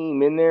 8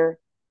 team in there,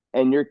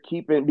 and you're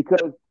keeping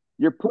because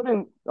you're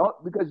putting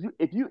because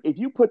if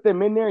you put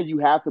them in there, you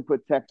have to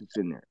put Texas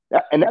in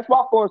there, and that's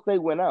why Florida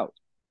State went out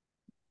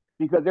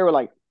because they were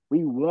like,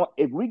 we want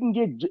if we can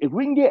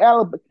get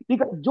Alabama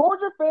because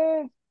Georgia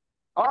fans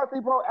honestly,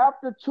 bro,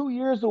 after 2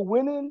 years of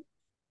winning,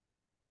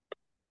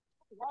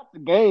 watch the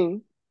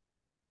game,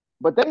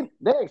 but they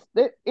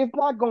it's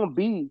not gonna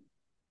be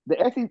the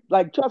SEC,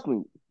 like, trust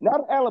me, now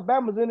that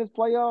Alabama's in this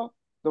playoff,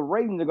 the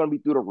ratings are going to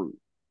be through the roof.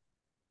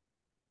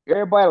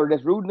 Everybody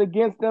that's rooting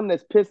against them,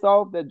 that's pissed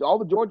off, that all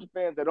the Georgia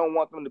fans that don't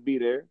want them to be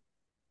there.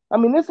 I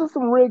mean, this is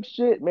some rigged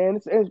shit, man.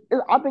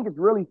 I think it's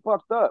really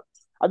fucked up.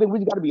 I think we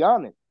just got to be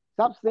honest.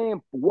 Stop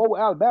saying, whoa,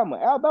 Alabama.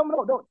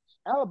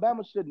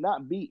 Alabama should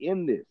not be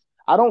in this.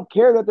 I don't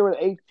care that they're the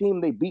 8th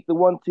team, they beat the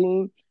one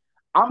team.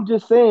 I'm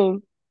just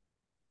saying,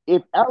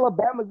 if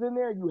Alabama's in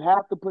there, you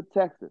have to put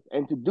Texas.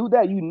 And to do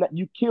that,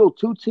 you kill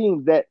 2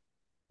 teams that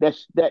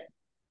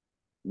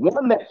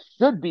one that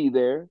should be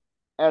there,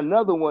 and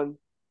another one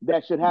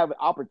that should have an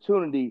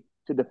opportunity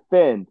to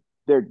defend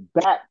their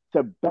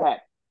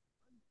back-to-back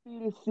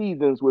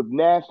seasons with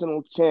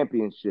national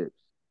championships.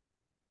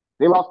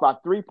 They lost by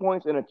 3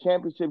 points in a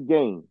championship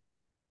game,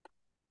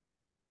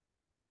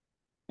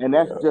 and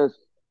that's just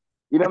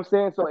you know what I'm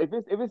saying. So if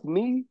it's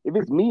me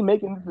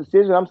making this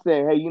decision, I'm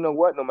saying, hey, you know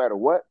what? No matter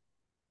what,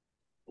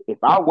 if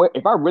I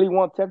really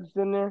want Texas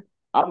in there,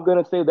 I'm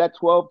gonna say that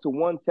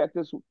 12-1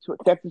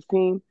 Texas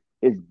team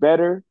is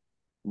better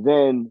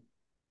than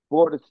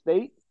Florida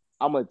State.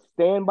 I'm gonna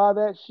stand by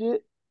that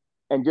shit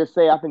and just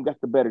say I think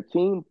that's the better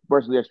team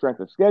versus their strength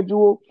of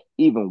schedule,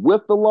 even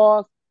with the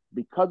loss,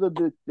 because of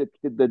because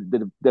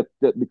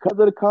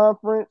of the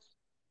conference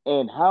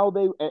and how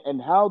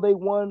they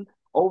won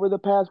over the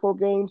past 4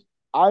 games.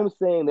 I'm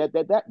saying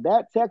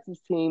that Texas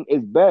team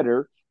is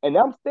better, and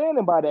I'm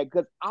standing by that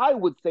because I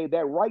would say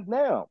that right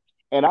now.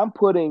 And I'm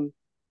putting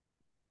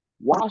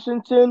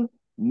Washington,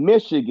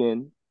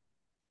 Michigan,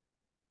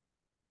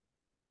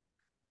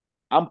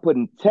 I'm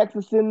putting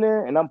Texas in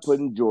there, and I'm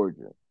putting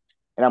Georgia.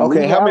 And I'm Okay,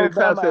 leaving how many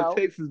times Alabama have out.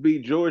 Texas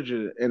beat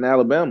Georgia and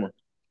Alabama?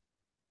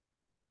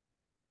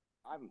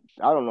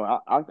 I don't know.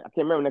 I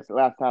can't remember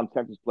last time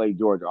Texas played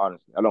Georgia.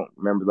 Honestly, I don't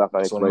remember the last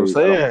time they That's what I'm played.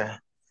 I don't. saying.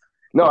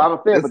 No, I'm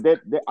saying, That's,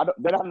 but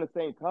they're not in the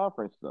same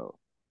conference though.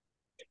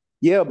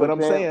 yeah, You know but what I'm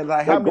I'm saying? saying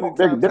like how many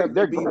times have they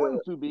They're beat going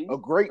to be, a but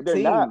great they're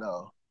team not.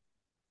 though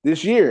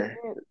this year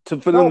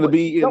Man, for them no, to but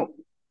be in? no.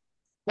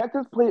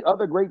 Texas played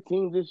other great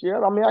teams this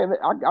year. I mean,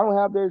 I don't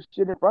have their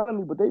shit in front of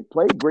me, but they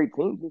played great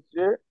teams this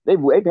year. They've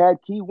had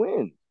key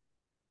wins.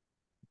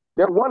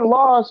 Their one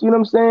loss, you know what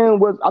I'm saying,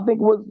 was I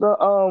think was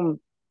the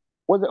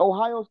was it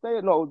Ohio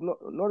State? No, it was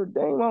Notre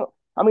Dame.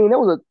 I mean, that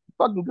was a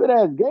fucking good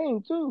ass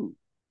game too.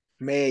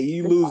 Man,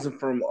 you losing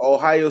from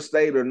Ohio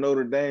State or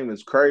Notre Dame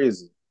is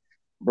crazy.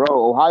 Bro,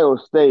 Ohio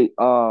State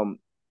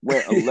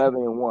went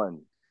 11-1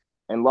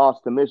 and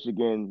lost to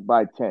Michigan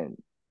by 10.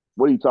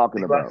 What are you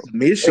talking They lost about? to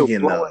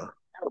Michigan though.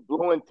 They were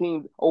blowing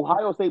teams.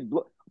 Ohio State,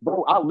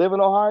 bro. I live in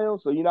Ohio,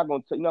 so you're not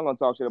gonna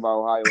talk shit about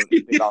Ohio and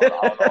think I don't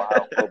know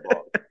Ohio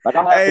football. Like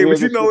I have to Hey, hear but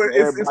you this shit know from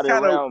it's everybody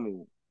kind of around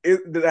me.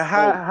 the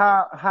Like,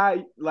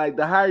 high like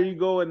the higher you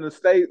go in the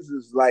states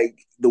is like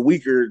the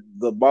weaker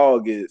the ball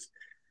gets.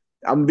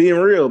 I'm being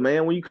real,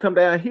 man. When you come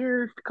down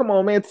here, come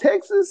on, man,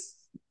 Texas,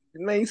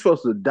 man, you're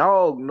supposed to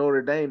dog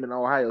Notre Dame and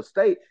Ohio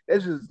State.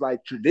 That's just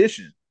like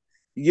tradition.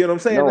 You get what I'm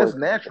saying? no, That's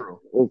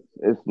natural.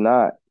 it's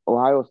not.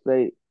 Ohio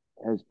State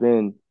has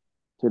been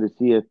to the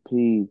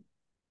CFP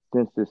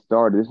since it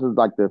started. This is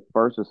like the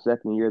first or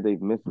second year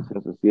they've missed it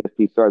since the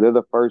CFP started.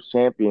 They're the first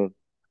champion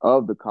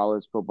of the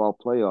college football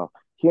playoff.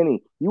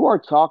 Kenny, you are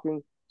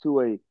talking to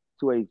a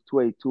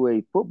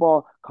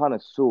football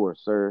connoisseur,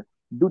 sir.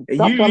 Dude, And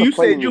stop trying to you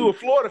play said you me. a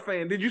Florida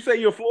fan. Did you say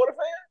you're a Florida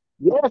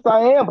fan? Yes, I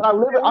am, but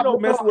Man, we I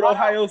don't live in mess with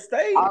Ohio. Ohio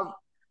State.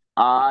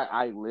 I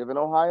I live in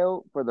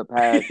Ohio for the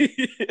past.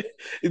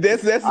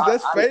 That's I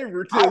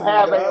favoritism,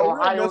 have a dog. We don't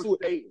Ohio mess with,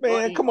 State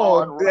man. hoodie Come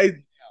on on, right,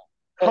 hey,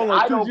 and hold on,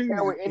 I two don't care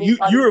G's. what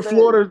anybody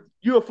says.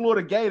 You're a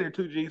Florida Gator,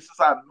 two G's. Since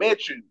I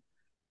met you,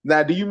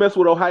 now do you mess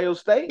with Ohio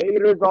State?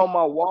 Gators on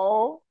my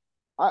wall.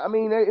 I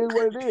mean, it is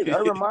what it is.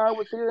 Urban Meyer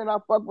was here, and I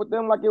fucked with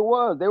them like it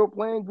was. They were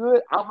playing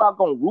good. I'm not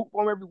gonna root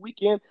for them every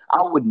weekend.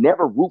 I would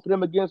never root for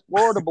them against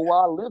Florida, but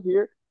while I live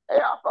here, hey,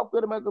 I fuck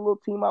with them as a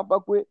little team. I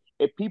fuck with.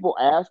 If people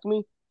ask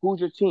me who's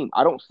your team,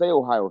 I don't say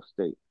Ohio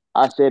State.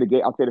 I say I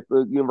say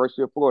the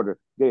University of Florida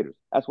Gators.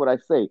 That's what I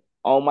say.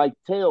 On my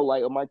tail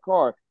light of my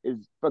car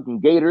is fucking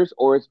Gators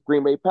or it's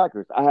Green Bay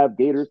Packers. I have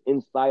Gators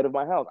inside of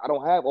my house. I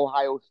don't have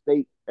Ohio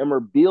State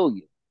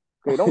memorabilia.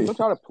 Okay, don't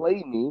try to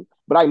play me.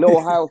 But I know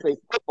Ohio State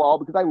football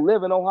because I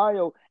live in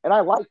Ohio and I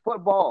like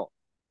football.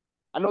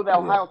 I know that Yeah.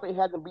 Ohio State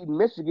hasn't beaten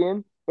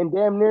Michigan in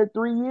damn near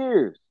 3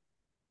 years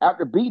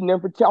after beating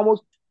them for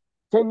almost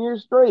 10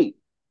 years straight.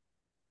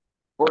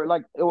 Or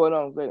like, well,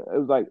 no, it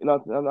was like,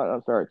 no,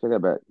 I'm sorry, take that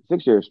back.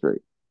 6 years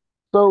straight.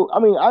 So I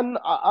mean,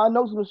 I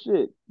know some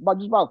shit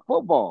about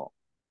football.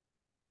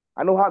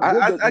 I know how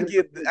good I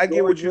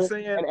get what you're Georgia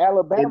saying and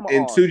Alabama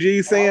and are. two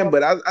G saying,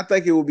 Alabama, but I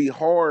think it would be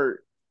hard.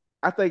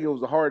 I think it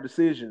was a hard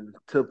decision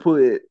to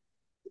put,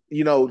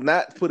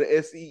 not put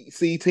a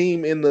SEC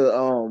team in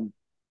the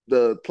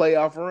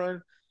playoff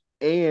run,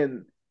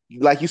 and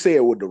like you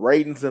said, with the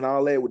ratings and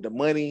all that, with the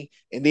money,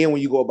 and then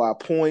when you go by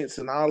points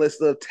and all that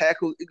stuff,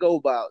 tackle they go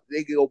by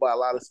a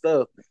lot of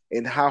stuff,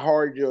 and how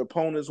hard your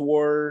opponents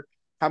were,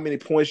 how many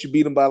points you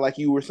beat them by, like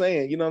you were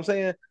saying. You know what I'm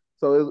saying?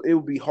 So it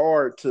would be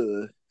hard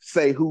to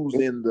say who's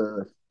it's, in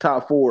the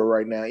top four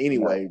right now. no,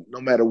 Anyway, no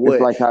matter it's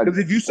what, like how because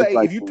it's like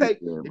what you said,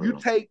 if you bro.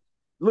 take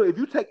look if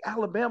you take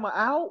Alabama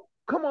out,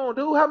 come on,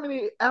 dude, how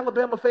many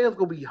Alabama fans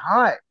gonna be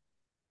hot?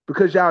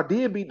 Because y'all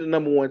did beat the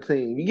number one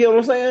team. You get what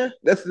I'm saying?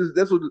 That's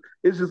what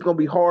it's just gonna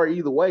be hard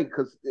either way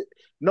because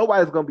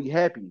nobody's gonna be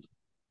happy.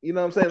 You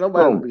know what I'm saying?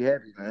 Nobody's gonna Boom. be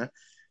happy, man.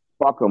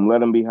 Fuck them. Let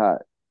them be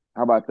hot.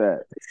 How about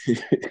that?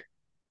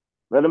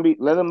 Let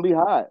them be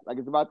hot. Like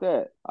it's about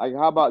that. Like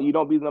how about you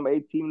don't be the number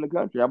 8 team in the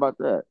country? How about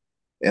that?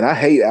 And I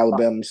hate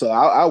Alabama, so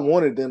I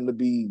wanted them to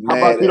be How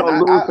about mad, you and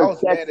don't lose I to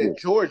was mad at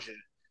Texas? Georgia.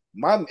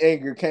 My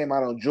anger came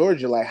out on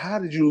Georgia. Like, how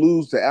did you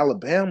lose to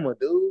Alabama,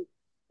 dude?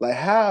 Like,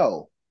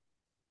 how?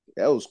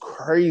 That was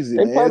crazy,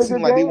 They man. played It a seemed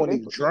good like they game. weren't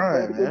even They played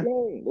trying, a good man.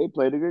 game. They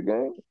played a good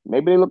game.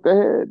 Maybe they looked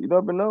ahead. You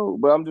never know.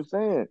 But I'm just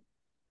saying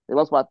they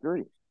lost by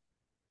 3.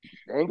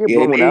 They ain't get Yeah,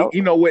 and blown out.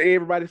 you know what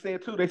everybody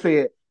said too? They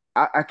said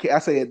I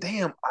said,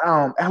 damn,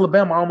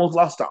 Alabama almost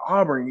lost to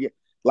Auburn. Yeah,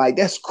 like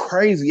that's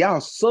crazy.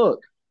 Y'all suck.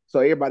 So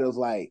everybody was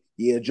like,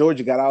 yeah,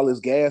 Georgia got all this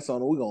gas on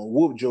them. We're gonna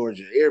whoop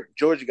Georgia.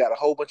 Georgia got a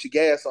whole bunch of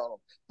gas on them.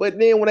 But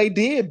then when they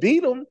did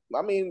beat them,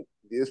 I mean,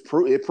 it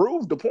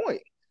proved the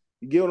point.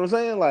 You get what I'm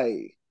saying?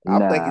 Like I'm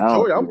Nah, I thinking don't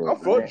Georgia. see I'm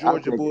that, for man.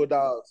 Georgia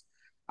Bulldogs.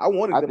 I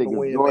wanted I them to think if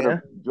win,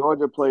 man.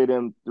 Georgia play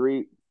them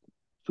 2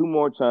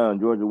 more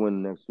times, Georgia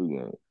win the next 2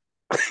 games.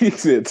 He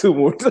said two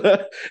more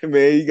times.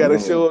 Man, you gotta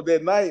Man, show up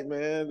that night,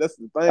 man. That's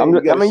the thing. You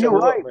I gotta mean, you're show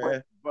up, right,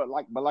 man. but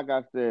like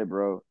I said,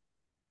 bro,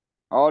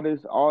 all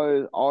this,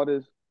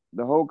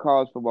 the whole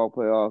college football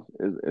playoffs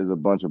is a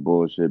bunch of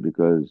bullshit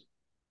because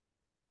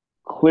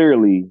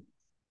clearly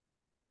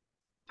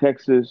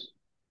Texas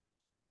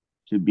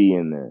should be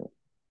in there.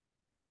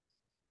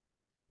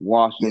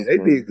 Yeah, they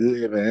Washington, did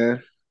good,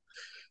 man.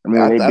 I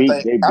mean, I, they I beat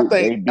think they I beat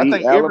think they I beat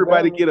think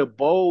everybody Alabama. get a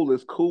bowl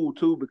is cool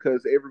too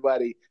because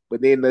everybody.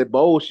 But then the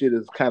bowl shit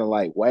is kind of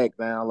like whack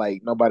now.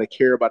 Like nobody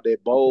care about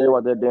that Don't care bowl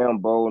about that anymore. damn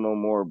bowl no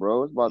more,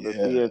 bro. It's about the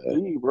Yeah.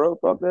 CFP, bro.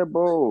 Fuck that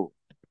bowl.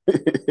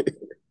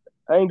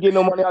 I ain't getting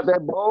no money out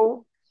that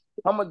bowl.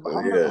 How much Yeah.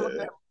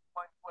 that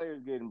money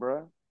players getting,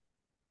 bro?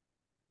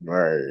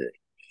 Right.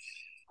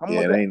 How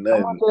Yeah, much it ain't how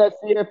much nothing. of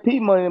that CFP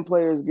money them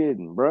players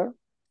getting, bro?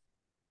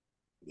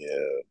 Yeah.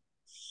 You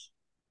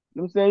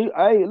know what I'm saying?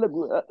 Hey,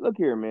 look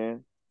here,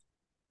 man.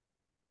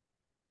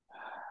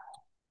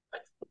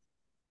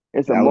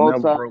 It's a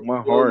Alabama broke my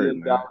heart, multi-billion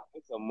man. dollar.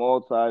 It's a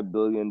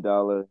multi-billion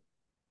dollar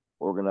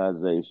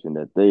organization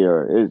that they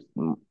are. It's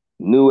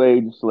new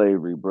age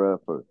slavery, bro,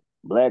 for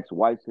blacks,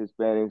 whites,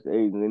 Hispanics,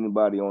 Asians,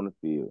 anybody on the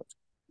field.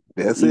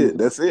 That's Even it.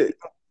 That's it.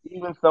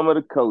 even some of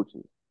the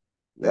coaches,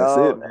 That's it,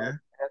 y'all. man.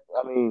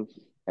 I mean,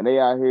 and they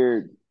out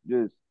here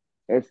just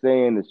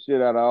saying the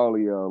shit out of all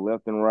of y'all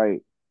left and right,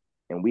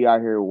 and we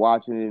out here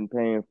watching it and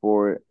paying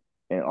for it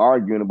and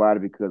arguing about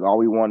it because all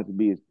we want it to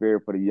be is fair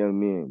for the young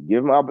men.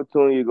 Give them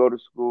opportunity to go to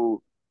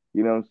school,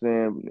 you know what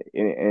I'm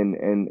saying,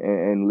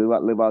 and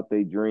live out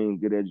their dream,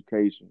 get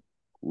education,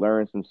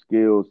 learn some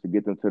skills to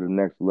get them to the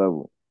next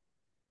level.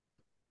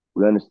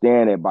 We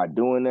understand that by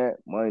doing that,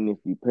 money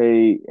needs to be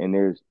paid, and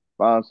there's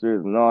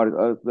sponsors and all this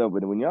other stuff.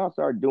 But when y'all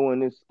start doing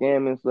this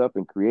scamming stuff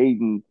and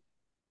creating,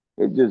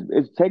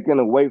 it's taken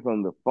away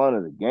from the fun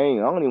of the game.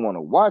 I don't even want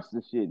to watch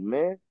the shit,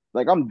 man.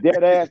 Like I'm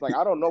dead ass. Like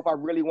I don't know if I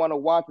really want to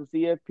watch the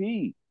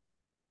CFP.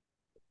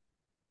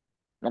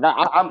 Like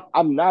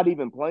I'm not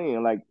even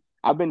playing. Like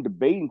I've been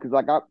debating because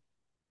I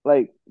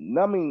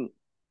mean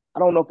I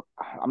don't know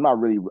if I'm not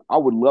really. I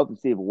would love to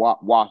see if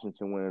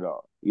Washington win it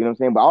all. You know what I'm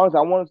saying? But honestly,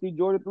 I want to see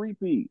Georgia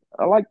three-peat.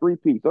 I like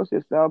three-peat. Those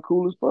shit sound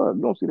cool as fuck.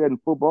 You don't see that in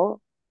football.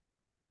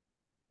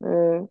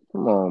 Man,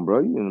 come on, bro.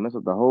 You didn't mess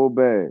up the whole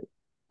bag.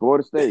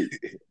 Florida State.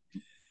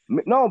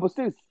 No, but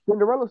see,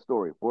 Cinderella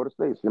story. Florida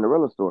State,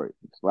 Cinderella story.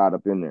 Slide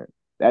up in there.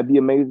 That'd be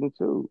amazing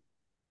too.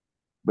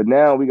 But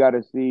now we got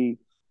to see,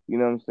 you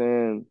know what I'm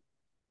saying,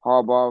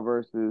 Harbaugh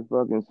versus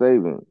fucking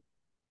Saban.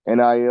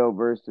 NIL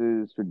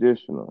versus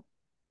traditional.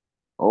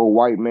 Old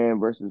white man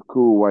versus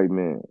cool white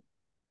man.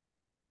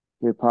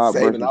 Hip hop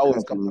Saban versus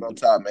always country come out on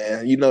music. top,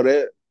 man. You know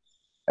that.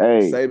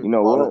 Hey, Saban you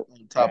know come out what?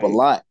 on top a Hey,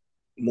 lot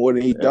more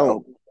than he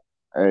don't.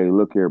 oh, hey,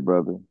 look here,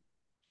 brother.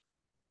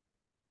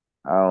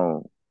 I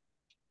don't,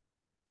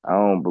 I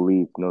don't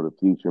believe to know the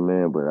future,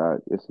 man. But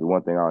this is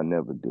one thing I'll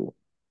never do.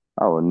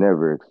 I will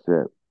never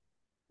accept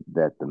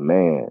that the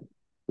man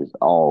is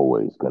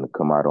always gonna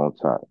come out on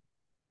top.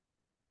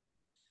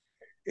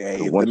 Hey,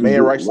 Cause if the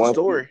man writes the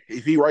story,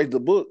 if he writes the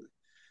book,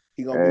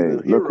 he gonna be hey, the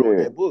look hero in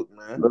here, that book,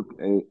 man.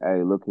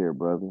 look here,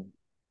 brother.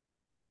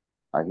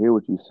 I hear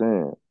what you're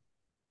saying.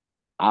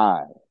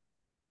 I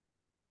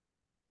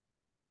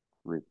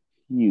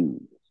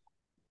refuse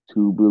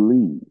to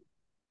believe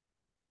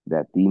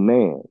that the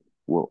man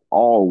will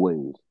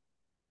always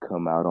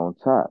come out on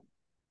top.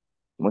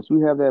 Once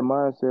you have that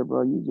mindset,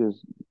 bro,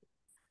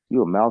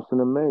 you're a mouse in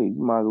a maze.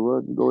 You might as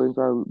well just go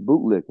inside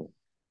bootlicking.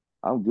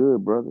 I'm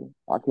good, brother.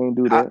 I can't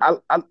do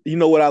that. You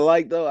know what I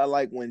like though? I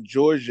like when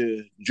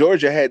Georgia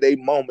had a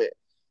moment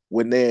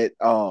when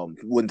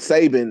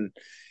Saban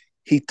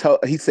he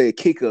said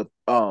kick a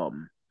I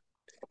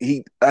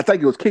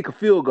think it was kick a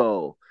field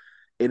goal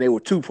and they were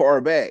too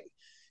far back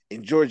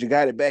and Georgia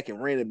got it back and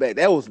ran it back.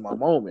 That was my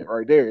moment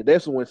right there.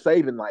 That's when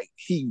Saban like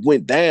he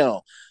went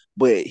down,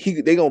 but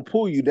they gonna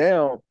pull you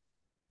down,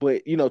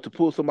 but to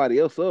pull somebody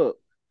else up.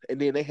 And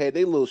then they had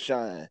their little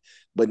shine.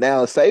 But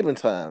now it's saving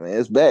time, man.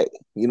 It's back.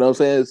 You know what I'm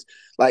saying? It's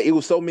like it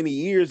was so many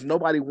years,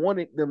 nobody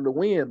wanted them to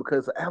win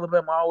because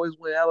Alabama always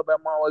win.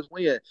 Alabama always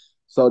win.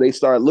 So they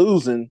start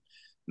losing.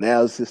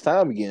 Now it's his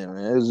time again,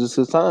 man. It's just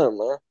his time,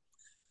 man.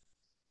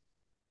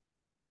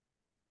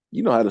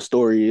 You know how the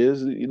story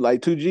is.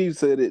 Like 2G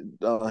said it,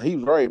 he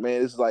was right,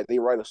 man. It's like they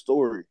write a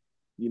story,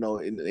 in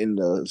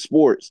the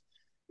sports.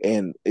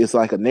 And it's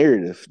like a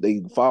narrative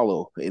they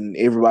follow. And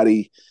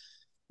everybody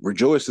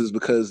rejoices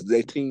because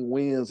their team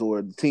wins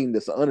or the team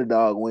that's the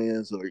underdog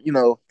wins or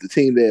the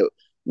team that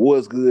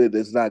was good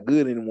that's not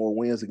good anymore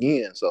wins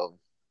again. So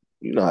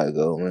you know how it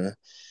go, man.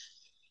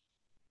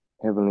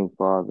 Heavenly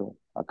Father,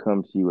 I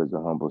come to you as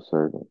a humble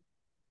servant.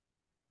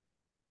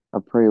 I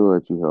pray,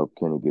 Lord, you help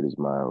Kenny get his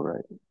mind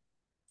right.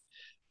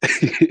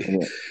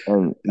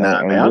 And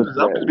Nah, man, I'm with just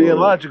I'm that, just being Lord,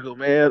 logical,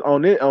 man.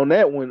 On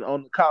that one,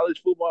 on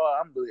college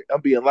football,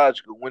 I'm being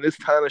logical. When it's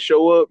time to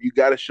show up, you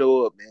got to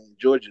show up, man.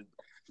 Georgia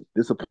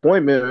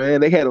disappointment,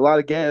 man. They had a lot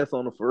of gas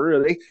on them for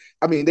real.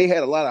 They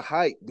had a lot of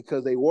hype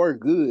because they were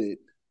good,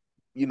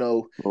 you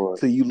know. Lord,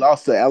 So you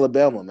lost to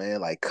Alabama,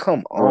 man. Like,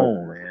 come Lord,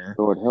 on, man.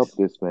 Lord, help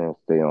this man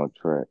stay on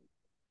track.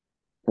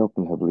 Help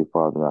him, Heavenly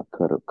Father, not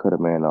cut a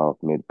man off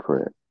mid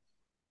prayer.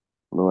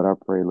 Lord, I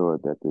pray,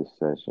 Lord, that this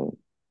session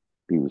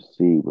be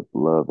received with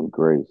love and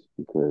grace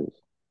because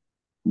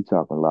we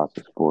talking lots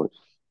of sports.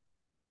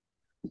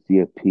 The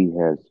CFP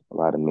has a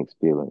lot of mixed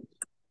feelings.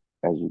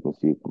 As you can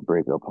see, it can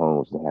break up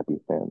homes and happy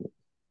families.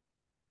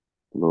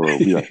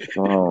 Lord, we are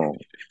strong.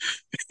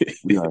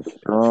 We are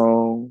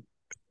strong.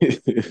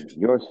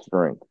 your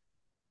strength,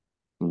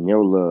 and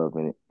your love,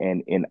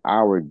 and in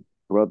our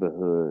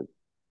brotherhood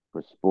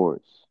for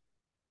sports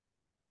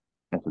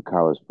and for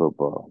college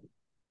football.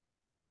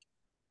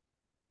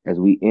 As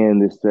we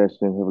end this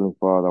session, Heavenly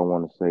Father, I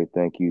want to say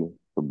thank you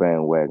for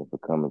Bandwagon for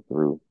coming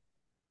through,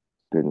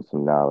 spitting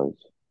some knowledge.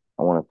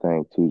 I want to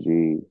thank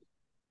 2G,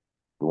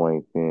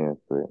 Dwayne Finn,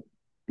 for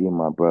being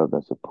my brother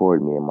and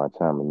supporting me in my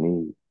time of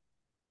need.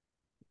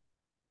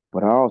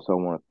 But I also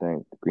want to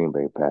thank the Green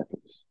Bay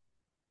Packers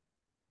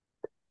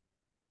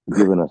for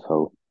giving us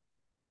hope,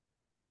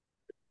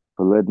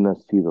 for letting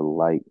us see the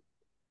light,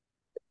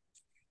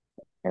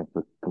 and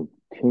for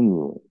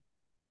continuing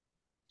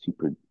to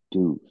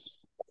produce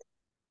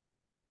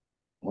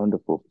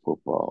wonderful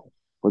football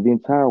for the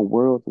entire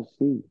world to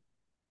see.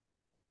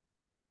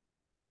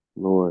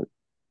 Lord,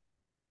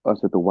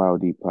 us at the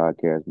Wild Deep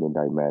Podcast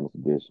Midnight Madness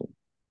Edition,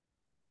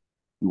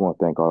 we want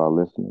to thank all our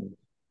listeners.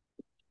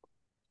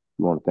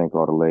 We want to thank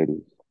all the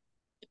ladies.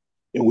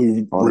 And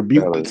we all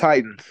rebuke the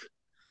Titans.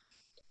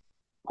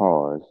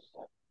 Pause.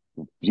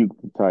 Rebuke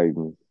the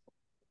Titans.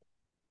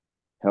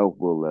 Help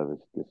Will Levis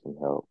get some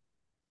help.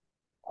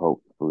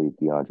 Hopefully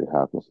DeAndre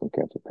Hopkins can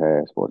catch a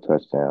pass for a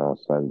touchdown on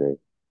Sunday.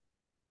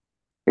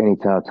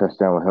 Anytime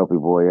touchdown will help your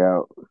boy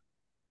out.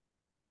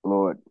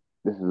 Lord,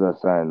 this is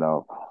us signing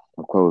off.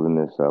 I'm closing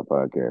this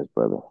podcast,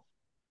 brother.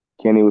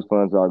 Kenny, it was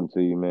fun talking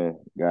to you, man.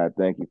 God,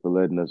 thank you for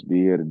letting us be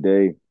here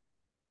today.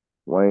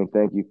 Wayne,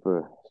 thank you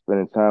for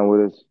spending time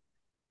with us.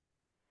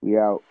 We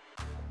out.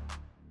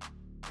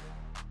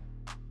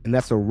 And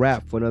that's a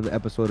wrap for another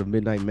episode of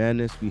Midnight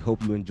Madness. We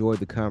hope you enjoyed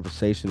the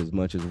conversation as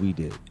much as we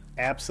did.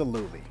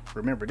 Absolutely.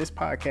 Remember, this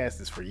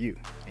podcast is for you,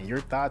 and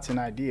your thoughts and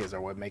ideas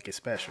are what make it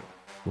special.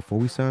 Before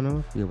we sign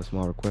off, we have a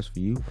small request for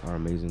you, our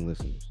amazing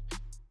listeners.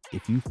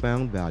 If you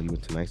found value in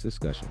tonight's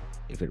discussion,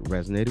 if it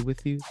resonated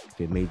with you, if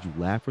it made you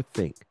laugh or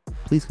think,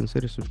 please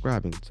consider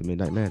subscribing to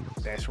Midnight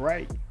Madness. That's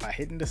right. By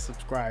hitting the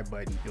subscribe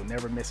button, you'll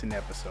never miss an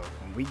episode.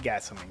 And we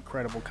got some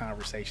incredible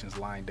conversations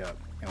lined up,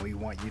 and we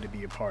want you to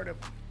be a part of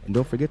them. And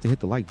don't forget to hit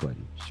the like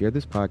button, share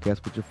this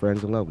podcast with your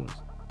friends and loved ones,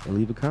 and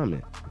leave a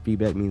comment. Your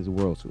feedback means the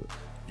world to us.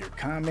 Your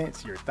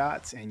comments, your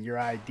thoughts, and your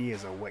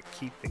ideas are what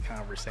keep the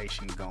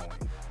conversation going.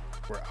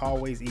 We're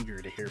always eager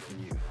to hear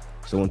from you.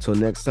 So until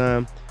next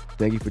time,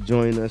 thank you for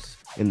joining us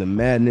in the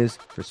madness,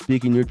 for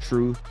speaking your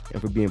truth,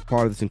 and for being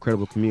part of this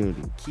incredible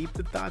community. Keep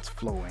the thoughts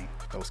flowing,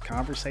 those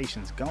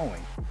conversations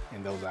going,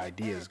 and those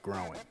ideas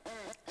growing.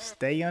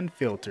 Stay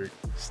unfiltered,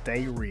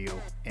 stay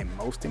real, and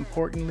most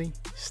importantly,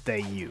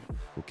 stay you.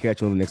 We'll catch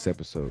you on the next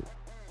episode.